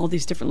band in all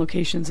these different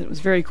locations, and it was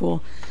very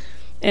cool.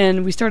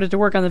 And we started to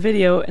work on the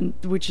video, and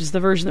which is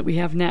the version that we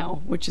have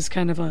now, which is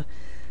kind of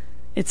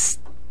it's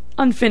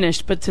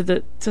unfinished, but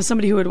to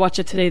somebody who would watch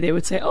it today, they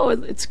would say, "Oh,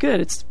 it's good,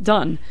 it's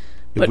done."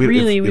 But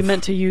really, we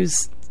meant to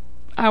use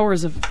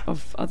hours of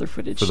other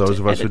footage. For those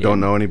to of us who edit don't in.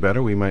 know any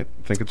better, we might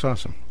think it's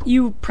awesome.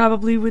 You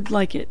probably would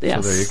like it,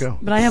 yes. there you go.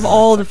 But I have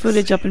all the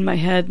footage up in my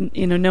head,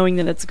 knowing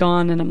that it's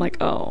gone, and I'm like,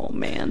 oh,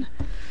 man.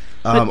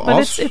 But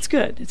Also, it's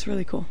good. It's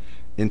really cool.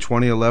 in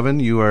 2011,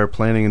 you are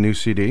planning a new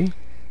CD.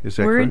 Is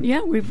that correct?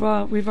 Yeah, we've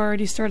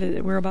already started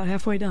it. We're about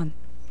halfway done.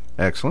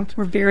 Excellent.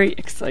 We're very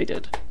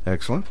excited.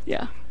 Excellent.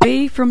 Yeah.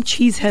 Way from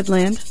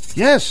Cheeseheadland.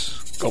 Yes.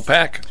 Go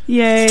Pack.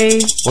 Yay.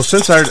 Well,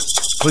 since our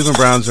Cleveland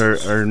Browns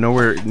are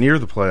nowhere near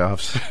the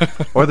playoffs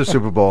or the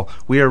Super Bowl,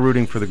 we are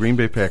rooting for the Green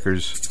Bay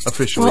Packers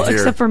officially Well, here.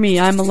 except for me.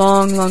 I'm a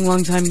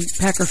long time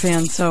Packer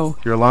fan, so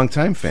You're a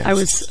longtime fan. I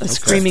was a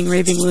screaming,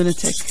 raving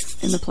lunatic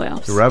in the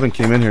playoffs. So Robin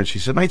came in here and she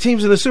said, "My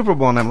team's in the Super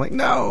Bowl," and I'm like,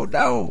 "No."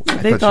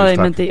 They thought I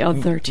meant the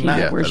other team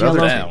that wears that other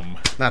yellow. team.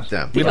 Not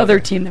them. The other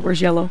team that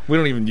wears yellow. We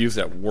don't even use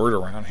that word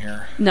around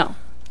here. No.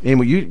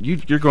 Amy,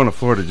 you're going to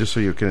Florida just so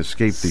you can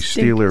escape the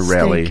Steeler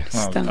rally.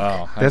 Stunk.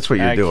 That's what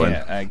you're doing.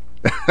 I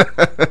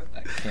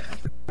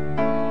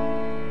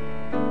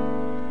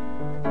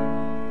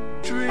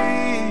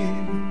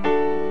Dream,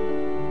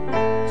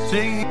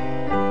 sing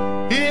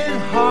in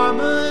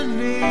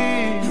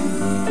harmony,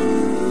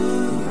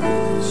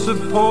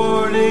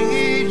 supporting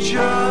each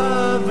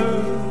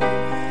other.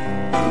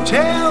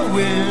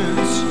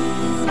 Tailwinds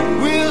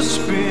will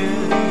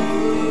spin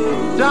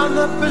down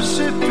the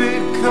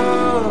Pacific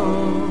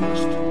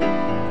coast,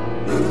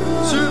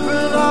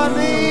 surfing on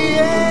the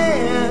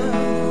air.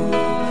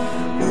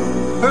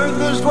 Heard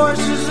those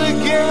voices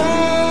again.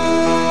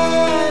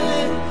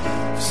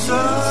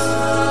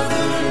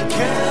 Southern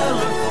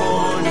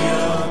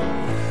California,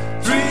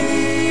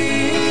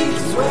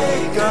 dreams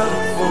wake up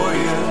for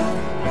you.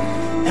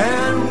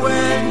 And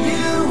when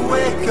you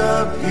wake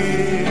up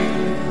here,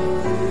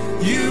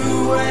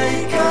 you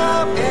wake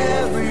up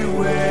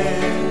everywhere.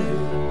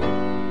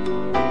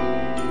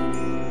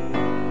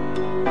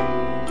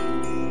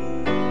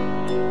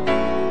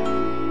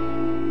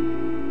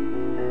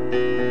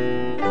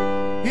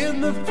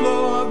 In the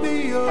flow of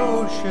the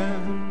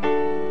ocean,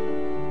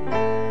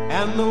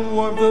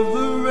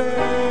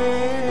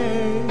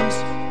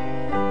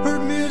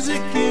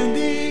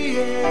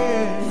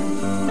 air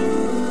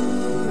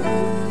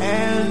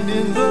and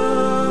in the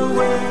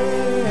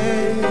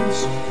waves.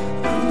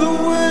 The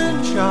wind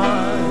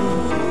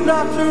chimed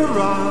not to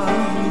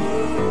rhyme.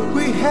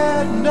 We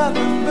had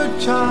nothing but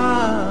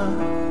time.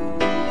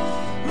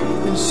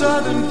 In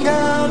Southern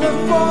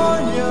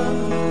California,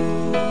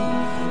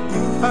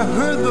 I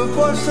heard the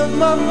voice of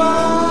my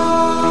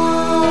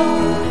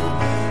mind.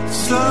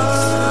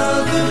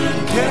 Southern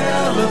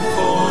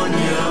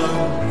California,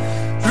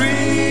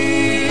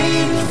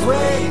 dreams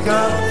wake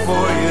up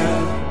for you.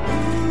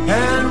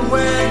 And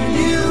when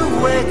you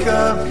wake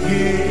up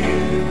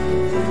here,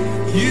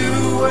 you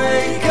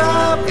wake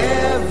up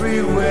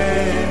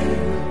everywhere.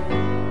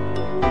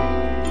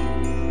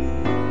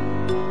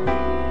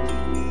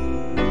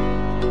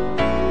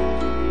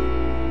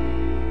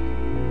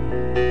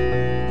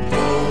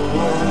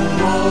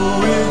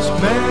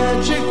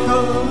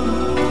 Magical,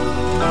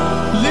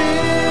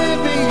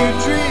 living a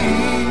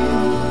dream.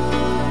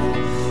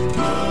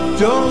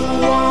 Don't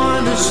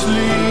want to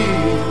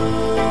sleep.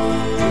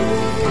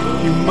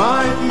 You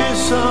might miss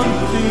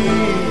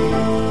something.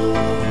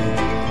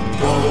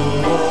 Whoa,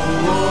 whoa,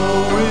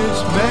 whoa,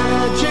 it's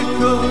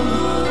magical.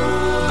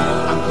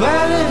 I'm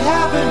glad it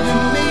happened to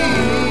me.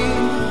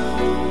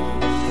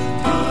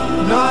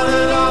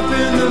 Nodded up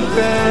in the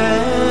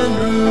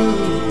bedroom,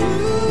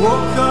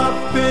 woke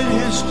up in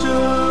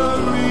history.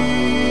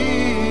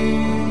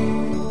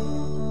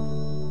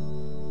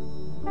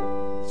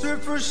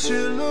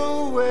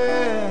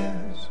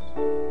 Silhouettes,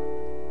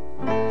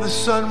 the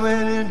sun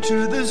went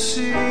into the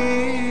sea.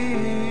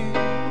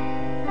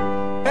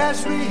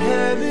 As we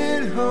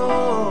headed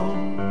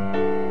home,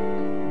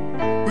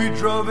 we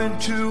drove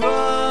into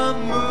a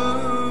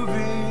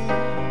movie.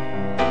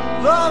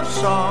 Love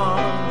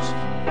songs,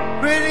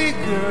 pretty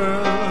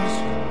girls,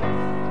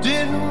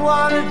 didn't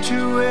want it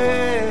to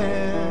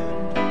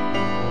end.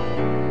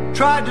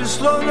 Tried to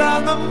slow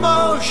down the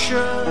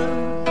motion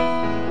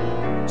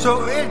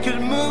so it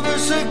could move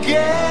us again.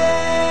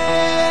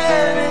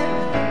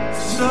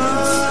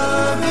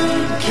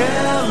 Southern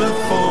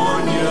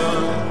California,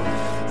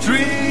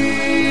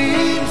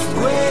 dreams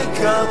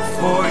wake up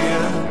for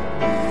you.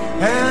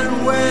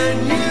 And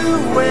when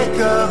you wake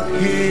up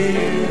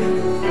here,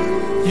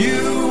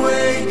 you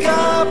wake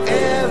up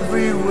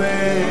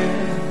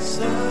everywhere.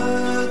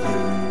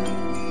 Southern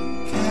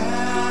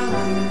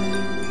California.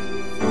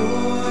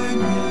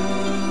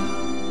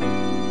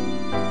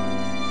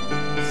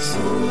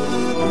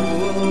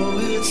 Oh,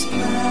 it's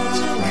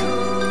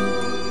magical.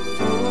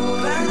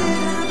 That it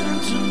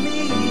happened to me.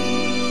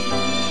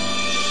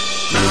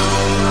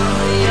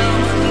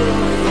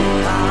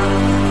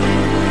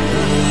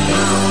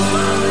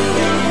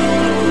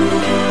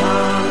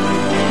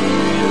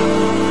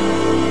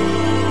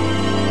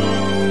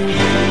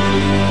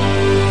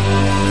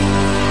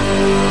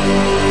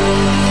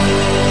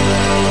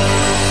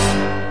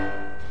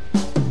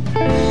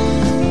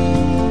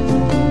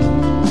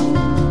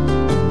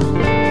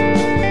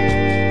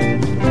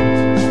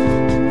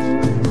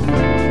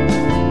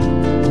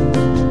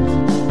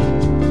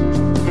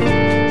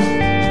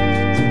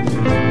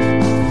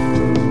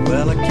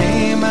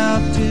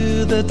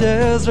 The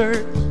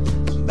desert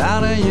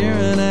about a year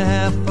and a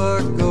half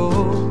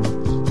ago.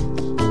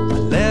 I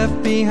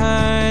left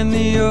behind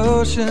the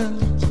ocean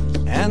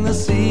and the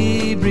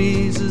sea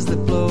breezes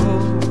that blow.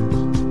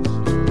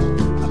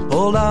 I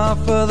pulled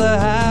off of the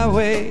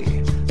highway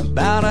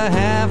about a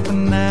half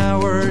an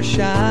hour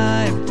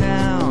shy of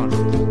town.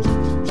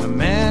 A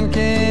man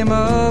came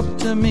up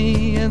to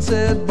me and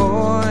said,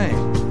 "Boy,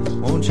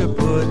 won't you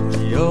put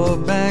your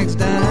bags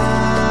down?"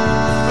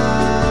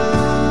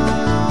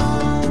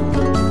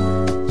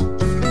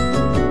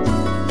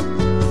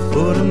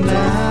 Put 'em down,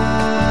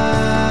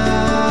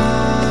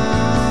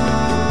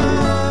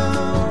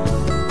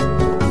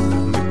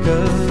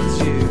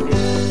 because you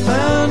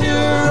found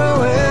your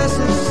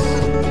oasis,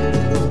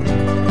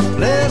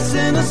 blessed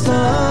in the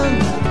sun.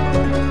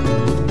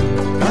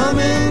 Come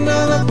into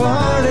the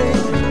party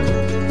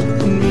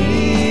and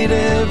meet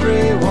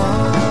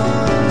everyone.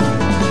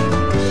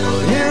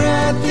 Well, here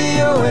at the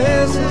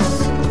oasis,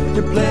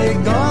 you play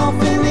golf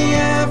in the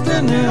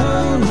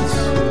afternoons,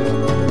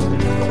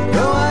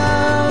 go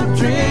out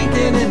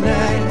drinking at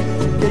night,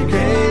 get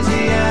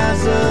crazy as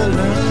a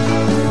loon.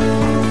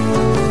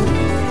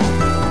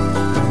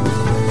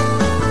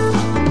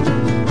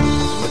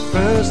 At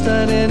first I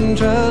didn't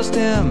trust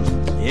him,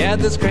 he had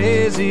this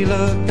crazy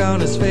look on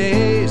his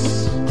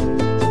face.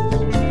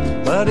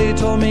 But he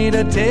told me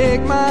to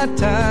take my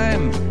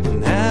time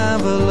and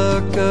have a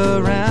look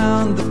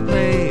around the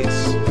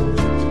place.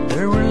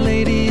 There were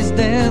ladies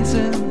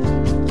dancing,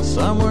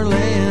 some were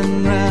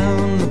laying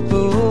round the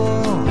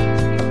pool.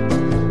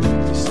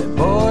 He said,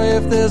 "Boy,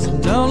 if this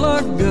don't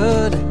look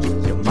good,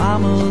 your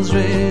mama's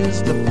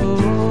raised a fool."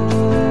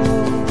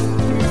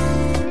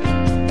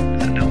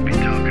 Don't be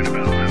talking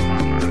about my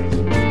mama.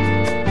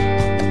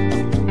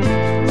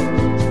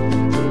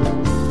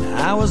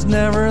 I was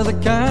never the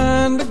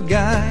kind of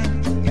guy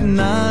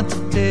not to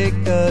take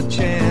a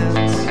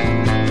chance,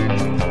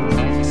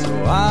 so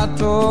I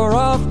tore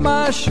off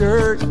my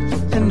shirt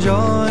and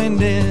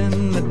joined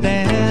in the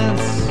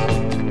dance.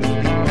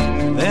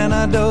 Then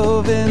I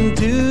dove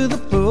into the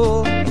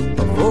pool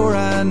before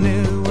I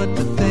knew what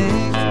to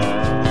think.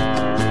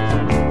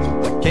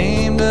 I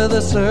came to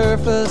the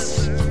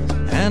surface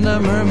and a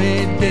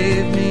mermaid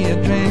gave me a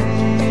drink.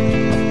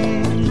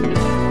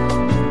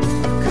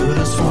 Could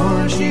have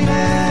sworn she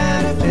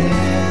had a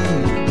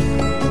fin.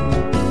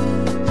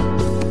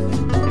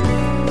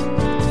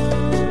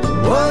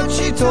 What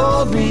she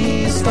told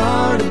me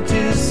started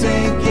to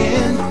sink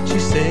in. She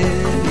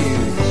said, you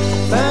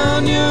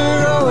found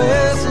your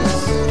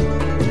oasis,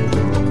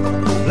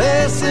 a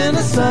place in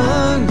the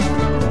sun.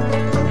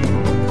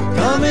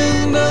 Come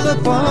into the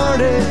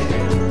party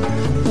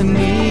and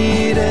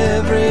meet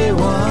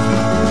everyone.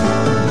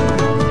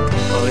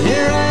 Well,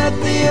 here at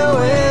the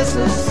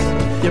oasis,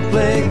 you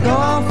play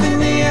golf in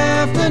the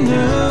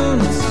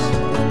afternoons,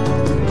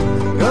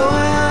 go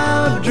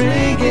out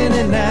drinking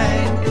at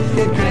night,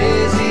 get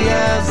crazy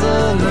as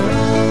a loon.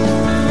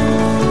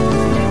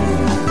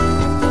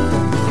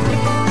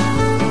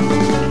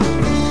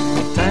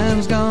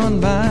 Time's gone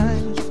by,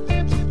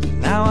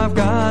 now I've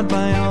got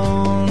my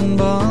own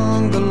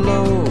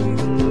bungalow.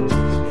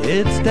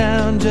 It's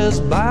down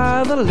just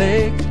by the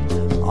lake,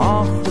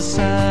 off the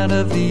side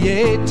of the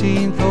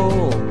 18th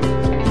hole.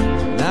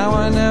 Now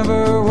I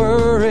never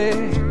worry,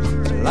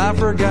 till I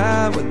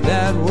forgot what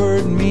that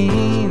word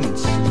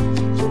means.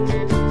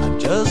 I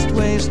just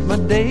waste my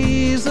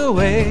days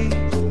away,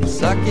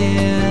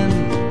 sucking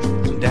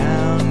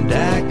down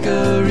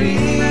daiquiris.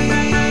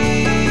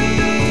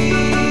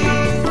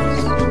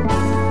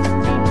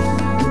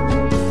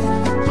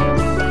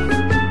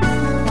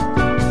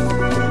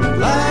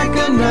 Like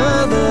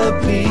another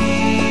please,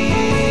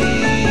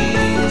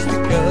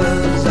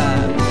 because I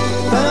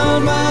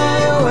found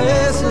my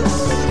oasis,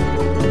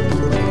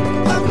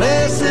 my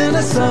place in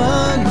the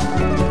sun.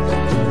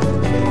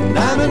 And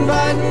I'm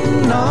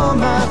inviting all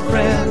my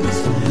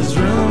friends, there's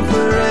room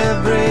for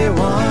everyone.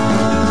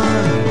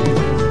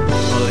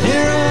 Well,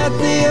 here at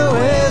the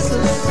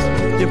oasis,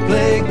 you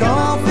play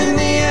golf in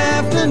the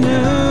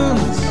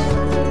afternoons,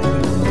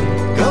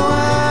 go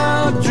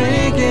out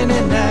drinking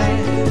at night,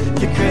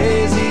 you're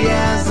crazy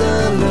as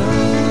a loon.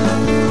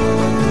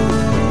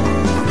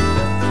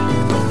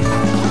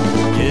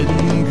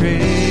 Getting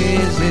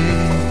crazy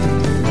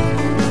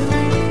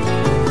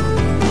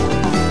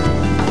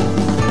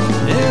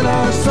in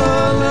our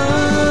saloon.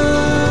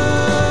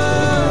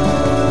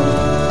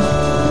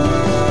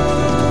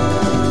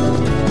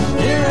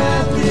 Here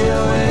at the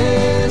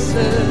oasis,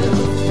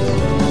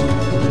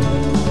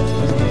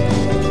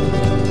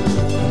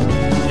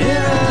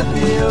 here at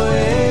the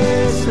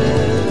oasis,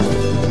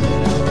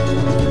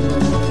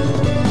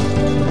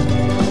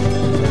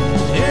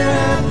 here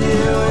at the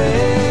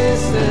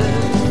oasis,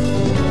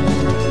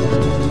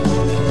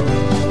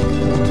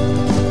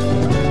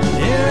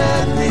 here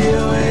at the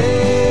oasis.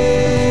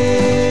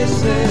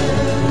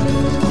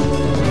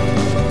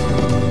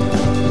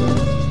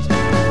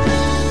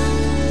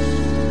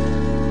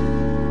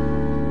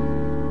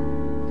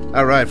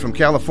 All right, from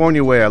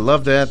California Way. I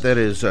love that. That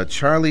is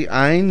Charlie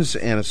Ines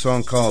and a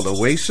song called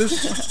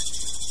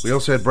Oasis. We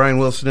also had Brian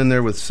Wilson in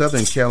there with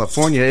Southern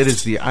California. It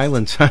is the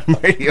Island Time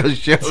Radio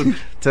Show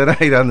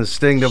tonight on the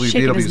Sting WBWC.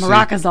 Shaking his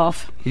maracas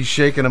off. He's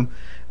shaking them.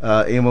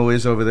 Amo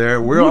is over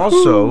there. We are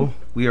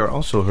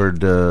also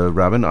heard,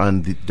 Robin,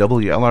 on the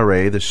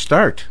WLRA, The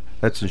Start.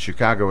 That's in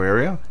Chicago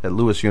area at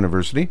Lewis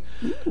University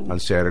on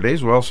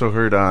Saturdays. We're also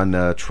heard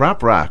on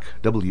Trop Rock,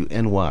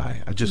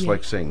 WNY. I just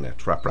like saying that.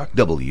 Trop Rock,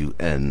 WNY.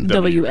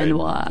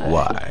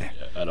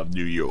 Out of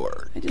New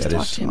York. I just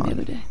talked to him the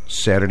other day.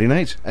 Saturday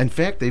nights. In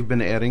fact, they've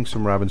been adding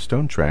some Robin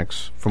Stone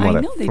tracks from what I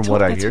know, from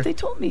what I that's hear. what they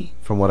told me.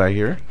 From what I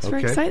hear. I was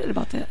very excited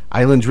about that.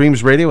 Island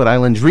Dreams Radio at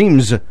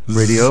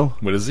islanddreamsradio.com.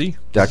 What is he?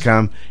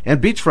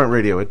 And Beachfront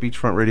Radio at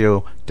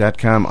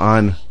beachfrontradio.com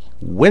on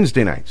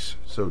Wednesday nights.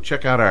 So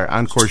check out our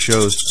encore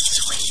shows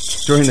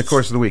during the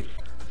course of the week.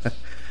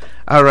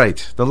 All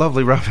right, the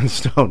lovely Robin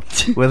Stone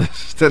with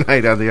us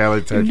tonight on the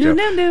Island Time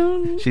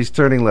Show. She's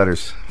turning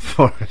letters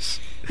for us.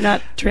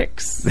 Not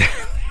tricks.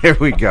 Here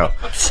we go.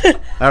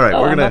 All right,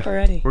 I'm up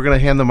already. we're gonna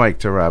hand the mic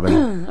to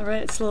Robin. All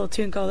right, it's a little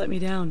tune called "Let Me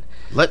Down."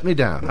 Let me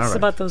down. All It's right.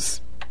 about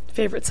those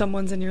favorite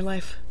someones in your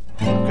life.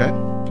 Okay.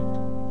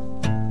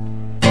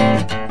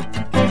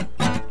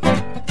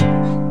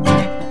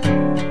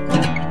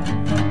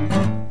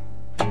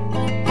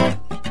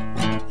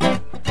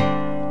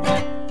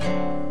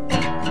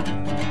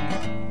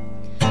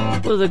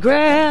 Well, the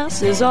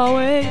grass is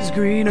always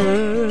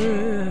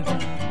greener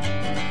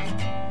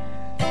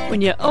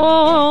when you're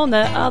on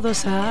the other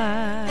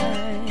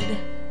side,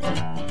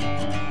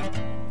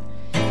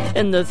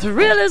 and the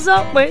thrill is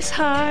always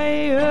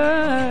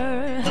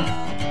higher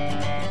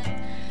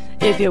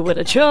if you would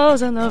have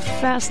chosen the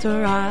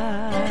faster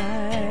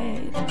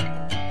ride,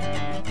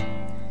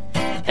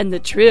 and the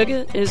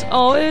trigger is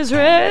always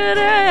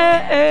ready,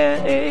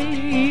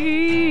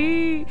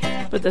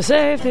 but the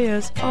safety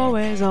is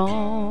always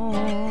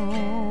on.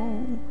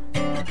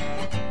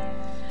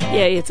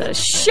 Yeah, it's a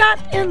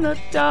shot in the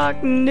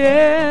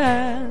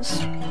darkness,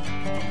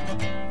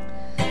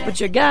 but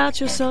you got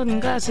your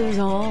sunglasses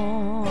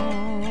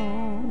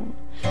on.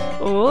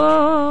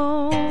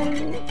 Oh,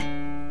 in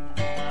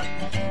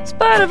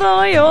spite of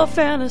all your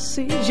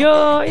fantasies,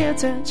 your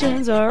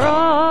intentions are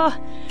raw,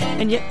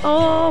 and you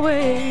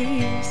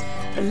always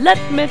let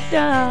me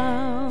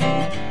down.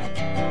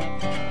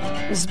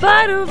 In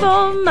spite of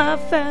all my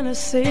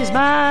fantasies,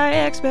 my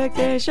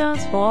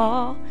expectations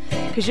fall,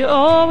 'cause you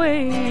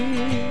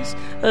always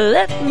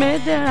let me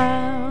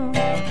down.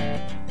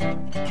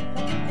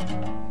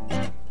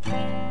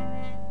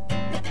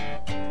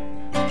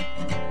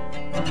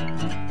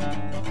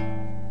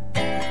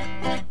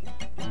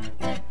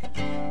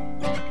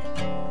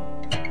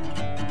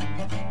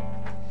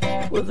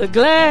 Well, the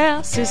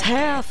glass is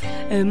half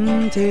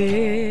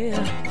empty,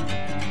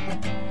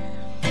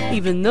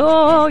 even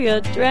though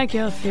you drank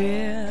your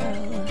fill.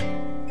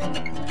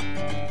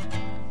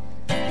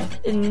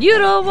 And you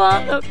don't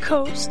want a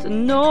coast,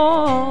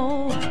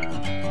 no,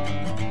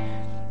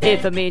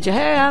 if it means you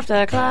have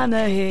to climb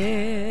the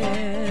hill.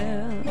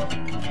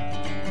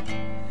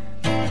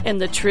 And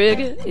the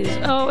trigger is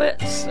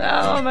always,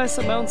 oh, my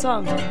own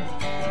song.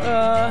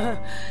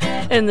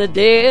 And the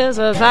days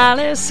are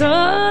finally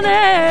sunny,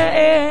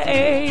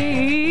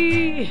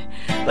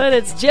 but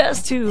it's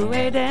just too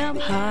way damn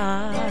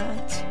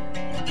hot.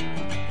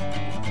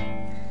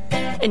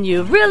 And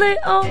you really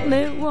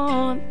only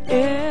want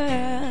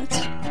it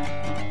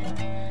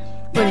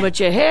when what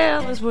you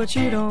have is what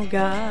you don't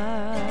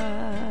got.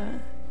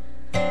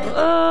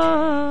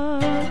 Oh,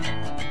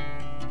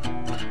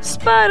 in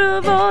spite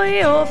of all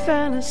your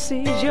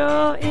fantasies,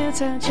 your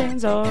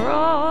intentions are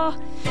raw,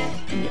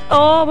 and you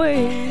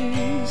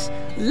always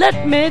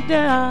let me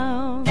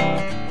down.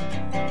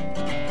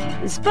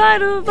 In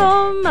spite of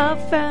all my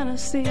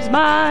fantasies,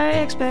 my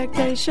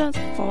expectations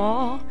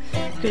fall,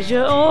 'cause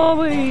you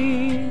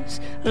always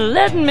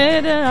let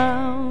me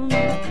down.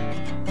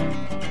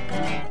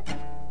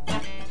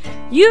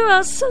 You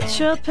are such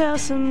a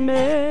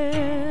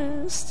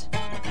pessimist.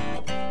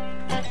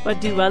 Why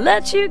do I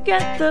let you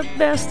get the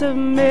best of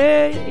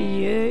me?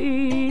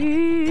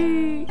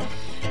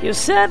 Your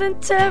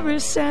sedentary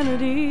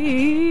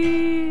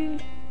sanity,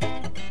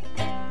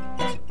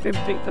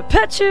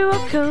 perpetual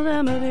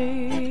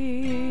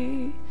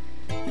calamity.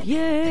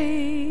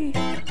 Yay.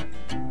 In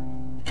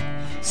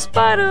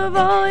spite of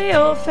all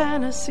your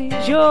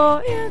fantasies,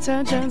 your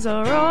intentions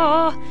are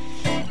raw,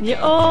 and you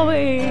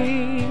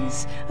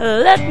always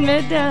let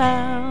me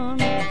down.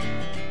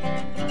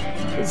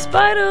 In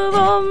spite of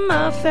all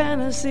my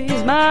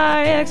fantasies,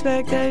 my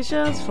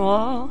expectations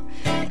fall,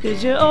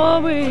 'cause you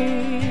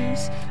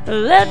always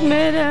let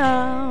me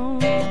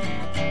down.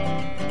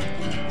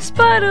 In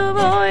spite of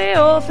all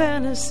your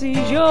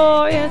fantasies,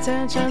 your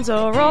intentions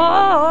are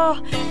raw,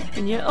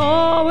 and you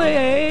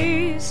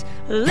always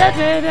let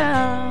me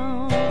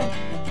down.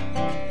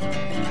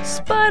 In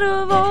spite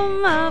of all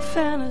my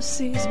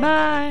fantasies,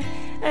 my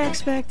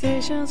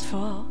expectations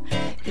fall,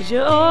 'cause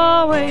you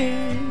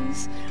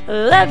always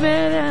let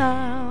me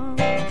down.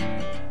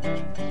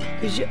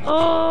 'Cause you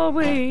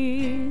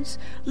always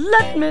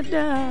let me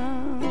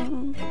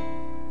down.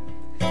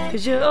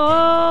 'Cause you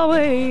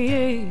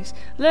always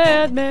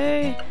let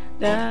me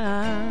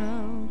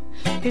down.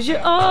 'Cause you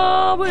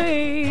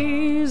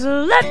always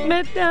let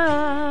me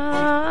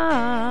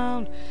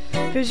down.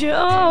 'Cause you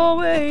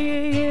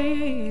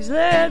always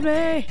let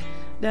me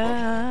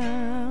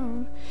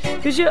down.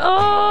 'Cause you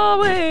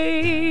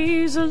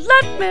always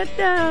let me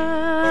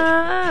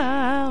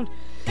down.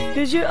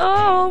 'Cause you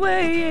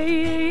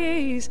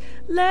always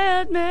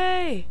let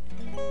me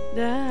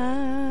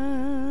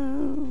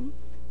down.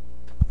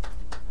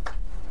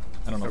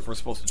 I don't know if we're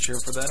supposed to cheer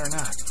for that or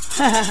not.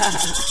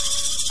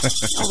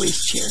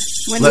 Always cheer.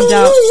 When in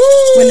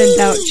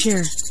doubt,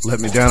 cheer. Let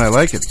me down. I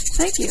like it.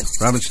 Thank you.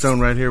 Robin Stone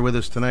right here with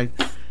us tonight,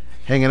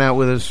 hanging out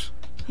with us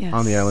Yes.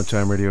 on the Island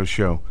Time Radio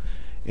Show.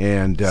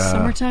 And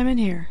Summertime in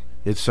here.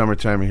 It's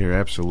summertime here,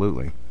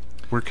 absolutely.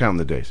 We're counting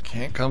the days.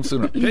 Can't come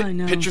sooner. I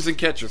know. Pitchers and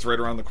catchers right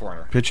around the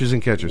corner. Pitchers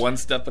and catchers. One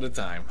step at a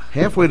time.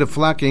 Halfway to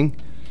Flocking.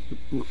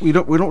 We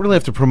don't really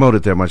have to promote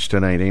it that much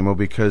tonight, Amo,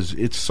 because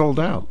it's sold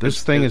out.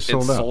 This thing is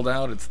sold it's out. Sold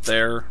out. It's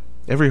there.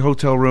 Every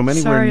hotel room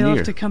anywhere Sorry, you'll near.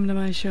 have to come to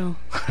my show.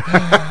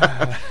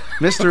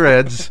 Mr.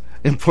 Ed's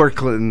in Port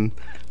Clinton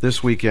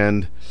this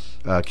weekend.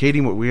 Katie,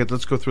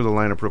 let's go through the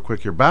lineup real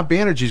quick here. Bob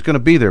Banerjee's going to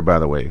be there, by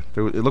the way.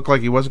 It looked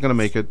like he wasn't going to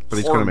make it, but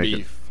he's going to make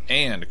it. Corned beef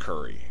and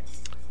curry.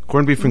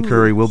 Corned beef and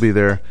curry will be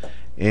there.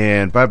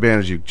 And Bob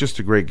Banerjee, just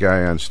a great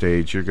guy on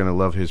stage. You're going to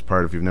love his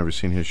part if you've never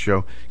seen his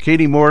show.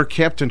 Katie Moore,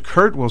 Captain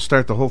Kurt will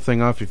start the whole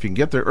thing off. If you can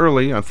get there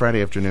early on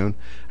Friday afternoon,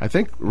 I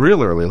think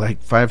real early,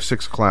 like 5,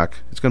 6 o'clock.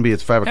 It's going to be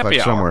at 5 o'clock Happy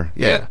hour. somewhere.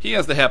 Yeah. He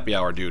has the happy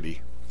hour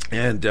duty.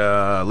 And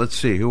let's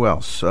see, who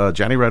else?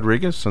 Johnny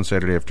Rodriguez on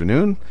Saturday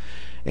afternoon.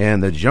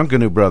 And the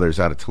Junkanoo Brothers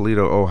out of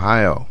Toledo,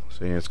 Ohio.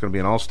 So yeah, it's going to be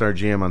an all-star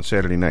jam on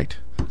Saturday night.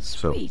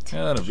 Sweet.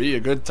 That'll be a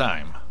good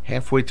time.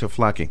 Halfway to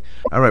Flocking.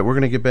 All right, we're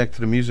going to get back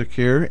to the music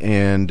here,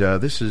 and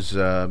this is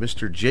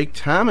Mr. Jake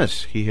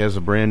Thomas. He has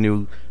a brand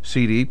new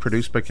CD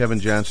produced by Kevin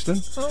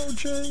Johnston. Oh,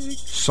 Jake.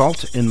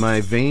 Salt in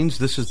My Veins.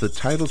 This is the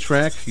title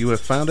track. You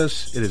have found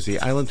us. It is the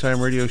Island Time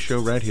Radio Show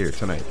right here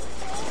tonight.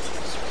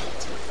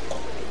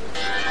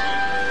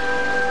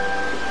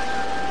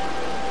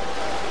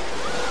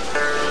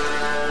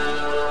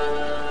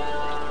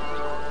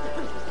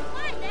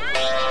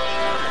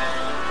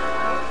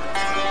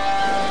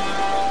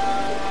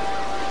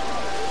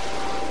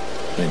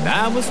 When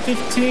I was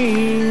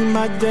 15,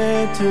 my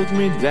dad took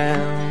me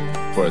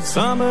down for a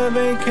summer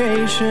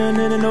vacation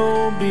in an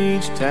old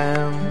beach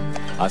town.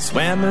 I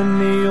swam in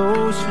the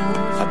ocean,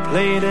 I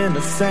played in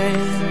the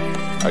sand.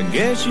 I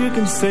guess you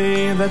can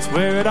say that's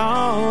where it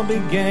all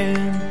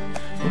began.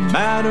 No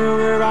matter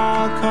where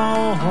I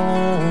call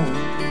home,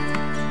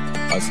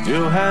 I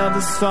still have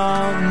the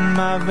salt in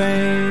my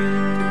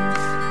veins.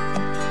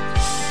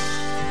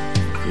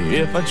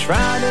 If I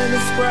tried to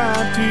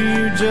describe to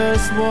you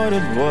just what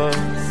it was,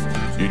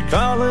 you'd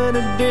call it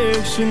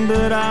addiction,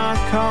 but I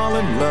call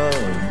it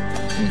love.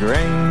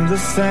 Grains of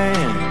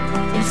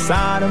sand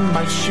inside of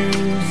my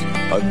shoes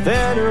are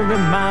there to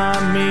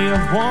remind me of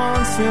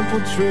one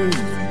simple truth.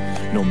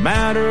 No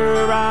matter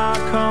where I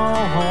call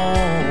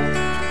home,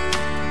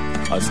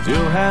 I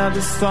still have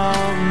the salt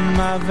in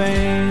my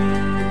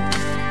veins.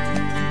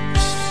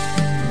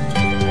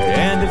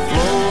 And it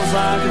flows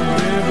like a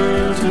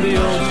river to the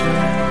ocean,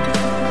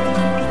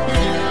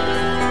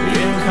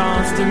 in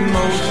constant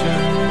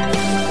motion.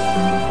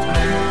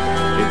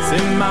 It's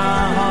in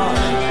my heart,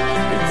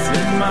 it's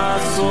in my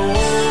soul.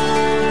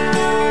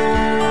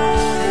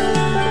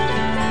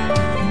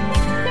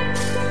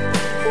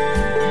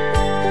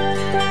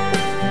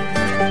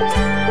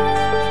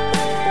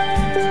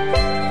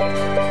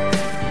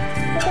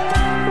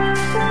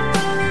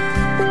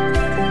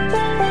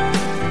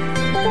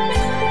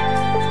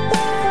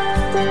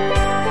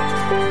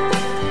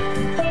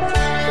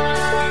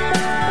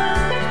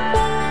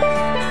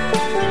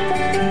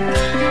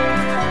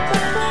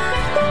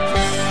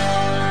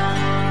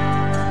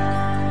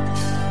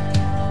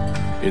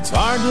 It's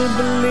hard to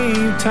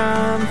believe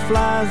time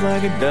flies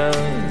like it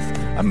does.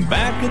 I'm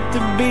back at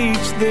the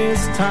beach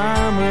this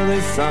time where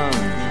they sung.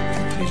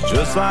 He's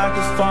just like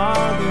his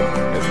father,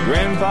 his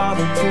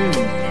grandfather too,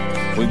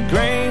 with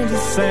grains of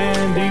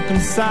sand deep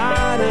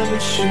inside of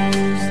his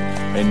shoes.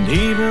 And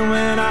even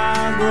when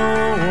I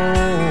grow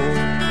old,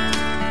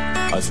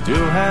 I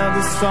still have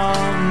the salt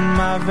in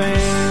my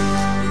veins.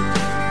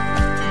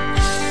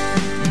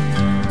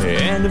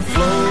 And it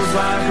flows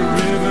like a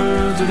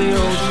river to the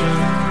ocean,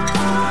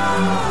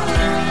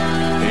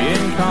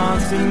 in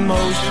constant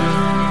motion.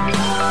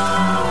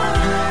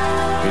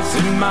 It's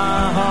in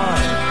my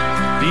heart,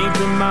 deep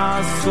in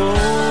my soul.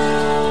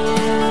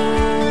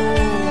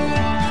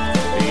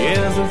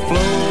 Yes, it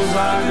flows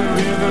like a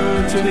river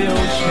to the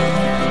ocean,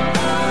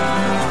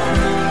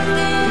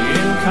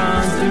 in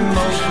constant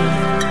motion.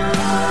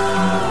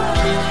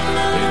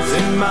 It's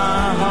in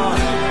my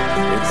heart,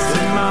 it's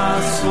in my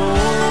soul.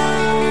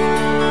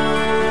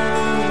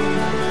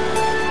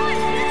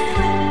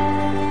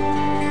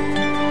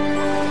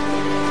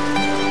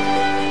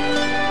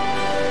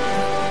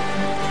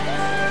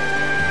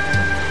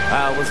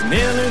 I was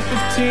nearly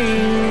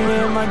 15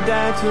 when my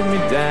dad took me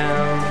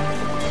down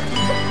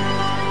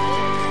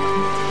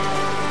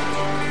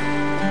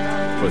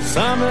for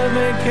summer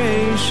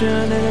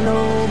vacation in an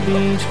old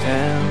beach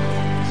town.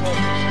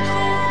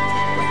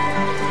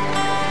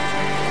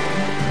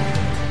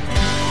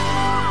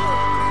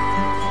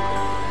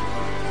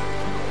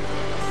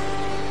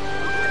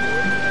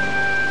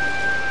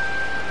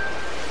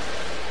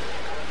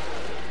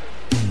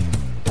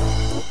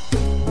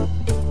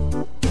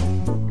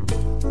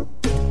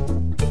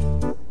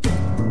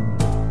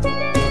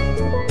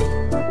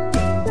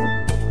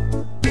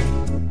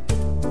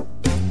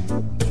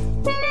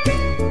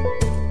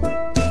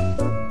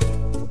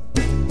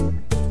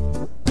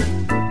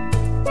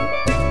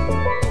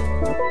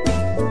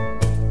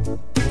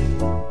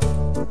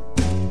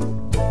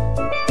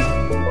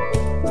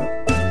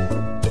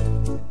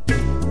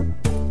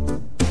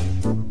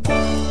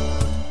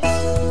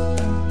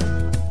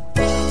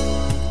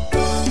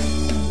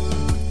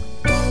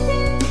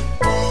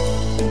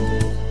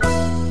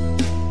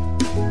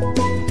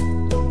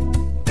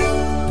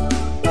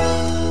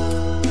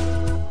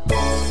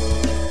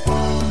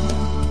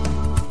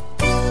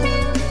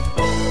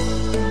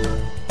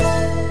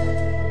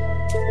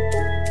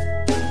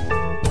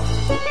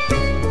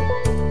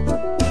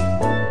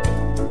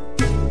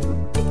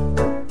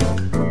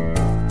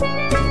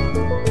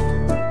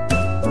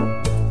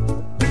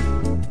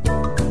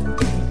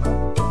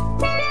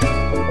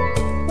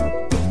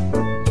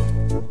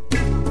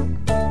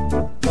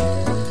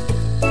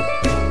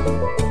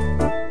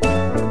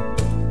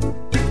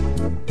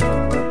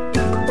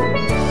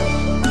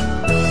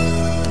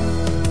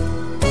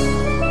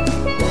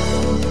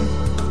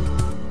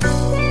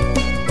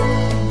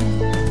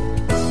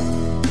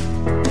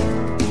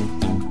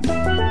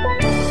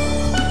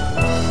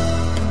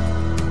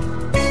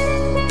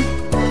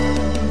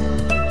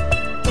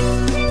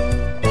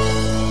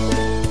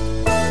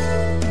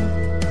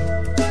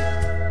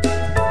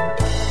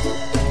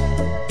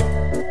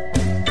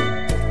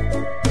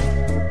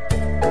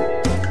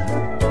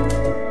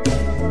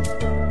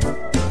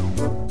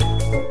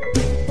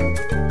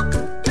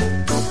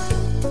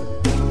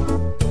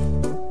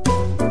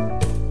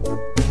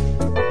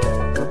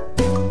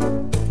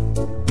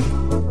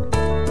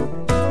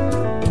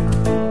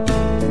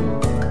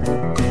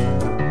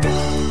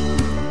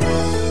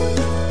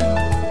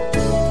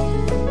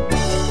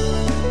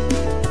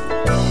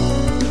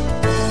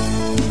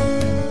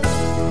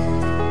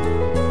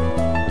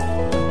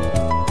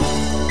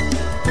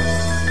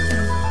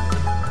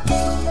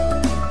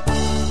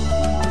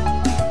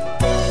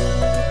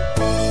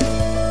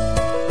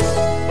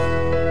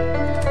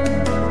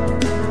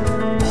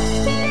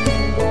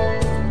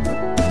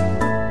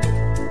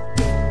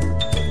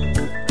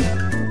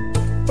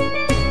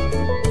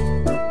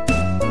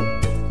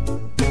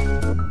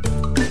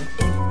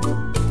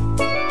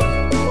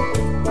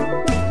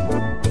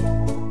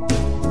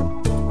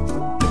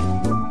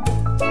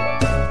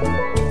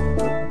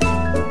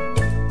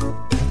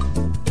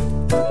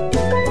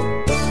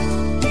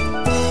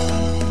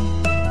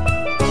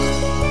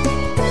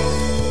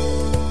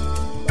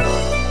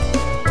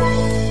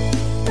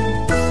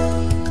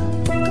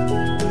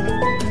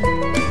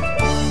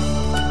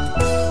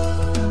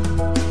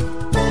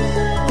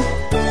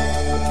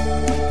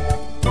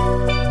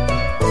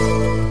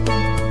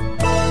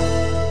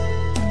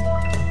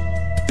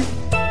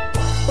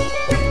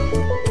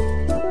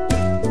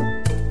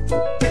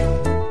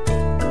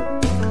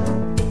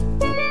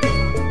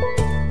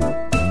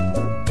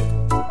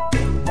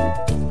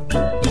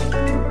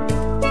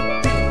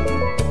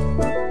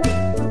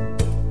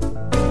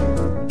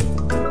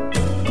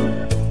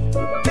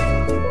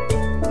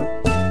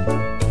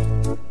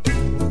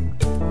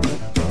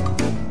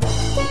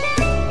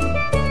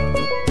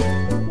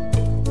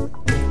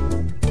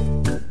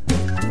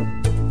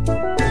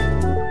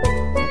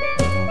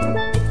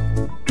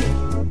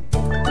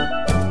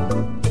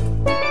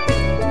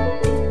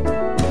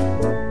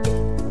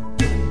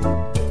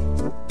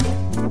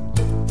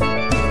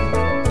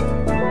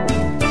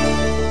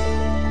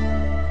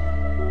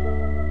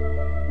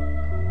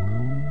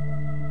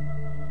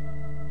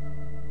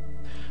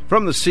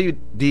 From the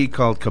CD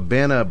called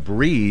Cabana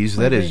Breeze,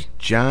 that is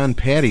John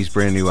Patty's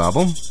brand new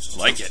album.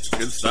 Like it.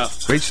 Good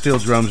stuff. Great steel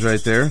drums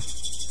right there.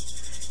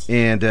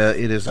 And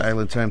it is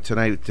Island Time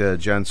tonight.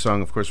 John's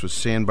song, of course, was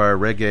Sandbar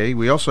Reggae.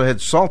 We also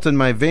had Salt in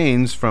My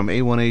Veins from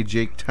A1A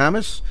Jake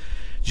Thomas.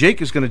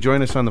 Jake is going to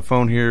join us on the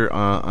phone here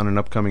on an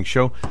upcoming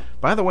show.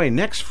 By the way,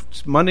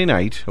 next Monday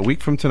night, a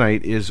week from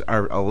tonight, is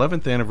our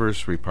 11th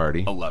anniversary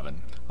party.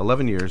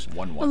 11 years.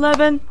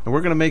 11. And we're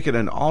going to make it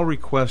an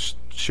all-request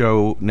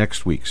show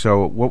next week.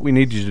 So what we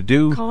need you to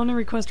do... Call in and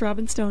request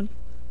Robin Stone.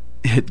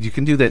 You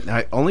can do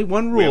that. Only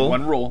one rule. We have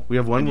one rule. We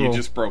have one rule. And you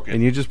just broke it.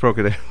 And you just broke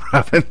it,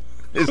 Robin.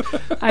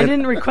 I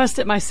didn't request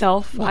it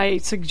myself. I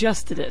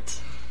suggested it.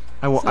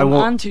 I won't. So I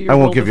won't. On to your I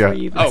won't rule give you. before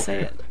you even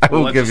say it. I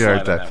won't give you a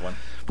hard time.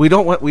 We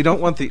don't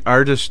want the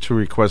artist to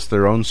request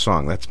their own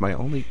song. That's my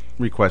only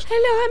request.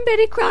 Hello, I'm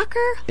Betty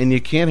Crocker. And you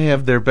can't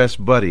have their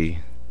best buddy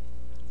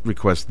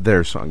request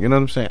their song. You know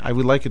what I'm saying? I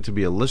would like it to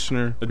be a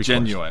listener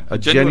request. A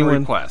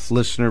genuine request.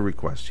 Listener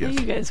request, yes.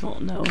 You guys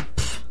won't know.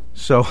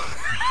 So,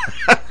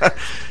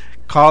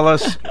 call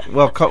us.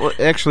 Well,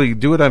 actually,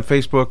 do it on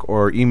Facebook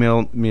or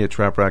email me at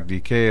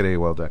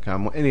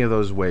traprockdk@aol.com. Any of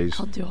those ways.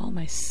 I'll do all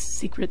my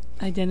secret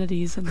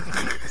identities and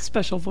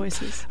special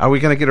voices. Are we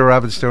going to get a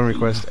Robin Stone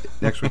request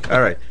next week? All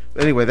right.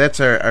 Anyway,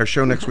 that's our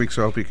show next week,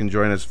 so I hope you can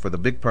join us for the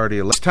big party.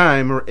 It's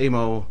time,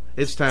 Amo.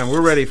 It's time.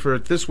 We're ready for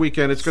it this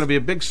weekend. It's going to be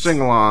a big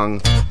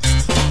sing-along.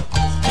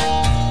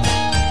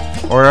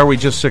 Or are we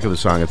just sick of the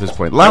song at this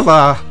point? La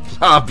la.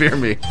 Ah, beer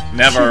me.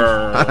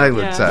 Never.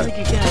 Island Time.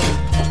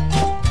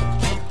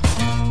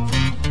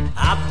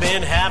 I've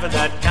been having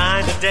that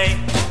kind of day.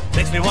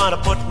 Makes me want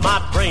to put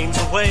my brains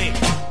away.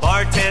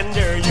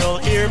 Bartender, you'll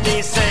hear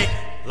me say,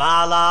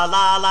 la la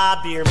la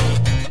la, beer me.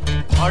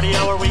 Party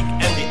hour week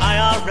and the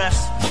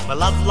IRS. My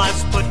love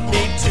life's put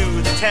me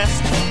to the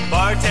test.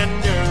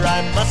 Bartender,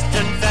 I must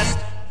confess,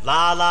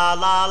 la la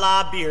la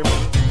la, beer me.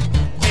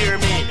 Beer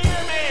me,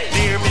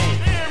 beer me.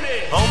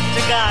 Hope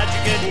to God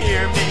you can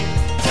hear me.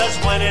 'Cause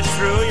when it's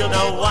through, you'll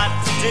know what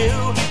to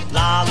do.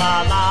 La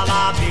la la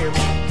la, beer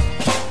me.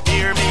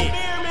 Beer me,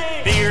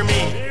 beer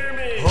me.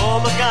 Oh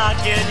my God,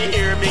 can you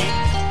hear me?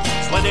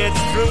 'Cause when it's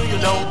through, you'll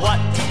know what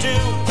to do.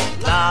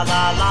 La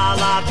la la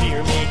la,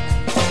 beer me.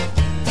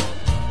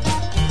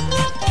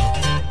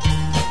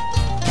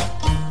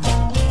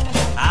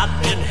 I've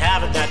been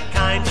having that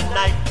kind of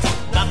night.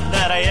 Nothing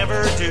that I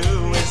ever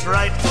do is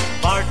right.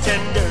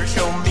 Bartender,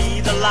 show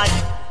me the light.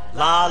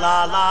 La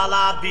la la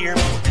la, beer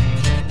me.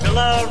 Fill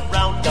a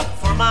roundup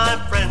for my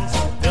friends.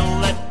 Fill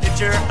that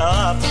pitcher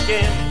up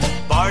again.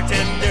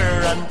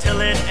 Bartender, until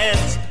it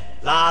ends.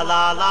 La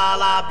la la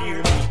la,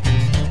 beer me.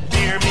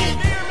 Beer me,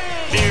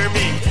 beer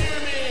me.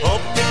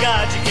 Hope to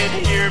God you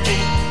can hear me.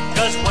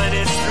 'Cause when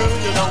it's through,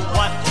 you know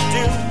what to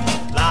do.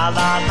 La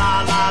la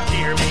la la,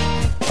 beer me.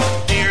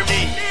 Beer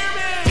me,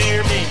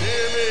 beer me.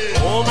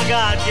 Oh my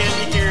God, can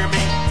you hear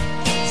me?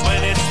 'Cause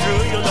when it's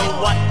through, you'll know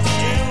what to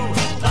do.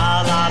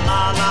 La la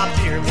la la,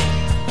 beer me.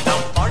 Now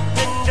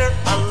bartender,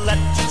 I'll let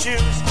you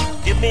choose.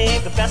 Give me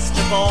the best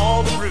of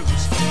all the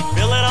brews.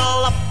 Fill it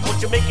all up,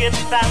 won't you make it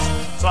fast,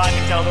 so I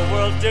can tell the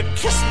world to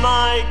kiss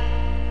my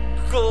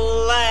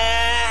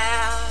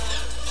glass.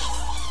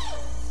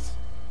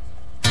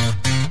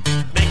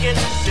 Make it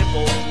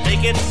simple,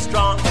 make it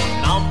strong,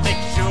 and I'll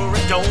make sure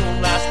it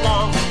don't last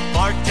long.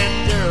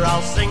 Bartender,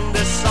 I'll sing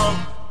this song.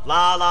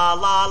 La la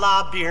la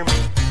la, beer me.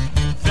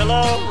 Fill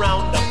a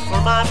roundup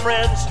for my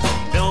friends.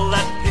 Fill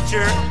that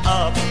pitcher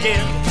up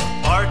again.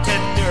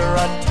 Bartender,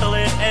 until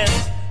it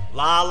ends.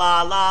 La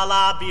la la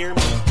la, beer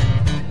me.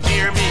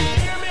 Beer me,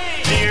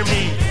 beer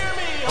me.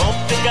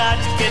 Hope to God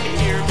you can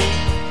hear me.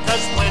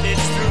 'Cause when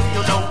it's through,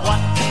 you'll know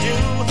what to do.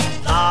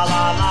 La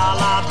la la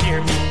la,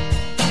 beer me.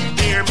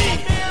 Beer me,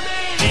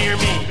 beer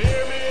me.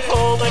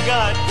 Oh my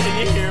God, can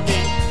you hear me?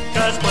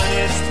 'Cause when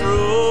it's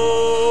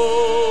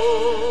through,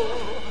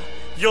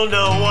 you'll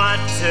know what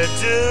to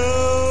do.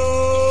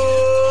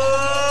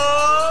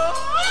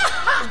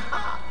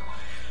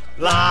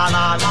 La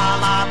la la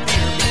la,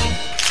 beer me.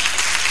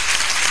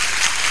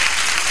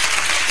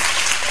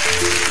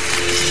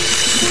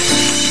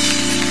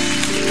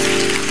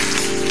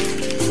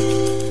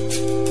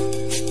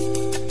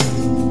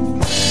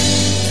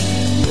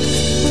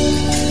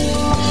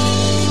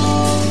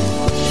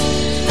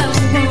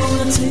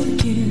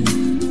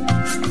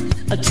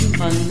 To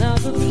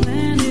another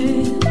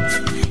planet.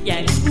 Yeah,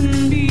 it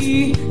wouldn't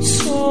be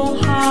so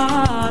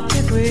hard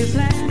if we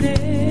planned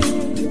it.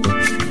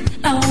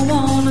 I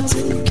wanna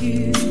take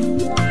you.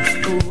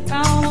 Oh,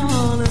 I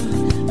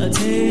wanna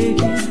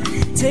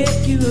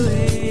take you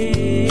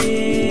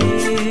away.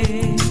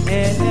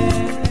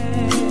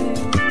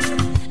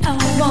 I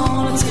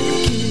wanna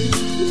take you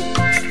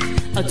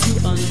to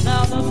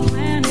another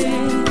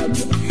planet.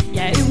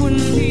 Yeah, it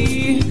wouldn't be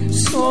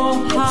so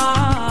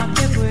hard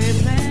if we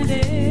planned it.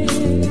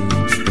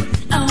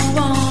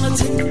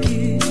 Take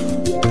you,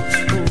 oh,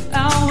 I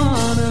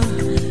wanna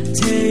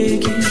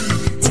take you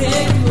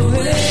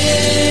away.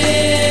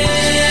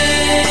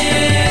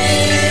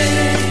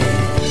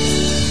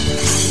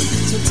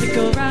 So take a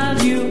ride,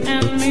 you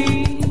and me,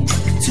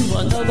 to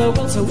the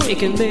world so we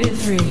can be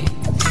free.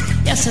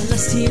 Yes,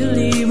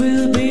 celestially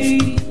we'll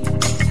be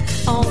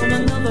on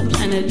another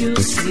planet, you'll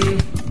see.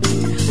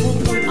 We'll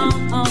put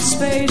on our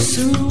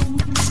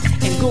spacesuits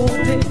and go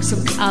pick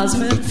some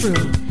cosmic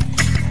fruit.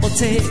 We'll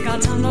take our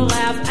time to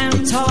laugh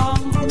and talk.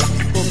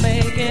 We'll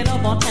make it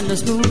up on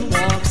endless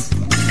moonwalks.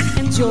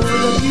 Enjoy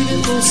the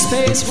beautiful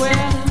space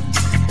where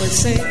we're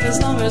safe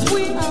as long as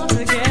we are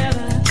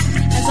together.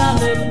 As I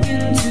look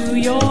into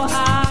your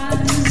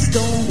eyes,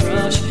 don't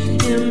rush,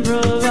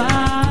 improvise.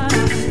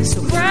 So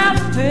grab a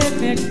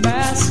picnic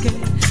basket.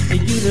 The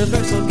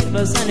universe will give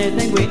us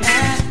anything we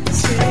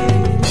ask.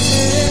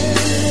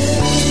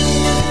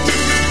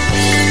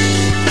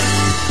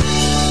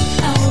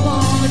 I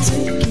wanna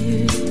take you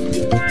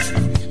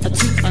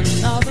to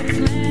another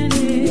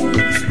planet.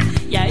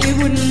 Yeah, it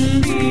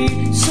wouldn't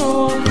be so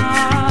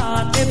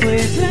hard if we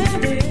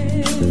planned it.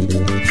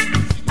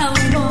 I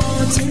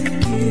wanna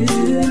take you.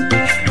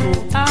 Oh,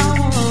 I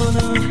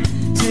wanna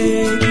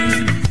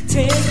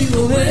take you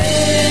away.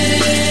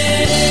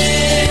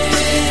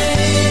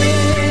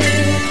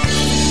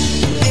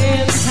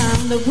 It's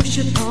time to wish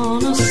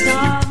upon a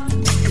star,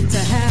 to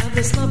have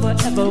this love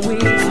wherever we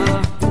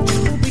are.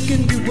 We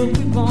can do what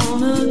we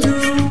wanna do.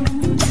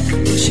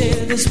 We'll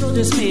share this world,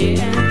 just me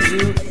and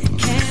you.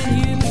 Can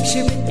you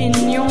picture it in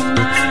your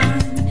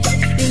mind?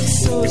 It's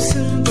so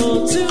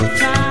simple to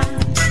find.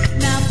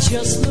 Now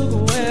just look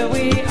where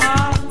we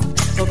are.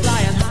 We're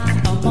flying high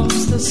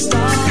amongst the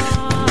stars.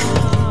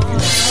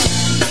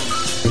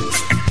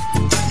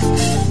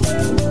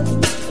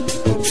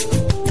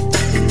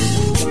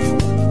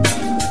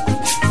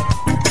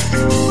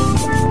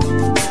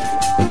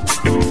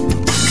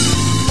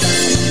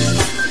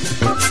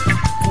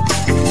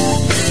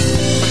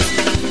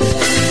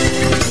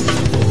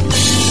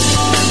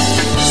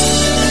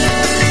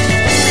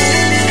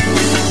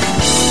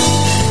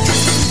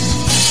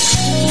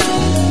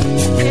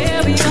 Yeah,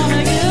 we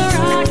gonna get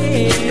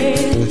rocket,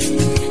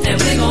 and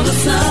we gonna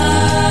fly.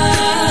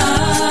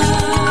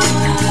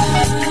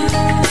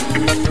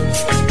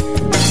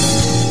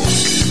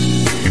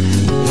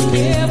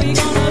 Yeah, we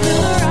gonna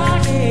build a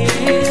rocket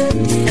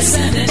and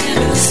send it in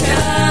the sky.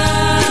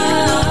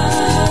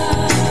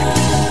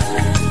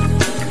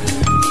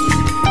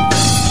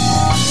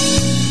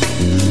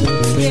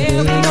 Yeah,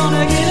 we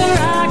gonna get a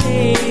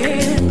rocket,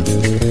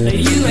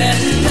 you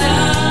and I.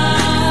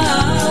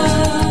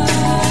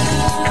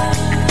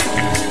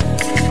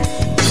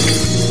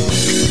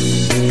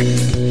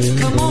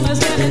 Come on, let's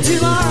get into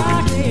our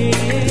rocket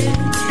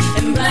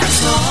and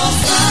blast off.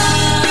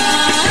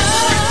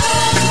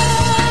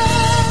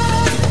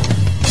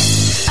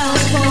 I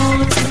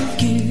wanna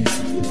take you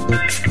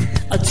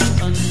to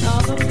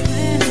another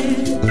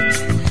planet.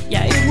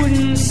 Yeah, it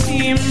wouldn't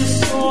seem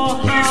so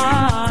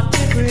hard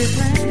if we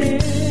planned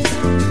it.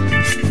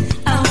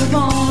 I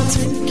wanna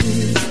take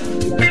you.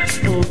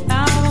 Oh,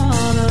 I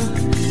wanna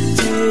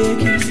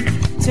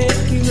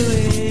take you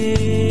away.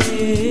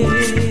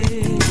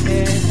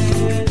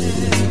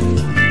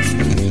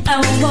 I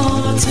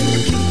wanna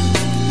take you.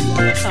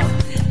 Oh,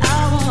 I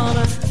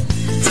wanna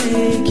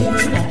take you. Oh,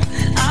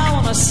 I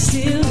wanna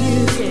steal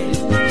you. Yeah.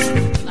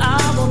 I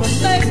wanna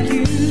make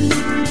you.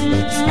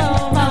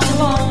 Oh, I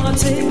wanna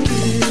take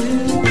you.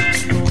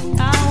 Oh,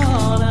 I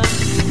wanna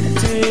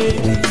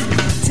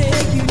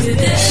take you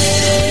today.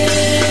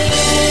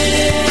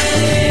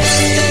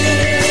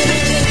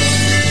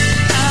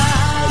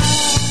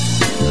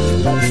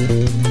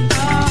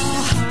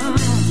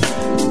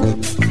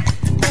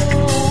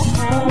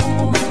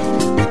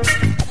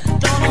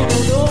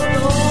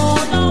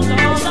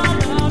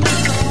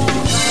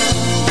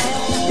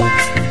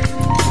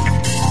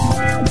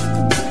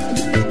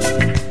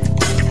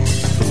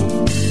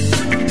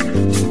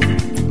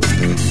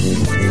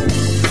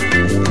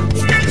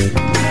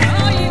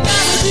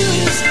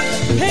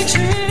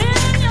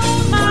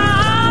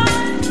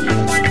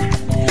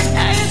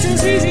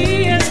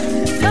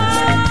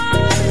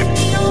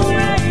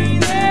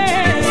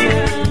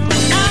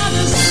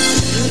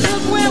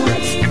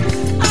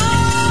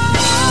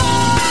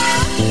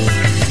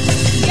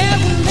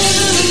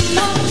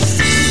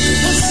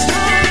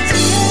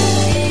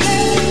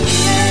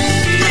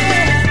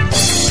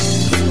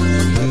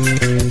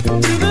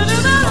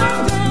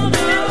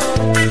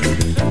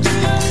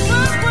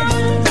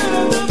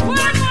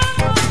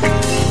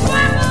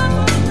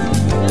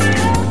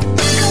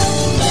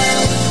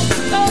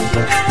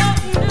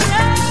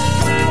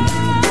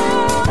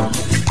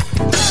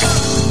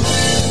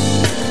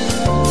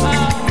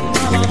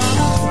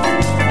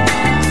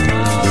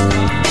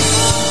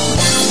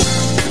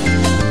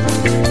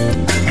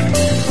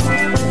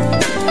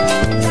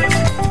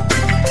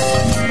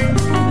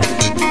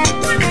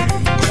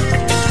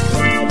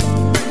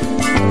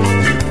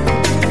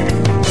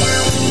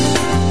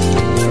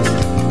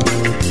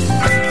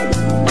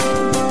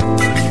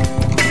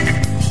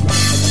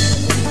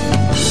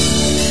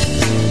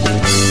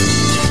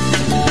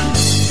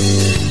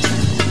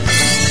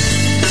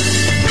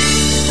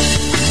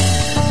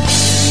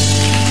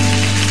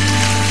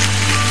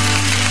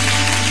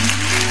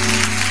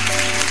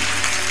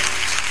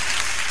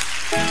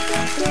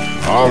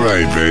 All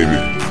right, baby.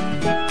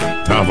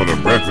 Time for the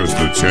Breakfast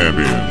of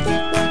Champions.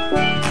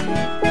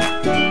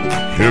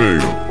 Here we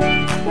go.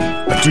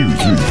 1, 2,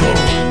 3, 4.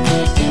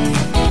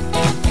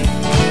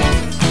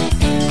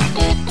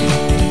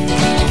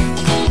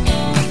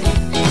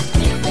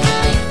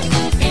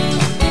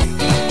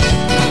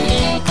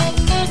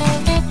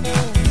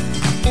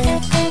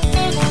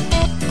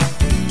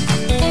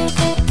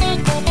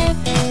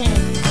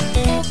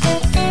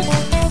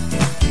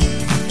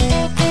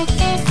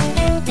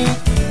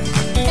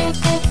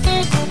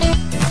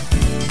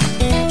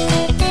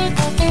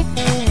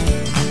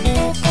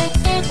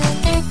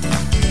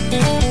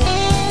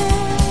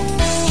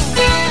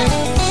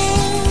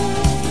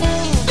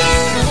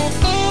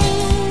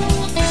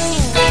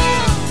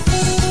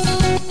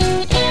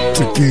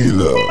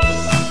 Tequila.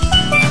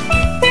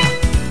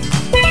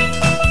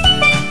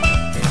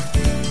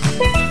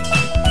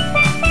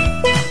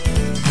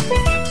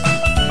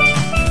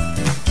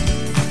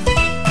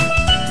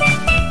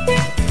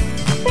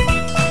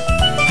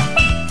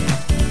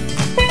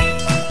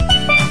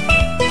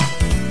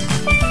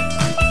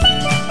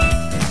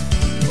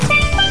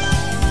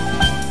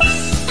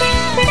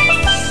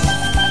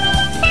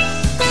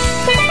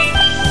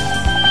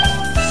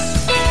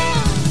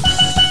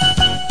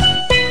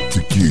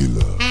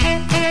 Tequila.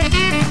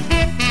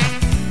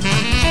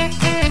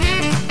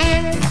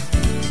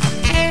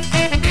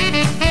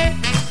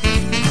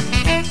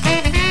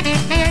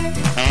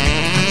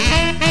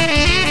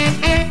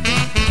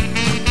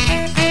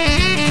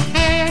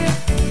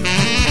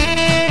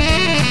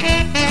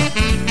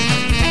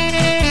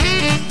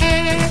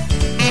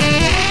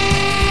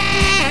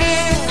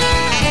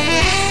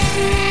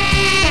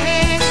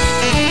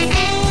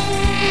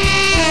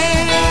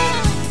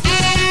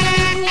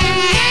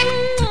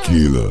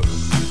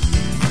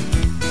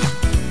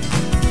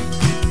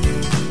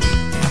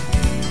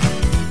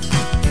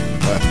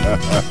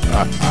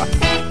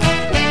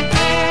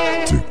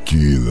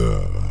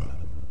 Tequila.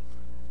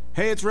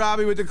 Hey, it's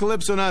Robbie with the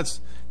Calypso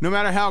Nuts. No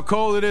matter how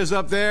cold it is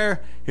up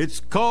there, it's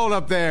cold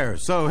up there.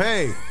 So,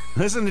 hey,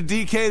 listen to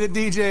DK the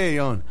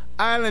DJ on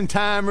Island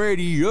Time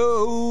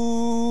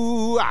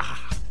Radio.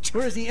 Ah.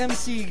 Where's the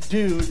MC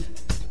dude?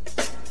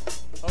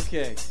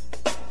 Okay.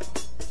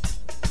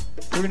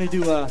 We're going to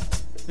do a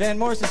Van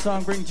Morrison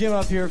song. Bring Jim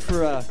up here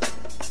for a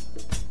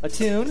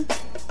tune.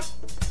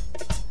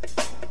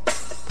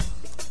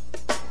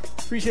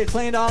 Appreciate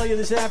playing to all of you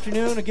this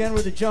afternoon. Again,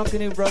 we're the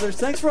Junkanoo Brothers.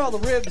 Thanks for all the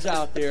ribs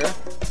out there.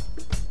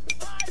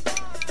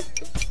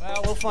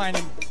 Well, we'll find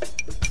him.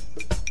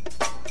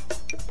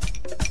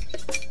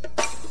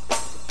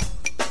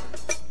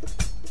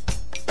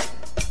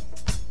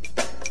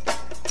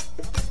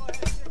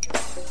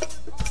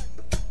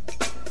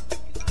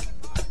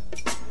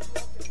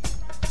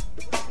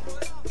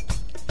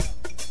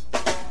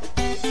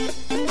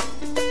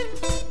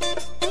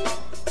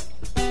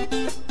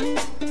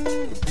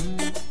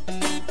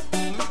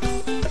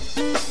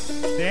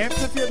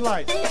 Dance if you'd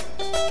like.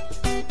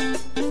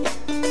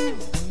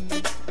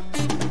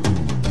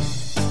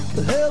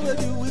 Hell, where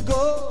do we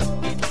go?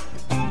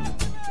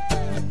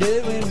 The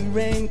day when the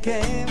rain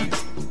came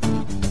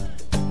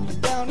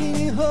down in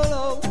the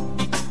hollow,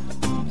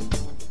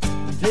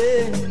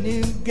 playing a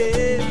new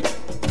game,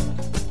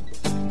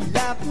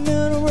 laughing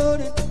on the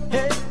road.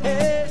 Hey,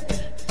 hey,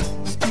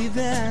 Steve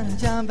and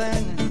John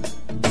Bannon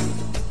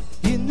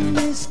in the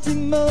misty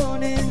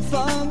morning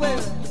fog, where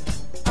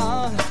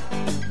on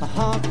a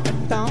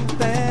honky tonk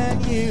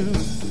band, you,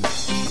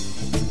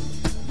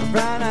 a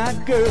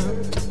brown-eyed girl.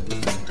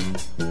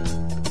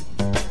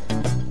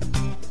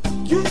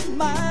 You're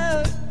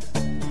my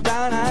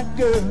brown-eyed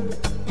girl.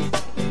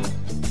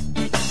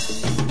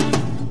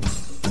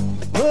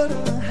 What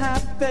a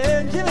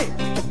happy Jimmy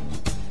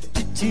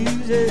to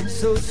Tuesday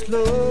so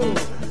slow,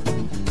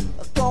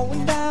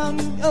 going down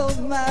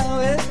the my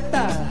way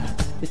by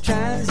the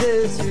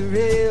transistor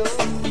rail,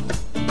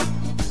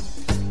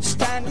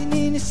 standing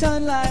in the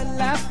sunlight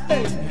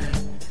laughing,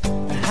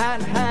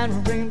 hand in hand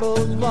with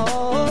rainbows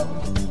wall,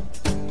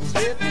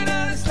 slipping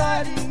and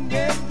sliding,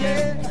 yeah,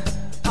 yeah,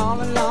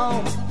 all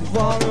along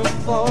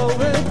waterfall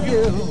with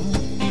you,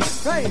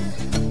 right,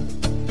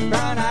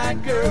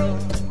 brown-eyed girl.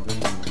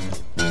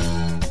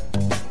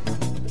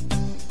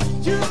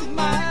 You're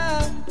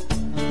my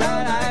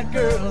brown-eyed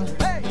girl.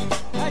 Hey,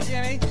 hi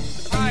Jimmy.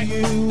 Hi. Do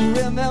you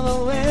remember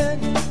when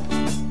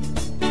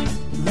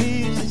we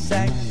used to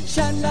sing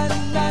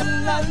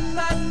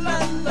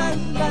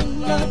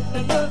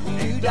sha-la-la-la-la-la-la-la-la-la,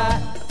 you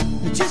die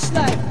just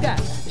like that.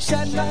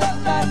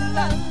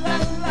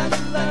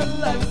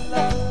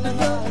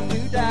 Sha-la-la-la-la-la-la-la-la,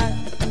 you die.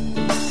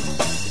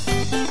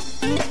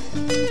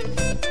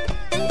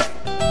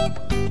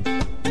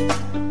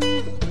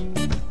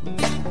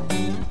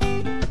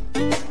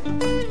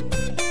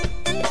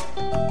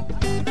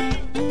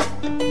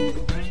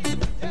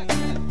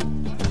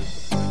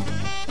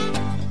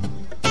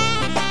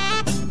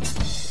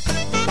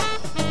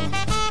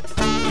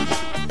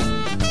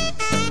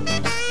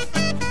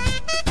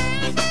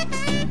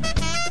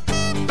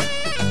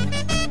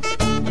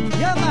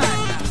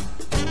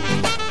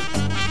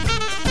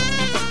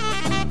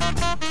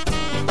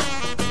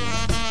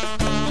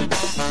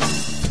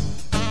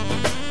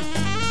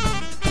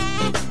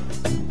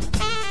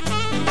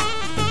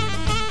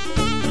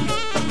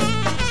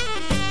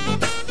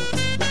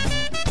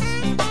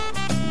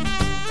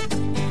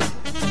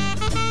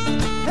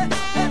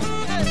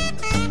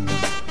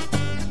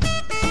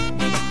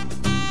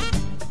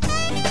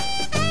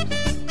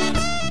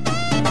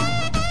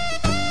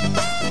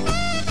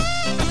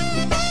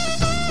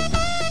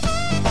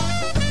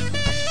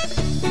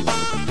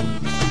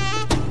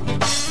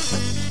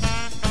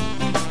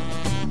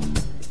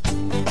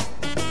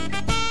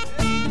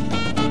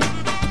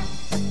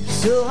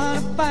 So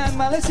hard to find.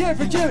 Now let's hear it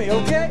for Jimmy,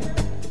 okay?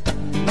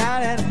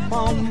 Now that I'm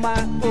on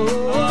my own.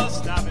 Oh,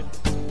 stop it.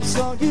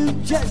 Saw you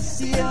just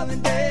the other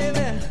day,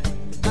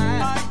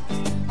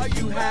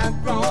 you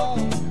have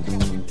grown.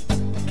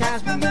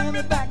 Can't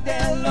remember back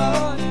there,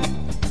 Lord.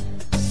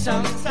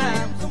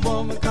 Sometimes a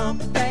woman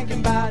comes thinking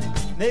about it,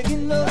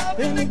 making love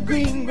in the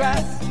green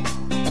grass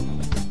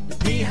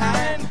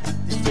behind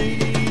the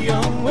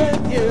stadium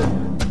with you.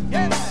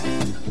 Yeah,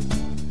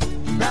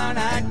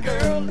 brown-eyed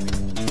girl,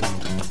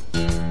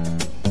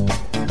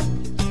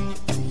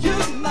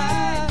 you're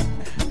my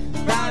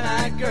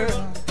brown-eyed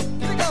girl.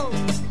 Here we go.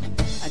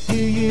 Do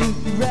you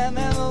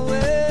remember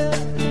well?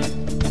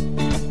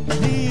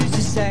 We used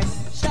to say,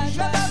 sha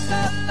la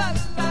la la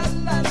la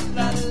la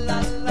la la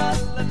la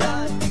la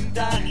la. You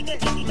die.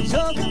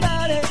 Talk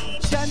about it.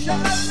 Sha la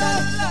la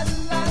la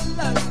la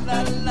la la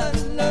la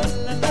la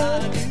la la.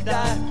 You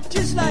die.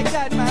 Just like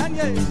that, man.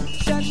 Yeah.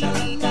 Sha la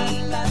la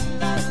la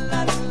la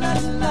la la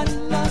la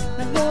la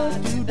la.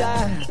 You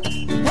die.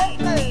 Hey,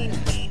 hey.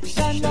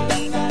 Sha la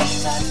la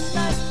la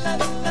la la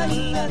la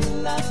la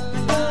la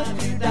la.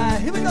 You die.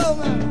 Here we go,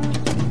 man.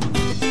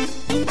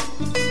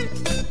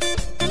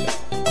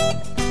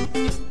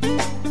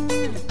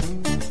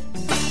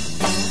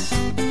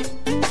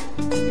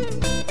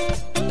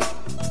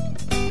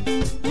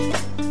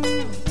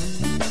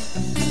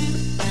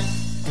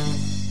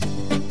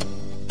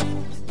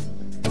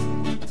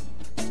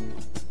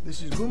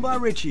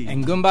 Richie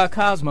and Goomba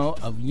Cosmo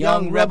of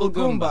Young Rebel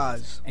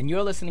Goombas. And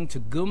you're listening to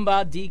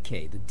Goomba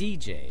DK, the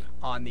DJ,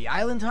 on the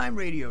Island Time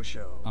Radio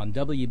Show on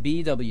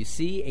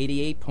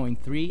WBWC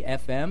 88.3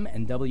 FM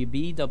and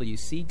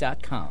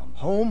WBWC.com,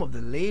 home of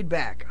the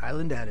laid-back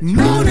Island attitude.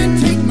 Morning,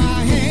 take my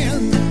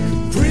hand,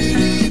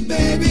 pretty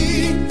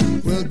baby.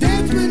 We'll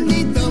dance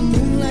beneath the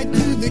moonlight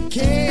to the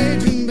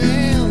Cajun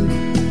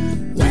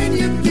band. When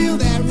you feel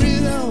that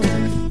rhythm,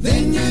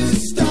 then you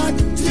start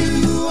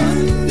to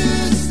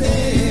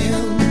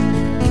understand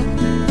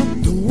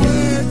the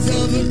words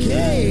of the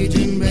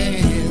Cajun band.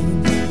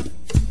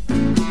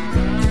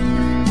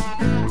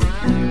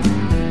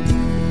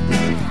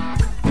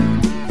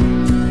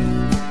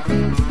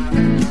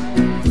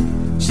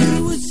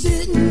 She was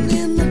sitting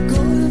in the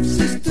court of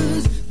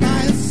sisters by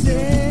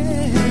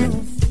herself.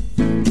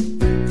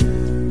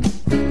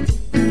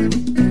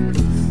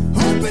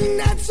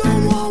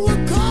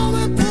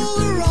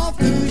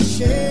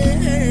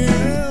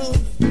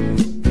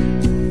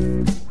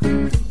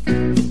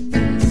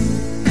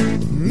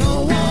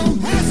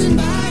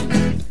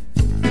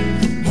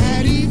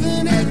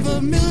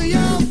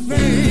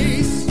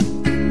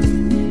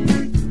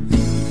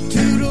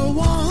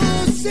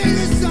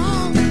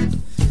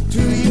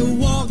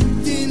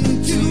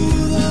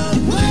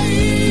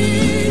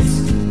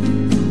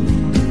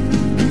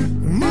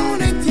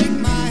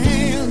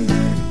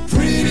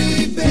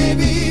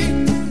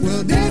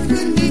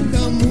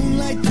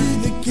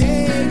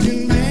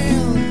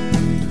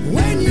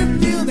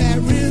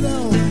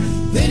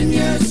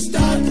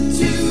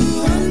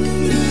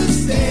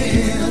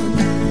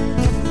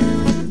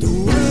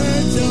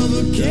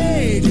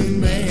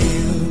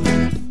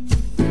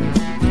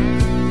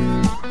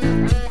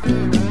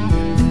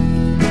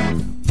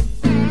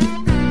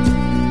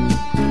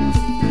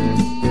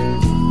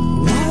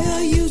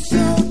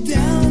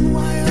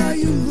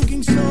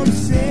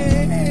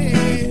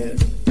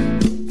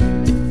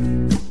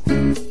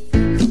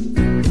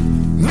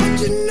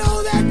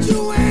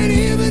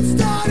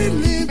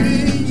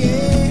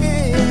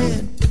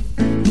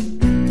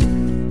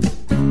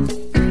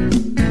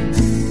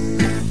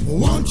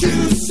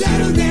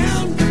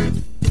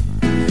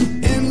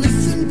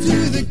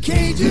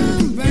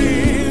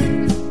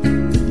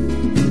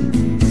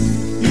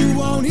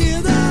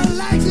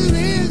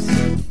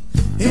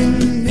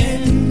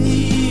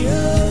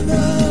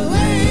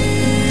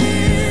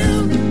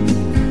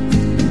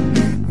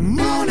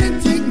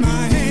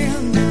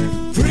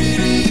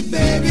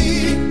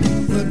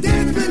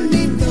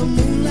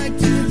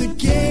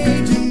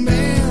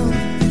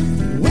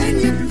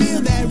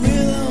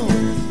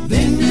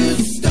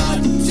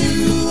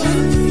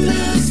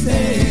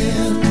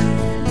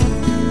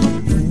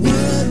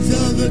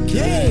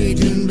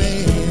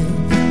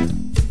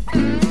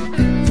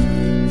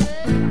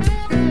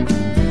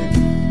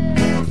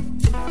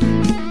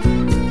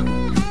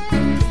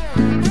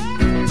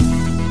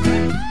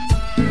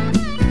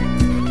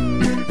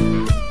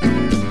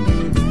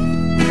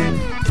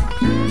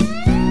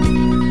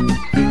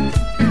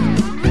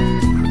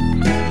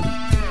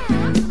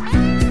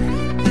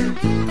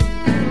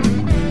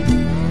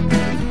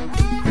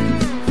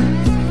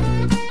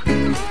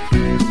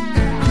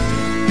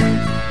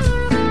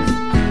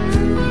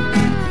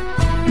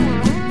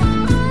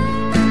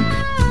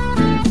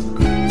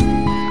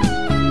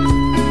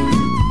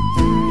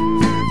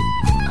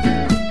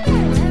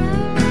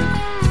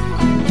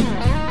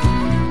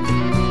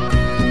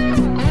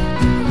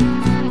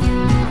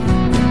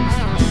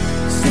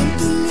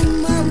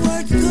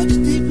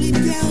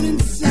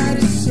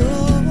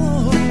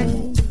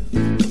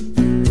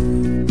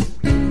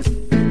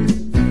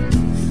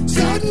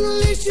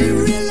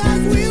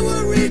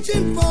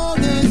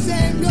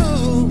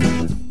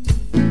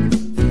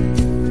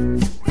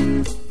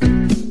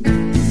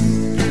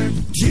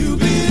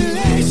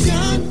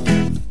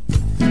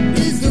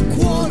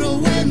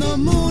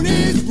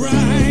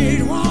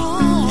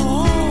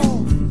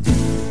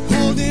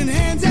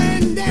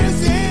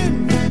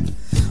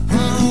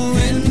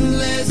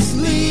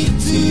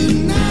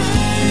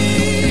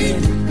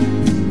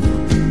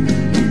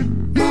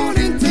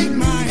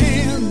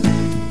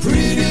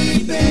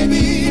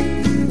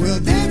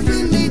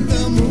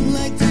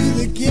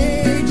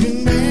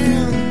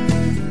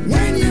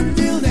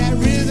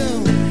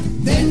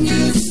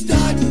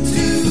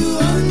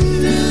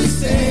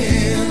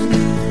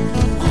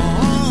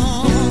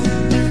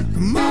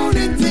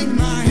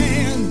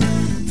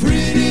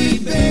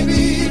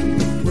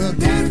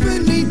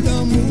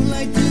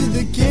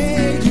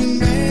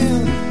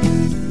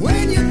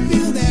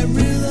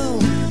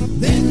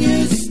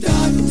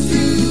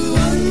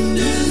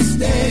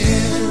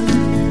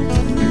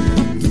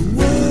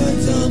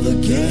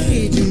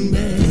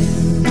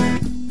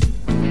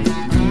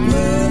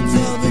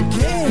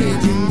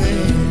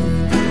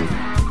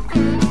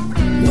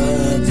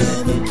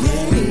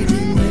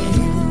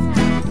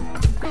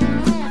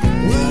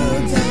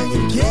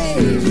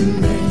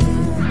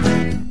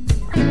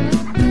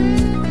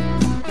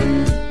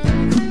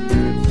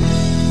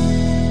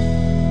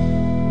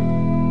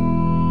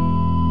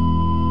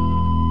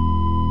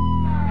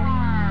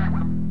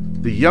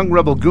 the Young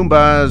Rebel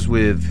Goombas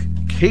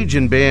with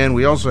Cajun Band.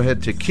 We also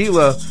had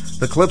Tequila.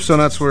 The Calypso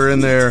Nuts were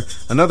in there.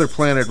 Another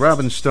Planet,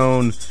 Robin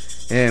Stone.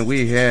 And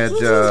we had,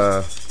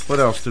 what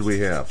else did we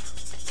have?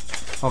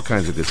 All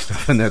kinds of good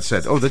stuff in that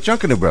set. Oh, the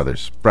Junkanoo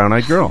Brothers, Brown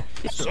Eyed Girl.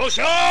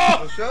 Social!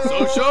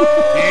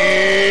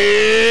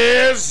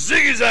 Here's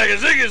Ziggy Zagga,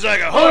 Ziggy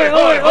Zagga, hoi,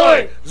 hoi,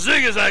 hoi!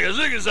 Ziggy Zagga,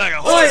 Ziggy Zagga,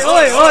 hoi,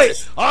 hoi, hoi!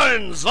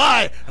 Ein,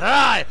 zwei,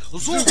 drei,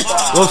 super!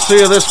 We'll see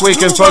you this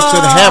weekend, folks,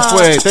 at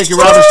Halfway. Thank you,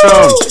 Robin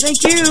Stone.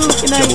 Thank you. Good night.